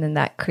 And then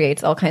that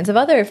creates all kinds of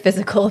other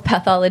physical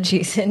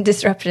pathologies and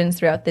disruptions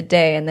throughout the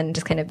day, and then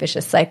just kind of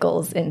vicious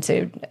cycles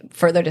into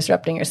further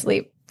disrupting your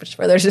sleep, which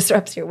further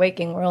disrupts your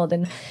waking world.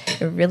 And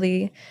it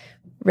really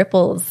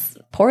ripples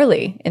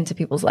poorly into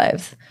people's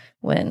lives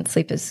when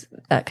sleep is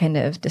that kind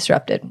of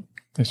disrupted.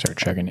 They start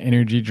chugging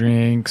energy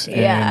drinks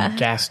and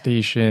gas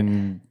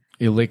station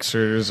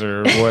elixirs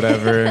or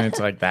whatever. And it's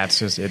like,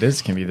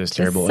 can be this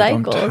terrible. Like,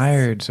 I'm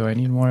tired, so I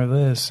need more of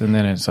this. And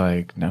then it's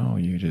like, no,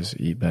 you just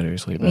eat better,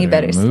 sleep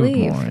better, move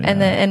more.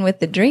 And with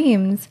the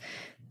dreams,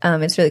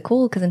 it's really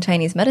cool because in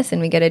Chinese medicine,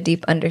 we get a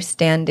deep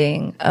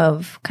understanding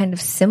of kind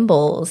of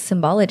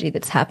symbology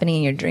that's happening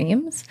in your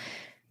dreams,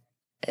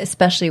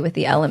 especially with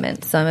the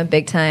elements. So I'm a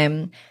big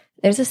time...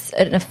 There's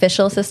an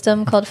official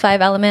system called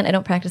 5 element. I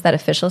don't practice that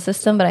official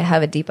system, but I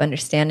have a deep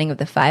understanding of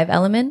the 5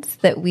 elements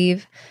that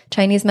weave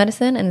Chinese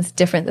medicine, and it's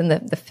different than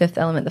the 5th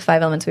element, the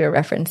 5 elements we were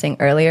referencing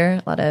earlier.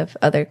 A lot of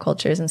other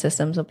cultures and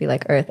systems will be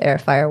like earth, air,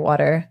 fire,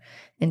 water,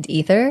 and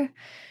ether.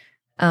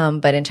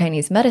 But in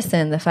Chinese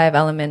medicine, the 5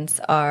 elements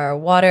are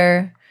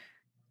water,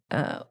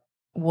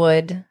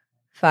 wood,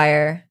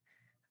 fire,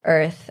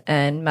 earth,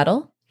 and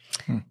metal.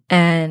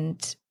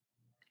 And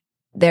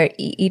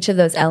each of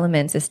those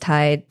elements is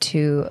tied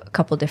to a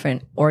couple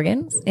different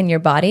organs in your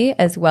body,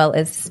 as well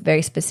as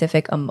very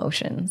specific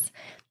emotions.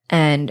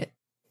 And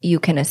you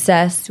can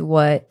assess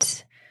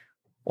what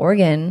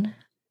organ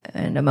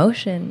and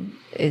emotion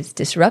is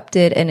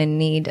disrupted and in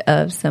need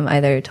of some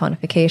either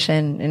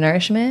tonification and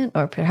nourishment,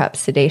 or perhaps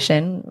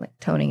sedation, like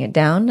toning it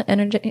down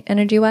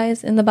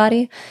energy-wise in the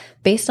body,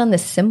 based on the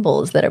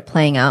symbols that are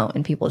playing out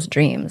in people's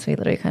dreams. We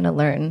literally kind of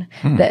learn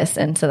this.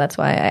 And so that's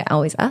why I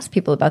always ask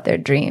people about their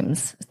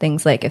dreams.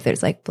 Things like if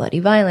there's like bloody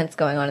violence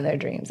going on in their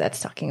dreams, that's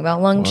talking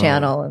about lung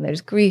channel, and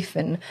there's grief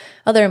and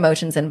other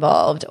emotions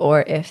involved.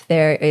 Or if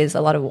there is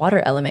a lot of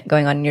water element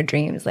going on in your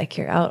dreams, like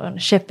you're out on a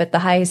ship at the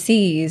high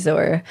seas,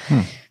 or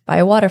by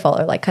a waterfall,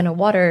 or like kind of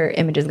water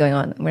images going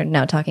on. We're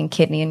now talking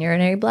kidney and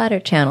urinary bladder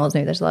channels.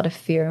 Maybe there's a lot of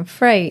fear and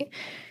fright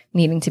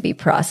needing to be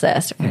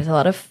processed. Or there's a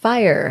lot of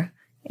fire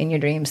in your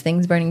dreams,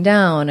 things burning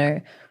down,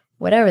 or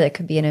whatever. That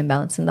could be an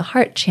imbalance in the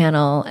heart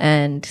channel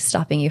and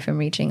stopping you from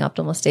reaching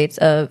optimal states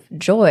of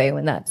joy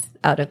when that's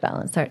out of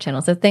balance, heart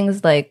channel. So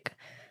things like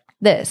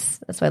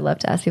this. That's why I love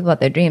to ask people about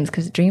their dreams,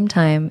 because dream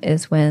time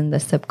is when the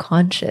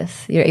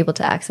subconscious, you're able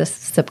to access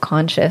the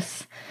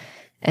subconscious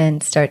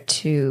and start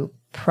to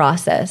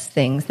process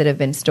things that have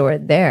been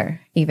stored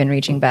there, even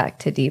reaching back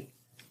to deep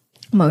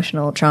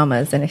emotional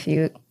traumas. And if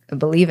you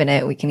believe in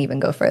it, we can even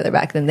go further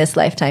back than this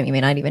lifetime. You may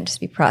not even just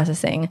be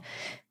processing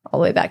all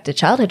the way back to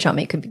childhood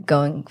trauma. You could be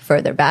going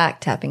further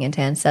back, tapping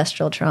into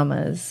ancestral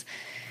traumas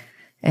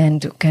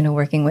and kind of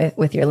working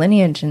with your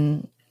lineage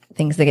and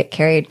things that get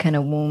carried kind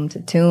of womb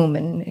to tomb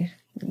and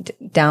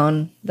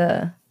down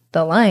the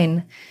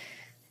line.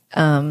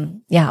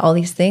 All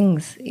these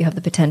things you have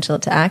the potential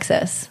to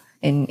access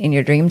in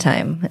your dream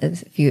time,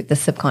 as if the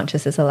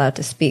subconscious is allowed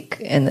to speak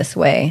in this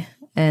way.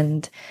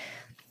 And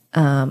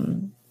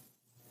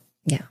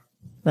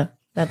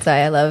that's why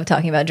I love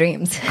talking about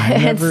dreams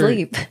and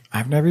sleep.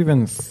 I've never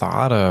even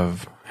thought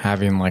of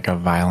having like a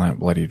violent,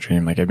 bloody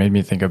dream. Like, it made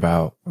me think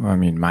about,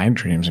 my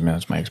dreams.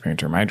 That's my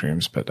experience or my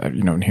dreams, but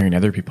and hearing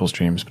other people's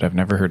dreams, but I've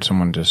never heard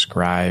someone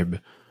describe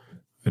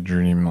a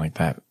dream like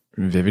that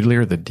vividly,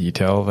 or the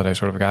detail that I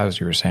sort of got as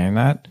you were saying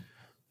that.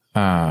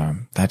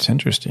 That's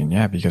interesting.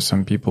 Yeah. Because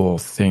some people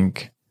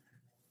think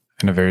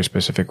in a very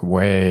specific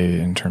way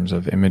in terms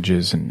of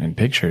images and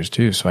pictures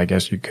too. So I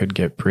guess you could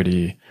get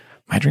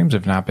my dreams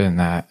have not been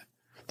that,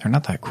 they're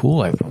not that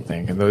cool, I don't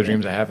think. And those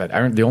dreams I have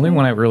had, the only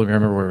one I really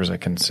remember where it was a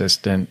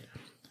consistent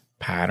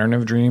pattern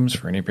of dreams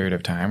for any period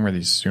of time were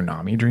these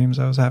tsunami dreams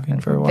I was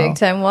having for a while. Big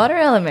time water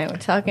element. We're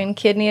talking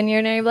kidney and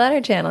urinary bladder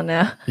channel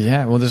now.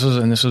 Yeah. Well, this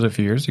was a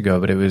few years ago,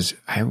 but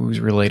I always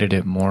related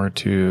it more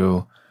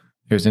to,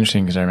 it was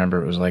interesting because I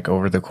remember it was like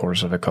over the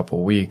course of a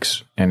couple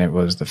weeks, and it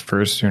was the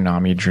first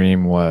tsunami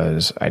dream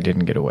was I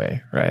didn't get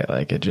away, right?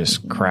 Like, it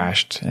just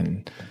crashed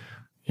and,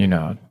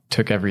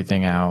 took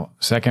everything out.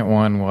 Second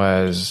one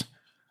was,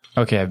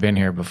 okay, I've been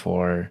here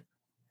before,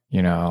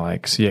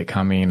 like see it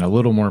coming, a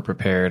little more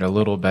prepared, a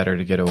little better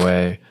to get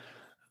away.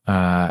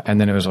 And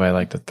then it was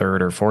like the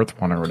third or fourth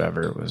one or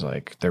whatever. It was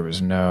like, there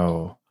was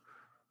no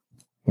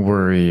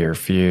worry or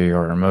fear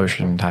or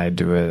emotion tied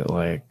to it.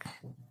 Like,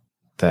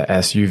 the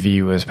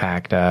SUV was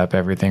packed up,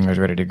 everything was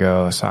ready to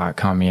go, saw it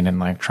coming, and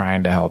like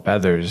trying to help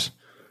others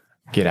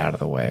get out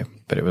of the way.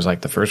 But it was like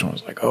the first one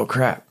was like, oh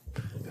crap.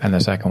 And the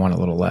second one a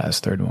little less,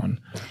 third one.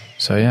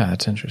 So yeah,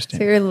 that's interesting.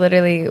 So you're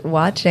literally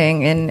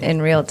watching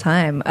in real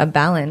time a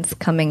balance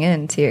coming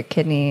into your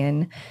kidney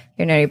and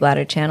urinary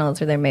bladder channels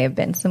where there may have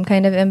been some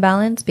kind of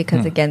imbalance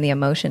because again, the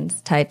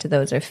emotions tied to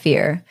those are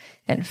fear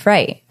and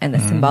fright, and the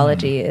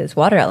symbology is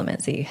water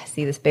element. So you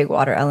see this big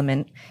water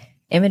element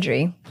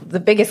imagery. The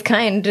biggest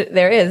kind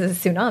there is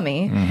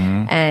tsunami,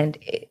 and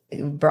it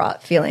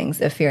brought feelings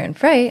of fear and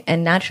fright.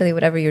 And naturally,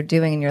 whatever you're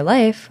doing in your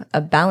life,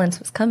 a balance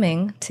was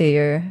coming to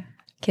your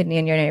kidney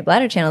and urinary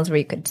bladder channels where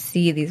you could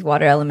see these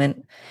water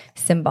element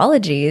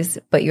symbologies,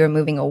 but you were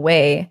moving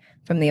away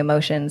from the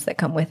emotions that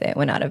come with it.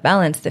 When out of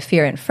balance, the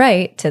fear and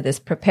fright to this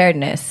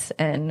preparedness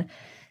and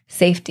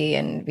safety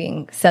and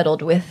being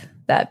settled with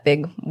that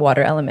big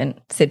water element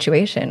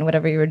situation.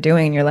 Whatever you were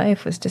doing in your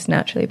life was just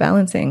naturally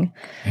balancing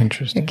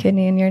your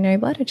kidney and urinary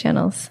bladder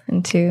channels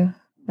into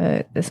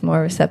this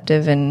more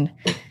receptive and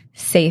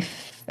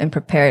safe and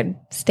prepared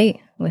state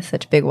with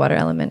such big water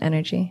element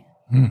energy.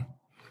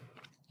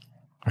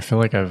 I feel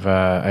like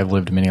I've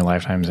lived many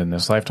lifetimes in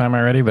this lifetime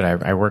already, but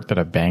I worked at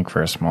a bank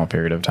for a small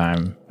period of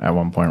time at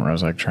one point where I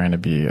was like trying to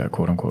be a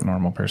quote unquote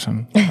normal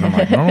person. And I'm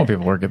like, normal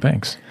people work at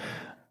banks.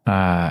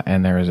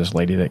 And there was this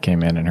lady that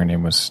came in, and her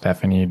name was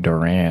Stephanie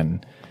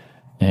Duran,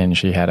 and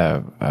she had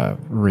a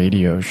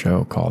radio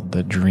show called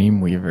The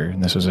Dream Weaver,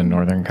 and this was in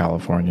Northern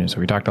California.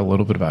 So we talked a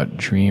little bit about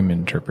dream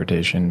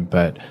interpretation,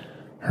 but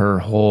her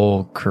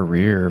whole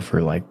career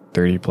for like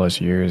 30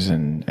 plus years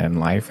and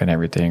life and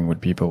everything,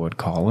 people would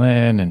call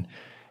in and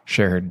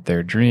share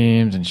their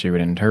dreams, and she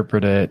would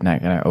interpret it. And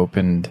that kind of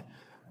opened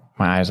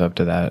my eyes up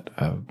to that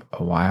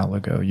a while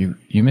ago.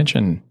 You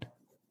mentioned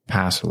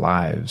past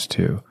lives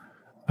too.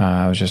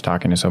 I was just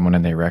talking to someone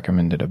and they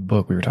recommended a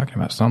book. We were talking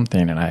about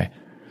something, and I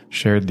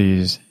shared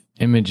these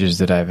images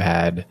that I've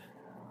had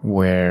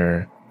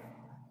where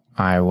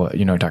I will,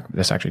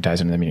 this actually ties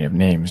into the meaning of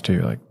names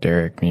too. Like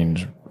Derek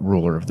means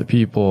ruler of the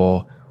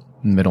people,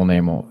 middle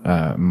name,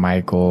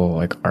 Michael,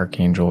 like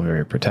archangel,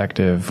 very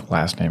protective.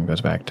 Last name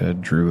goes back to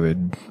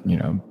druid,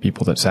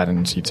 people that sat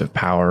in seats of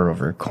power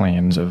over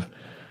clans of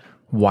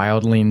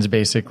wildlings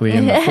basically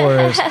in the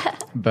forest.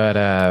 But,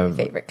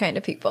 favorite kind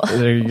of people.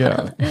 There you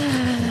go.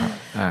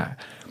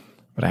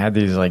 But I had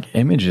these like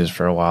images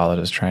for a while that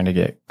I was trying to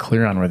get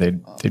clear on where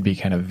they'd be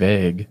kind of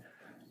vague.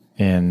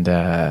 And,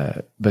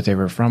 but they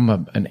were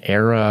from an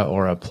era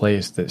or a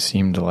place that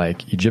seemed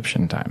like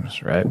Egyptian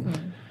times, right?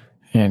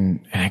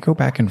 And I go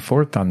back and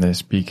forth on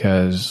this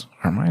because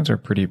our minds are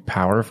pretty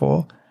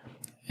powerful.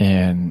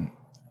 And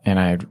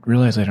I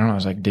realized I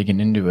was like digging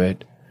into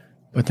it.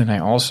 But then I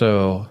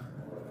also,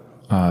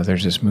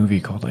 there's this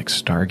movie called like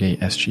Stargate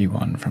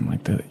SG-1 from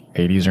like the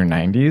 80s or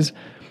 90s.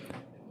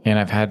 And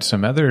I've had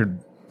some other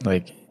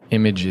like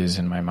images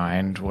in my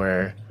mind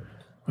where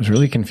I was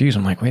really confused.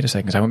 I'm like, wait a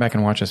second. Because I went back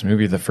and watched this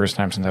movie the first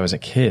time since I was a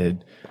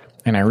kid.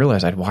 And I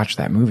realized I'd watched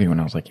that movie when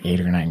I was like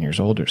 8 or 9 years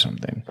old or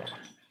something.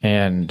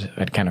 And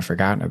I'd kind of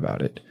forgotten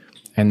about it.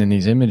 And then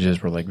these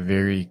images were like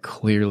very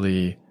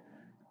clearly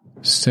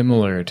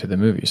similar to the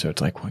movie. So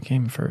it's like, what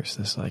came first?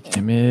 This like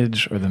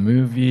image or the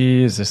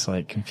movie? Is this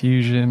like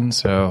confusion?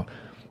 So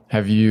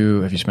have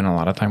you spent a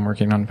lot of time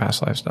working on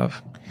past life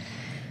stuff?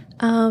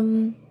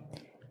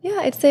 Yeah,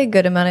 I'd say a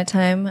good amount of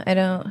time.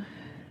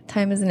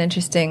 Time is an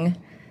interesting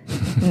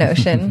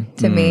notion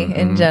to me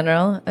in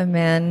general. A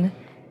man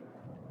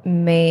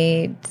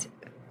made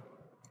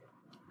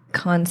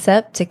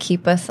concept to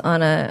keep us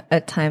on a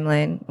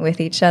timeline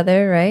with each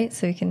other, right?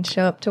 So we can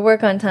show up to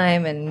work on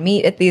time and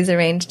meet at these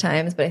arranged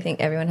times. But I think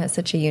everyone has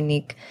such a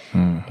unique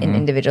and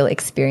individual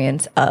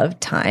experience of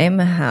time,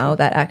 how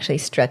that actually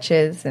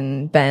stretches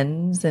and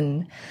bends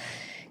and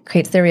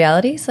creates their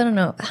reality. So I don't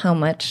know how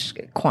much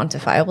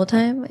quantifiable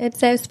time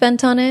I've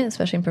spent on it,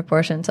 especially in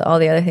proportion to all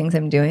the other things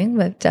I'm doing,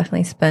 but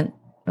definitely spent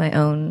my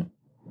own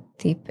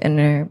deep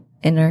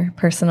inner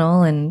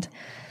personal and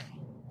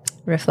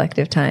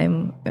reflective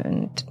time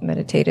and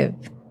meditative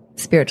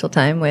spiritual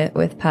time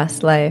with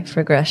past life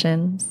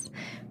regressions,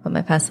 what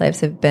my past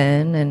lives have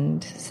been,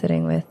 and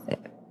sitting with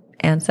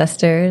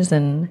ancestors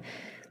and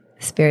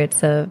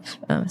spirits of,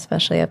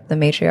 especially up the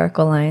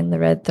matriarchal line, the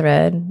red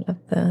thread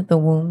of the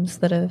wombs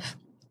that have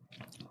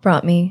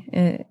brought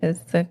me as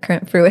the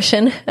current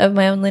fruition of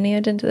my own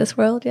lineage into this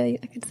world. Yeah,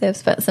 I could say I've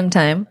spent some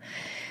time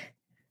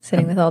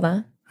sitting with all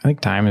that. I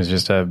think time is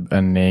just a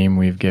name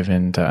we've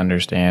given to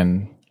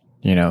understand,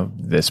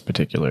 this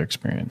particular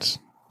experience.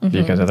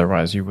 Because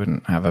otherwise you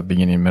wouldn't have a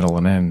beginning, middle,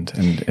 and end.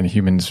 And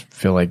humans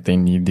feel like they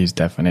need these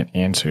definite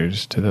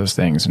answers to those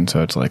things. And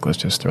so it's like, let's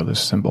just throw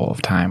this symbol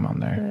of time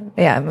on there.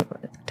 Yeah,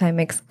 time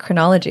makes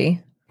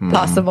chronology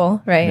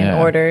possible, right? Yeah. In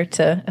order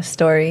to a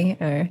story.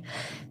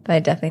 But I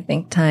definitely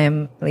think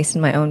time, at least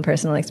in my own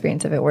personal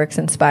experience of it, works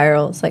in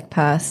spirals, like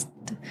past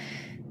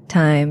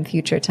time,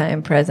 future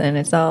time, present.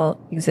 It's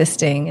all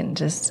existing, and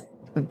just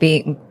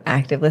being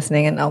active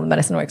listening, and all the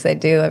medicine works I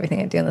do, everything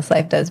I do in this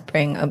life does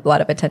bring a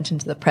lot of attention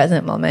to the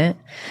present moment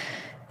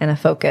and a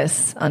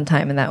focus on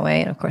time in that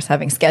way. And of course,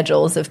 having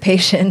schedules of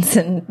patients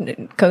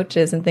and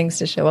coaches and things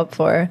to show up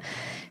for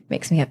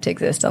makes me have to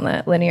exist on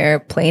that linear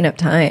plane of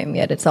time.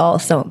 Yet it's all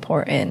so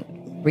important,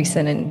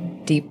 recent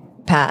and deep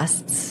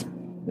pasts,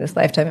 this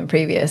lifetime and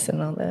previous,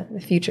 and all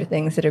the future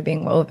things that are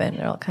being woven.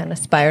 They're all kind of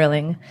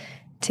spiraling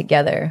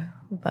together.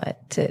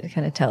 But to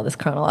kind of tell this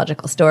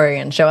chronological story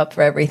and show up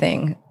for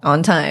everything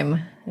on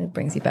time, it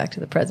brings you back to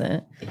the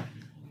present.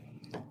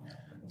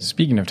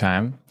 Speaking of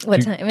time,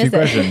 what time is it? Two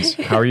questions.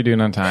 How are you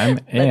doing on time?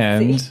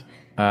 And it's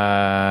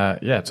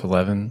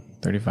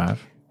 11:35.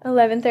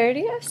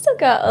 11:30. I've still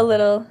got a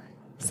little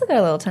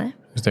time.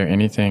 Is there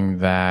anything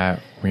that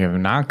we have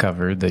not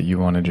covered that you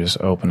want to just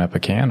open up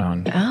a can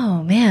on?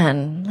 Oh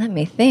man, let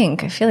me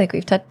think. I feel like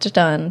we've touched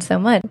on so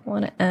much. I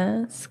want to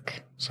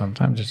ask.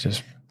 Sometimes it's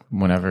just,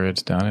 whenever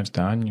it's done, it's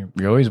done.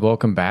 You're always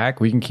welcome back.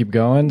 We can keep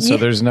going. So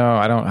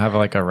I don't have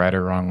like a right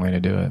or wrong way to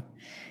do it.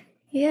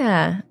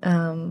 Yeah.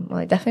 Well,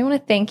 I definitely want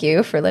to thank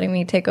you for letting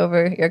me take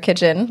over your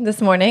kitchen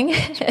this morning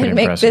and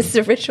make this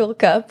a ritual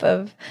cup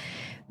of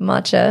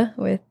matcha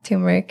with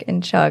turmeric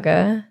and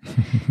chaga.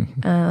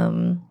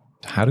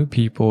 How do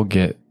people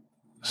get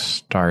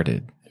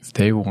started if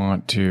they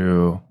want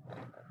to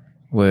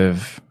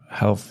live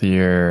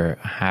healthier,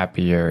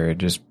 happier,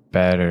 just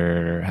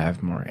better,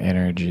 have more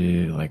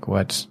energy? Like,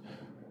 what's,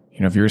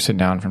 if you were sitting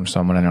down from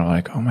someone and they're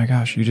like, oh my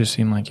gosh, you just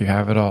seem like you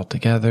have it all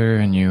together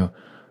and you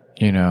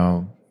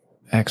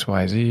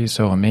XYZ,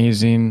 so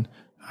amazing.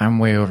 I'm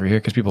way over here,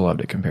 because people love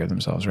to compare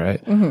themselves,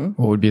 right? Mm-hmm.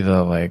 What would be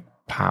the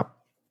top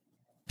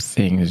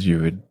things you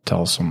would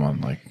tell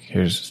someone,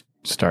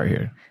 start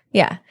here?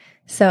 Yeah.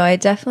 So I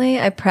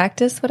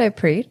practice what I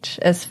preach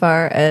as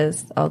far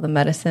as all the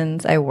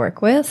medicines I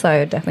work with. So I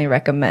would definitely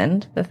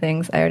recommend the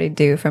things I already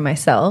do for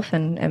myself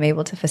and am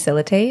able to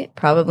facilitate.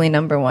 Probably my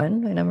number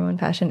one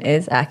passion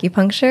is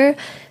acupuncture.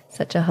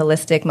 Such a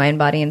holistic mind,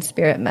 body, and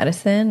spirit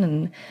medicine.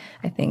 And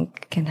I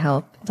think can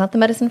help. It's not the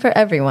medicine for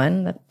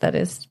everyone, that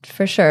is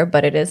for sure,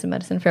 but it is a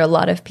medicine for a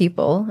lot of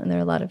people. And there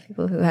are a lot of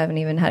people who haven't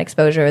even had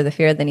exposure, or the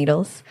fear of the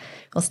needles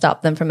will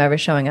stop them from ever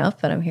showing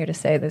up. But I'm here to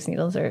say those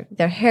needles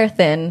they're hair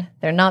thin.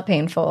 They're not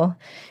painful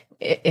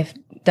if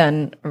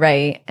done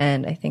right.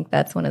 And I think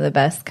that's one of the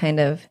best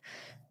kind of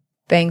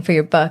bang for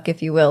your buck,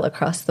 if you will,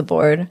 across the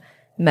board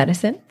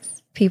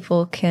medicines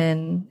people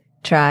can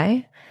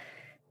try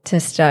to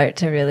start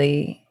to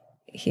really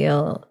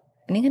heal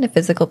any kind of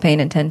physical pain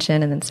and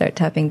tension, and then start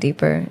tapping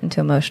deeper into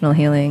emotional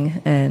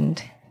healing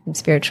and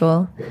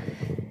spiritual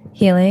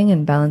healing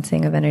and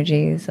balancing of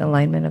energies,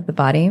 alignment of the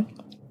body.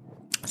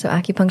 So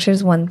acupuncture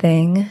is one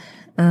thing.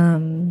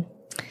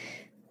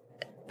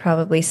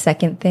 Probably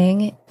second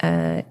thing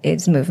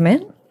is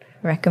movement.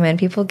 Recommend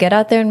people get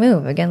out there and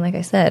move. Again, like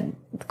I said,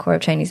 the core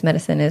of Chinese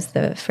medicine is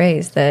the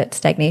phrase that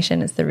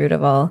stagnation is the root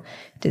of all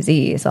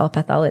disease, all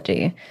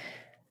pathology,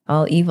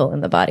 all evil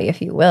in the body,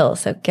 if you will.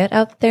 So get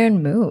out there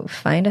and move.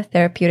 Find a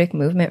therapeutic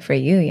movement for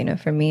you.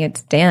 For me,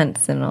 it's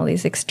dance and all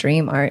these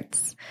extreme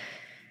arts,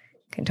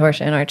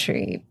 contortion,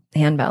 archery,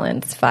 hand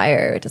balance,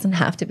 fire. It doesn't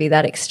have to be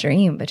that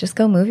extreme, but just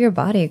go move your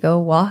body. Go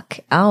walk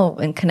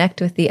out and connect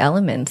with the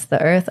elements,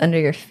 the earth under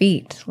your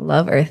feet.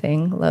 Love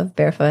earthing, love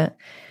barefoot,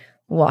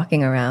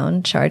 walking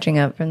around, charging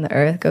up from the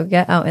earth. Go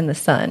get out in the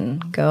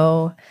sun.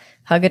 Go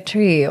hug a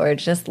tree, or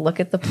just look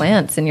at the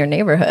plants in your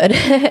neighborhood.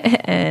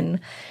 And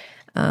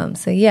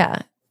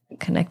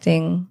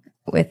connecting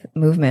with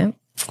movement.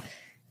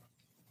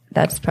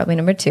 that's probably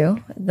number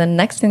 2. The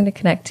next thing to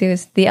connect to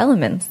is the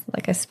elements.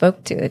 Like I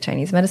spoke to, the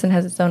Chinese medicine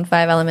has its own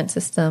 5-element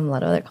system. A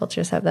lot of other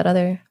cultures have that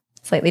other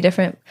slightly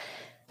different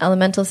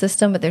elemental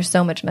system, but there's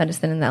so much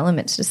medicine in the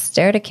elements. Just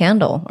stare at a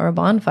candle or a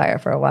bonfire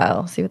for a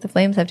while. See what the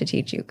flames have to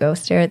teach you. Go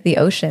stare at the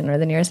ocean or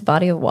the nearest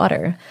body of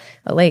water,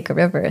 a lake, a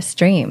river, a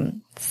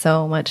stream.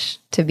 So much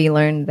to be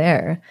learned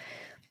there.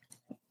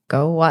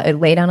 Go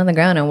lay down on the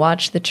ground and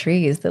watch the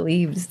trees, the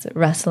leaves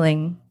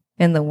rustling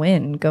in the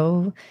wind.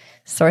 Go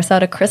source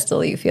out a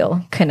crystal you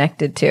feel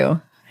connected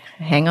to.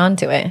 Hang on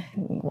to it.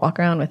 Walk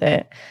around with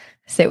it.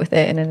 Sit with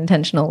it in an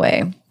intentional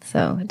way.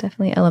 So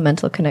definitely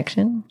elemental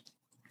connection.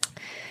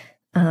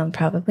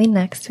 Probably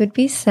next would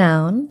be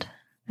sound.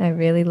 I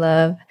really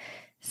love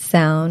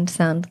sound.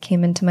 Sound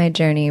came into my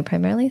journey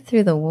primarily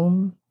through the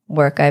womb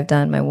work I've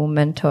done. My womb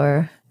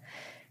mentor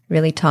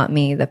really taught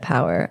me the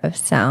power of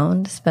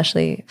sound,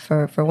 especially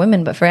for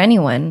women, but for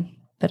anyone,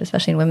 but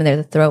especially in women, there's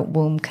a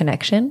throat-womb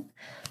connection.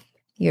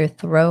 Your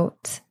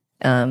throat,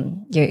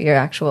 your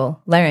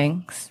actual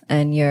larynx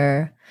and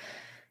your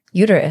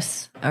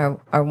uterus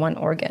are one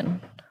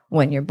organ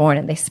when you're born,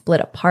 and they split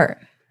apart.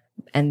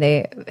 And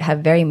they have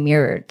very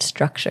mirrored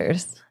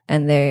structures,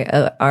 and they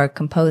are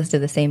composed of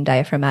the same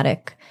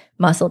diaphragmatic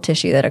muscle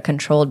tissue that are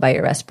controlled by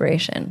your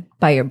respiration,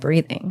 by your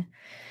breathing.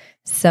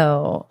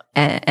 So,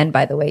 and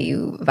by the way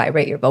you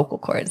vibrate your vocal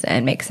cords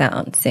and make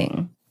sound,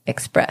 sing,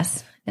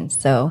 express. And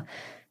so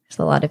there's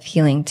a lot of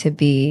healing to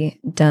be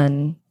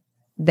done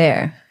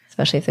there,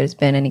 especially if there's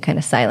been any kind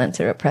of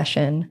silence or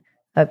repression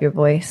of your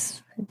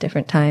voice at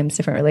different times,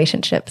 different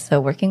relationships.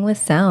 So working with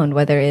sound,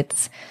 whether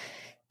it's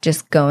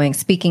just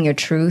speaking your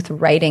truth,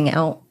 writing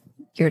out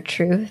your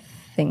truth,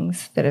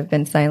 things that have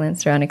been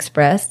silenced or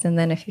unexpressed. And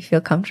then if you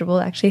feel comfortable,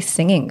 actually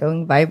singing,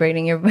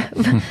 vibrating your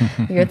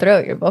your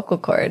throat, your vocal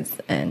cords,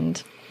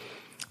 and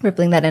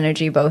rippling that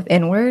energy both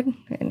inward.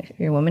 And if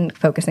you're a woman,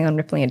 focusing on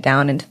rippling it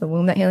down into the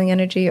womb, that healing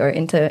energy, or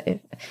into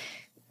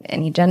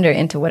any gender,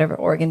 into whatever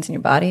organs in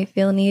your body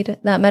feel need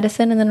that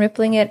medicine, and then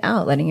rippling it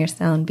out, letting your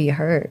sound be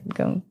heard,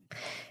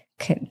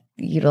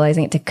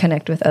 utilizing it to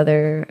connect with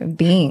other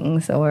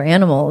beings or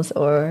animals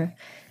or,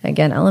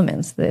 again,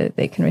 elements that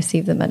they can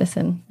receive the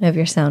medicine of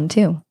your sound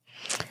too.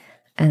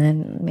 And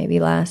then maybe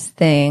last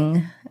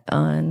thing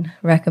on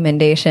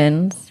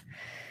recommendations,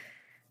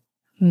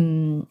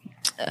 working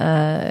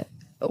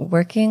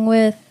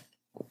with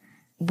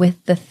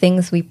the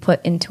things we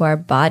put into our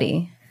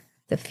body,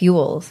 the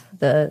fuels,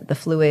 the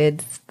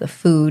fluids, the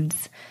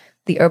foods,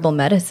 the herbal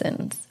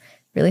medicines,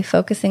 really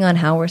focusing on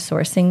how we're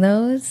sourcing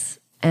those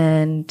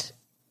and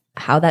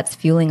how that's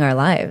fueling our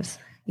lives.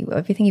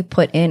 Everything you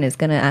put in is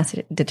going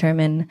to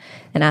determine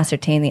and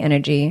ascertain the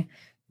energy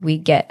we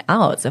get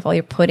out. So if all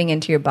you're putting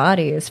into your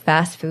body is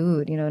fast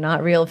food,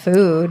 not real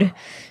food,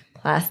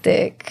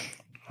 plastic,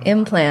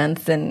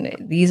 implants, and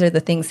these are the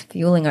things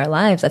fueling our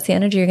lives, that's the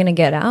energy you're going to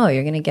get out.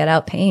 You're going to get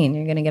out pain.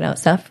 You're going to get out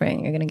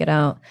suffering. You're going to get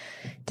out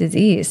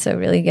disease. So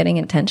really getting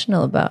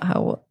intentional about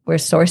how we're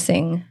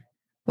sourcing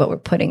what we're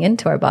putting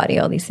into our body,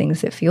 all these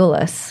things that fuel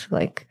us,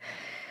 like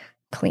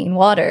clean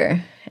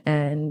water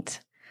and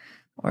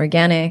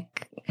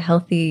organic,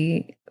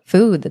 healthy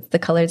food that's the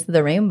colors of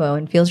the rainbow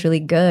and feels really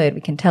good.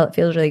 We can tell it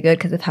feels really good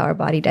because of how our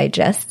body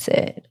digests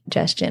it,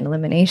 digestion,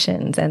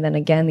 eliminations, and then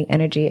again, the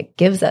energy it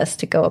gives us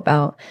to go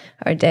about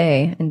our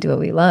day and do what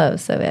we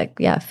love. So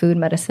food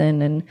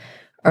medicine and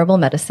herbal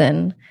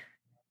medicine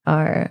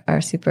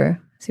are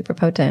super, super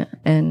potent.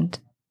 And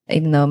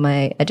even though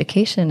my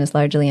education is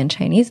largely in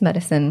Chinese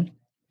medicine,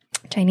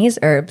 Chinese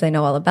herbs, I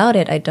know all about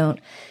it. I don't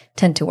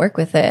tend to work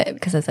with it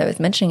because, as I was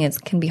mentioning, it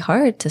can be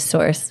hard to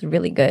source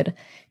really good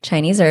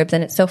Chinese herbs,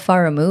 and it's so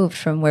far removed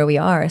from where we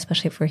are,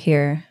 especially if we're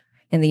here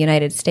in the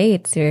United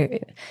States. You're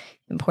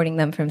importing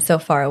them from so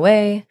far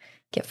away,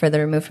 get further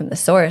removed from the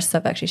source. So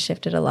I've actually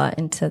shifted a lot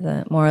into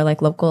the more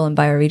like local and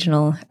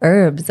bioregional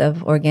herbs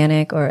of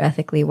organic or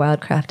ethically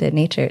wildcrafted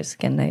natures.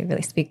 Again, I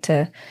really speak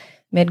to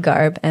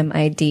Midgarb,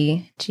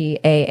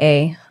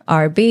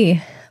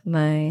 Midgaarb,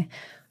 my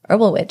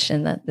herbal witch,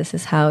 and that this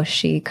is how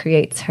she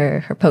creates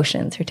her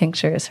potions, her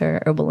tinctures,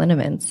 her herbal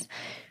liniments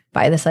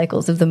by the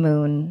cycles of the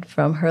moon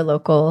from her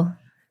local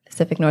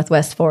Pacific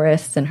Northwest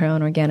forests and her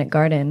own organic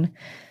garden.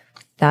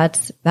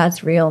 That's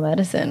real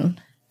medicine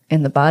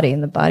in the body,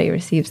 and the body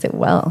receives it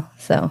well.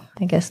 So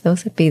I guess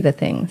those would be the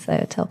things I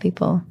would tell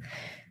people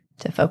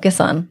to focus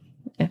on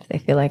if they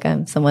feel like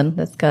I'm someone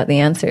that's got the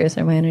answers,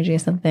 or my energy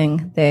is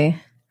something they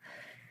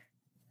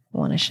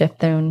want to shift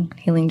their own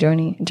healing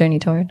journey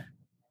toward.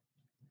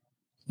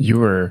 You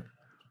were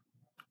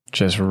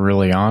just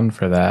really on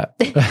for that.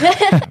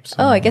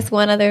 Oh, I guess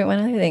one other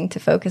thing to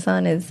focus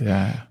on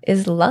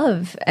is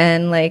love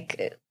and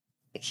like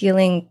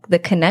healing the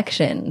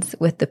connections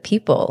with the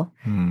people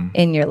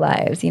in your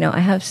lives. I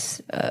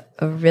have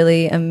a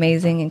really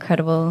amazing,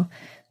 incredible,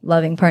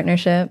 loving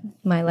partnership,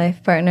 my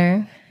life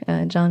partner,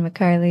 John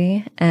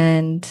McCarley,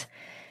 and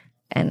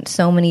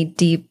so many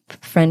deep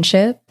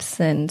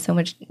friendships and so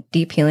much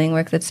deep healing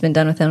work that's been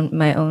done within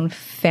my own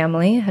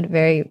family. I had a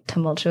very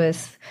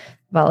tumultuous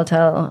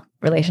volatile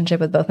relationship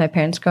with both my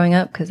parents growing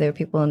up because they were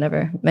people who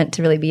never meant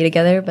to really be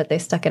together, but they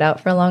stuck it out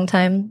for a long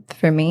time.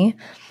 For me,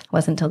 it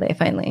wasn't until they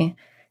finally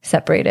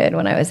separated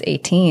when I was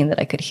 18 that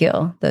I could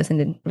heal those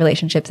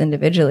relationships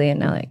individually. And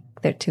now, like,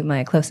 they're two of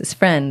my closest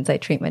friends. I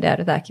treat my dad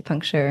with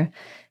acupuncture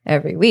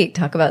every week,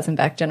 talk about some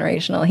back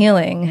generational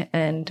healing,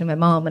 and to my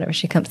mom whenever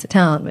she comes to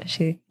town, but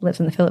she lives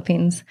in the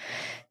Philippines.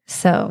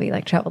 So we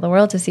like travel the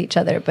world to see each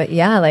other. But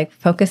yeah, like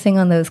focusing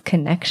on those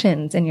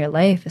connections in your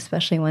life,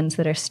 especially ones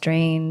that are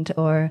strained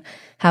or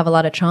have a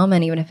lot of trauma.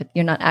 And even if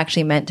you're not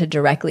actually meant to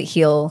directly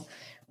heal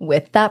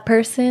with that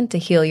person, to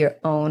heal your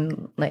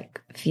own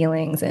like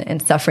feelings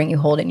and suffering you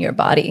hold in your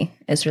body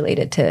is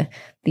related to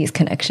these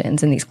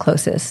connections and these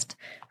closest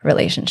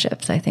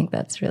relationships. I think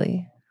that's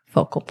really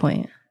focal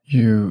point.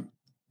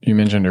 You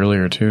mentioned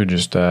earlier too,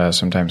 just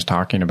sometimes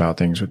talking about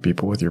things with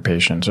people, with your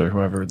patients or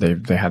whoever,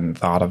 they hadn't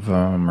thought of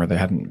them or they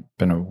hadn't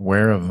been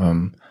aware of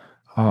them.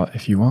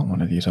 If you want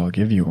one of these, I'll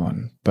give you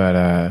one. But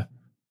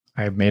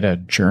I made a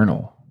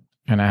journal,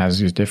 and it has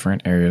these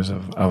different areas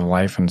of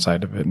life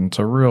inside of it. And it's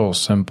a real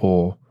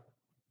simple,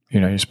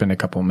 you spend a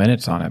couple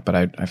minutes on it. But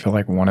I feel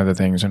like one of the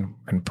things, and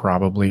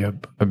probably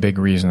a big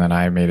reason that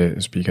I made it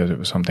is because it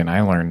was something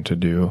I learned to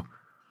do,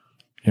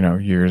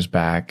 years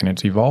back, and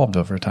it's evolved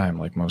over time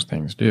like most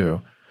things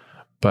do.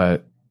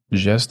 But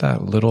just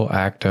that little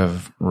act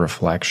of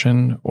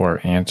reflection or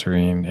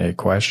answering a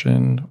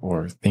question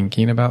or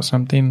thinking about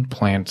something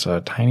plants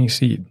a tiny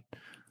seed,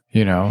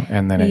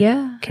 and then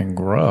it can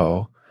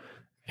grow.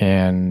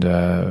 And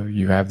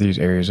you have these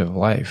areas of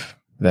life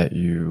that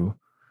you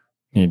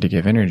need to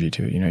give energy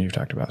to. You've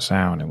talked about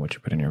sound and what you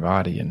put in your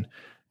body.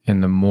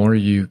 And the more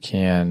you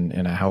can,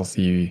 in a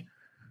healthy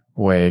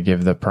way,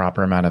 give the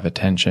proper amount of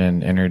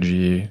attention,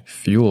 energy,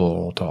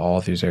 fuel to all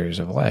of these areas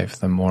of life,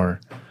 the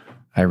more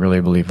I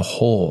really believe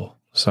whole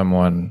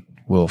someone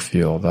will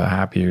feel, the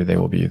happier they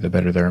will be, the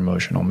better their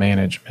emotional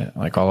management.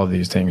 Like all of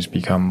these things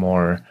become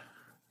more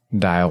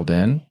dialed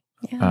in.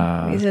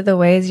 Yeah, these are the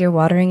ways you're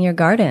watering your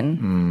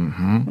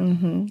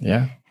garden.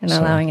 Yeah. And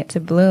allowing it to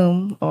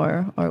bloom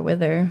or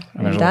wither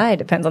and die.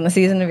 Depends on the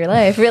season of your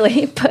life,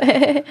 really. But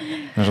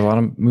there's a lot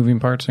of moving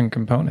parts and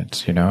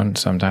components, and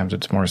sometimes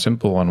it's more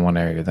simple in one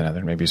area than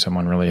other. Maybe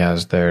someone really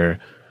has their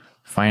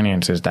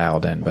finances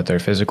dialed in, but their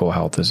physical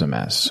health is a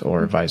mess,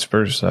 or vice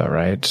versa,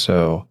 right?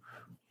 So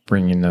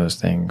bringing those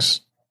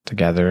things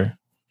together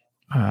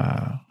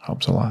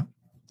helps a lot.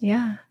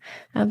 Yeah,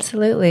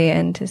 absolutely.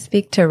 And to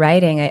speak to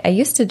writing, I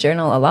used to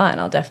journal a lot,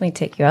 and I'll definitely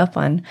take you up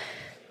on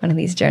one of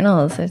these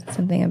journals. It's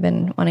something I've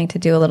been wanting to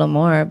do a little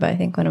more, but I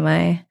think one of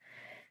my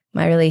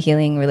really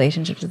healing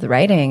relationships with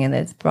writing, and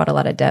it's brought a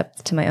lot of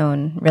depth to my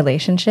own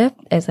relationship,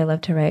 is I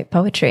love to write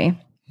poetry.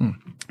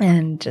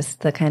 And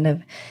just the kind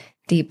of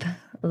deep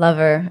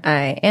lover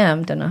I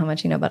am. Don't know how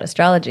much you know about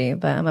astrology,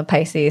 but I'm a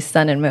Pisces,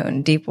 sun and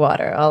moon, deep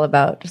water, all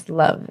about just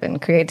love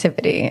and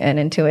creativity and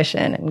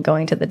intuition and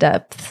going to the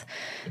depths.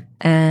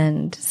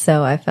 And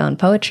so I found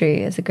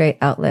poetry as a great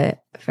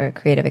outlet for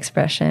creative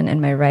expression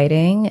in my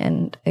writing.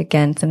 And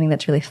again, something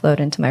that's really flowed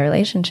into my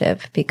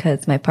relationship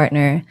because my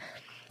partner,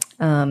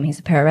 he's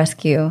a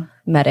pararescue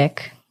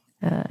medic.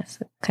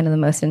 So kind of the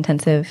most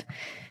intensive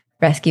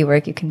rescue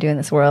work you can do in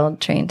this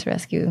world, trained to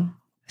rescue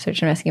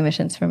search and rescue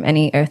missions from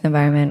any Earth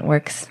environment,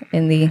 works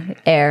in the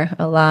air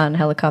a lot, on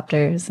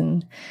helicopters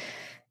and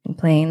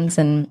planes.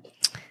 And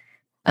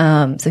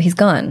so he's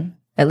gone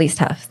at least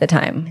half the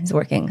time. He's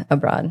working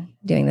abroad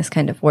doing this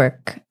kind of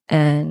work.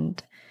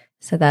 And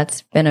so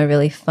that's been a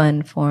really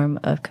fun form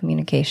of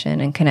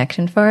communication and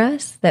connection for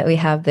us, that we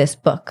have this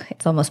book.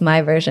 It's almost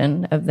my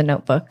version of the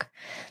notebook,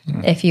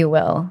 if you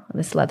will,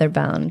 this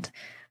leather-bound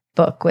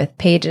book with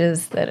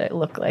pages that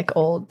look like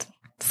old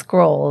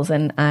scrolls.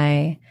 And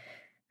I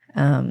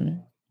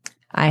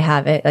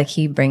have it, like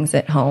he brings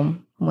it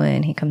home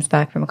when he comes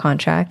back from a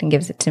contract and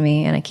gives it to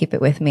me, and I keep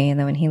it with me. And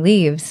then when he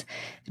leaves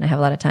and I have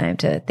a lot of time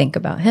to think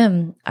about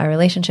him, our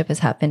relationship has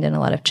happened in a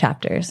lot of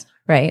chapters,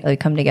 right? Like we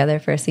come together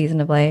for a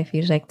season of life,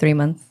 usually like 3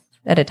 months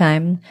at a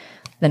time.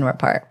 Then we're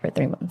apart for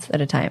 3 months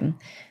at a time.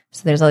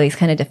 So there's all these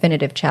kind of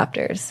definitive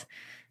chapters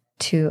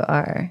to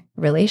our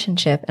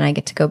relationship. And I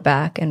get to go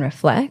back and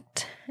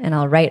reflect, and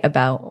I'll write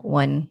about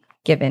one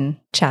given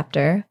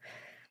chapter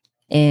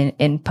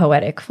in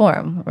poetic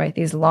form, right?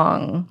 These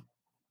long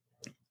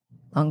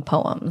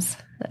poems,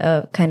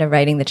 kind of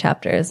writing the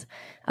chapters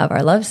of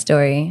our love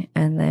story.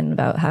 And then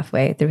about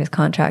halfway through his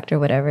contract or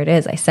whatever it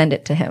is, I send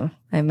it to him.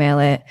 I mail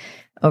it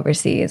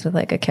overseas with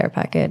like a care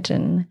package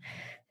and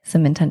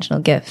some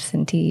intentional gifts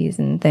and teas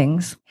and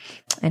things.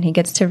 And he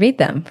gets to read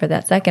them for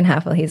that second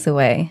half while he's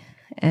away.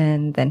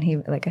 And then he,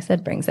 like I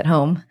said, brings it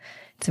home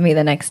to me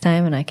the next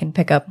time, and I can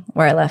pick up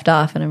where I left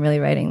off. And I'm really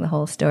writing the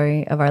whole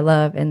story of our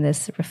love in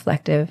this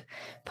reflective,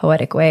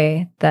 poetic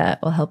way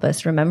that will help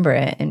us remember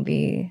it and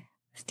be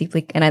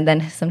deeply. And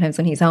then sometimes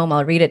when he's home,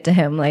 I'll read it to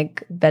him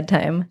like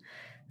bedtime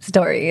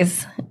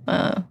stories.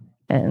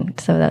 And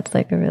so that's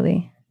like a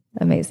really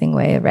amazing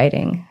way of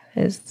writing,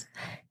 has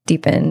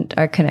deepened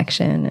our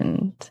connection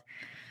and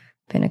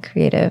been a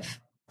creative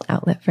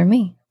outlet for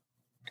me.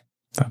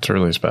 That's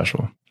really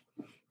special.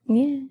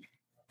 Yeah.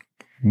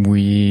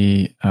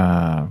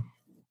 I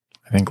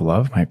think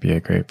love might be a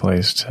great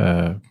place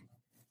to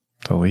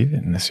leave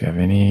it. Unless you have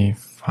any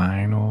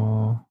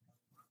final...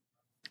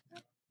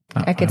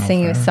 I could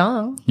sing you a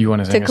song. You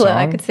want to sing a song?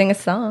 I could sing a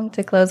song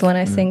to close when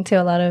I sing to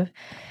a lot of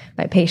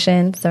my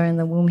patients or in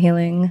the womb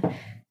healing,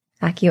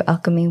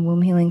 alchemy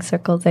womb healing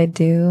circles I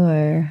do,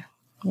 or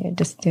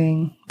just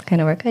doing the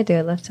kind of work I do.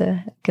 I'd love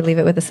to could leave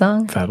it with a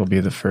song. That'll be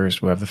the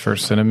first. We'll have the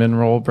first cinnamon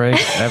roll break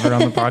ever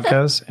on the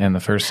podcast, and the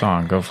first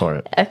song. Go for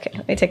it. Okay,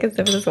 let me take a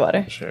sip of this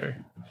water. Sure.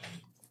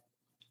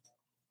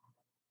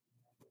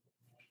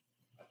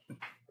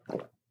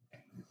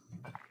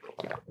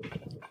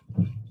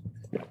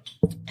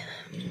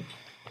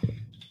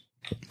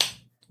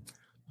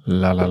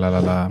 La la la la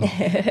la. You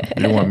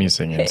don't want me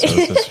singing, so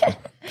it's just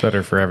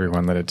better for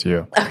everyone that it's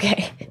you.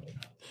 Okay.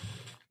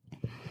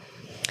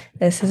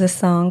 This is a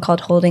song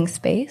called Holding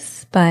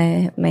Space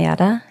by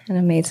Mayada, an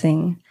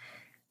amazing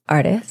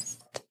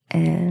artist.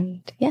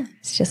 And yeah,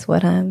 it's just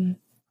what I'm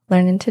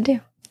learning to do.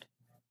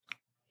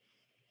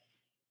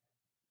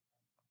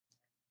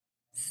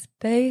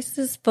 Space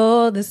is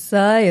for the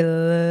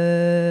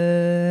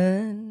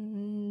silent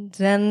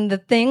and the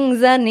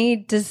things I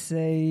need to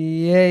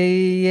say.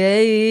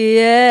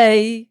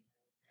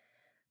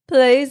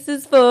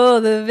 Places for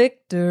the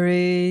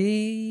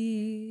victories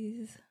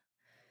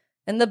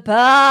and the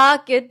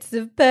pockets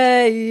of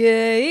pain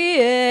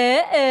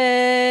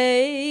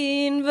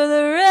for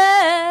the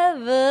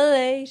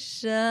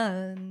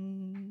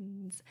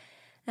revelations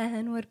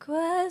and what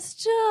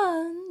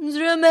questions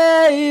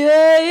remain.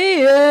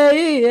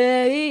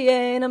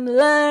 I'm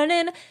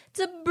learning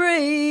to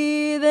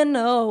breathe and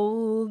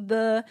hold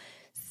the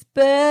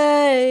space.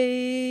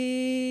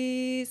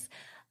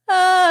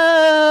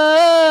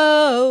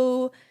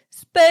 Oh,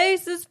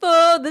 space is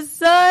for the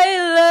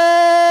silent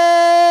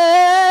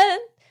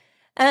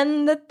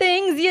and the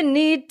things you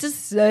need to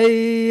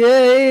say.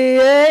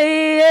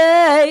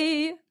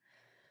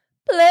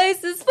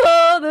 Places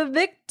for the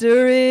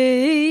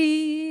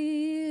victories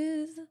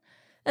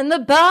and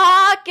the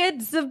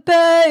pockets of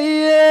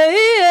pain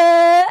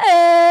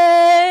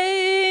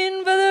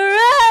for the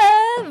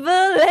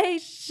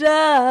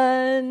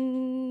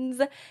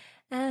revelations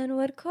and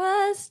what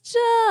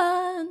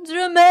questions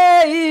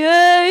remain.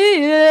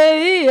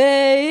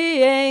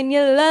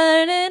 You're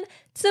learning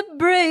to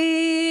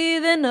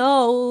breathe and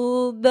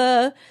hold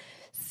the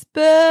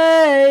space.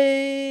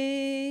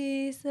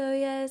 Oh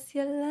yes,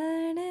 you're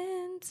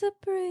learning to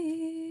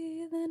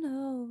breathe and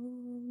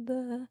hold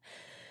the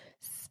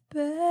space.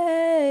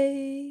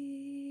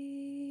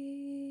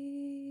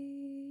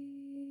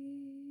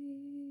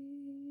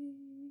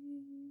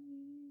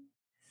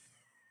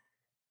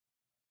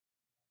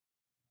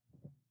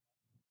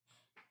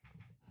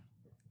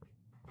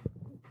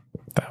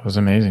 That was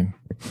amazing.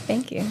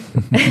 Thank you.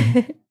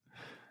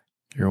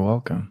 You're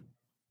welcome.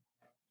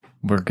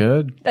 We're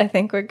good? I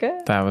think we're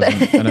good. That was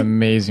an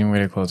amazing way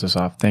to close us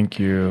off. Thank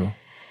you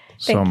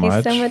so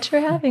much. Thank you so much for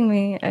having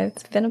me.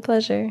 It's been a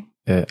pleasure.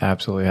 It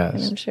absolutely has.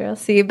 And I'm sure I'll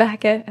see you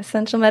back at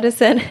Essential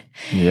Medicine.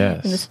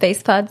 Yes. In the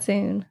Space Pod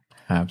soon.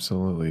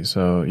 Absolutely.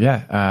 So,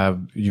 yeah,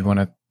 you want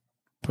to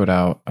put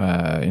out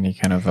any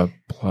kind of a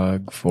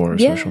plug for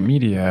social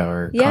media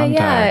or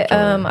contact?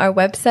 Our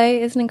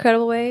website is an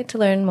incredible way to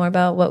learn more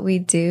about what we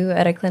do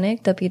at our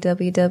clinic,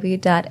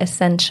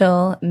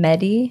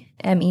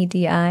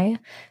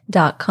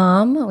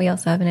 www.essentialmedi.com. We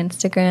also have an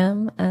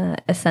Instagram,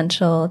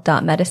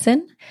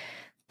 essential.medicine.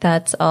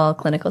 That's all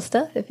clinical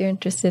stuff if you're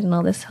interested in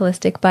all this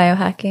holistic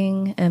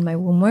biohacking and my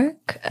womb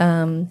work.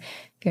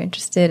 If you're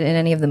interested in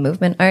any of the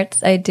movement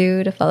arts I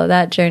do to follow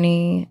that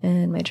journey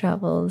and my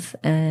travels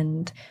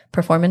and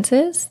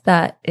performances,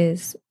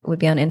 would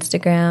be on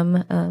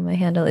Instagram. My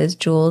handle is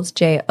Jools,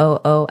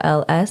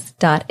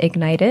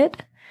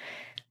 JOOLS.ignited.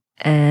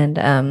 And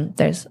I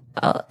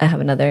have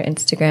another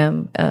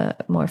Instagram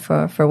more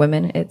for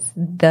women. It's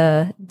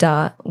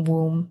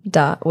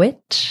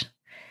the.womb.witch.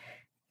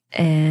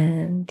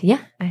 And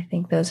yeah, I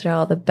think those are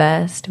all the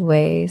best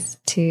ways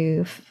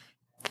to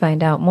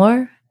find out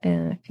more.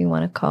 And if you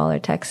want to call or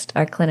text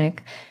our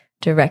clinic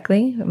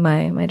directly,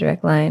 my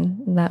direct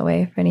line that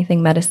way for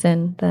anything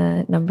medicine,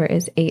 the number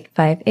is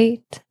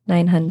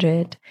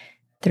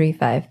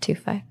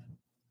 858-900-3525.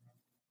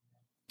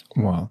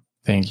 Well,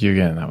 thank you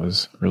again. That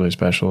was really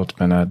special. It's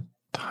been a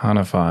ton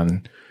of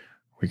fun.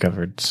 We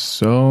covered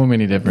so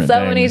many different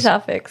things. So many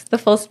topics, the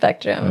full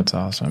spectrum. That's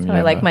awesome. So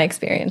I like my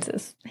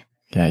experiences.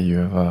 Yeah, you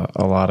have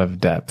a lot of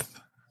depth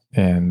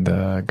and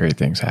great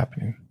things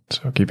happening.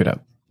 So keep it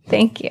up.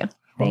 Thank you.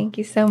 Thank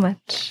you so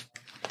much.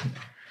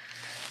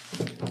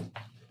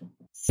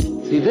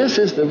 See, this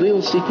is the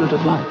real secret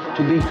of life,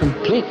 to be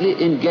completely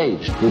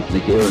engaged with the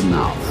here and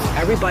now.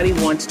 Everybody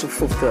wants to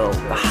fulfill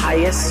the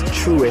highest,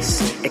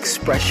 truest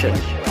expression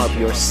of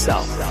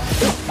yourself.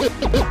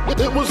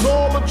 It was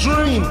all a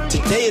dream.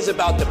 Today is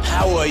about the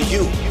power of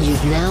you.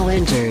 You've now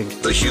entered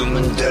the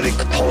Human Dedic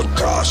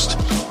Podcast.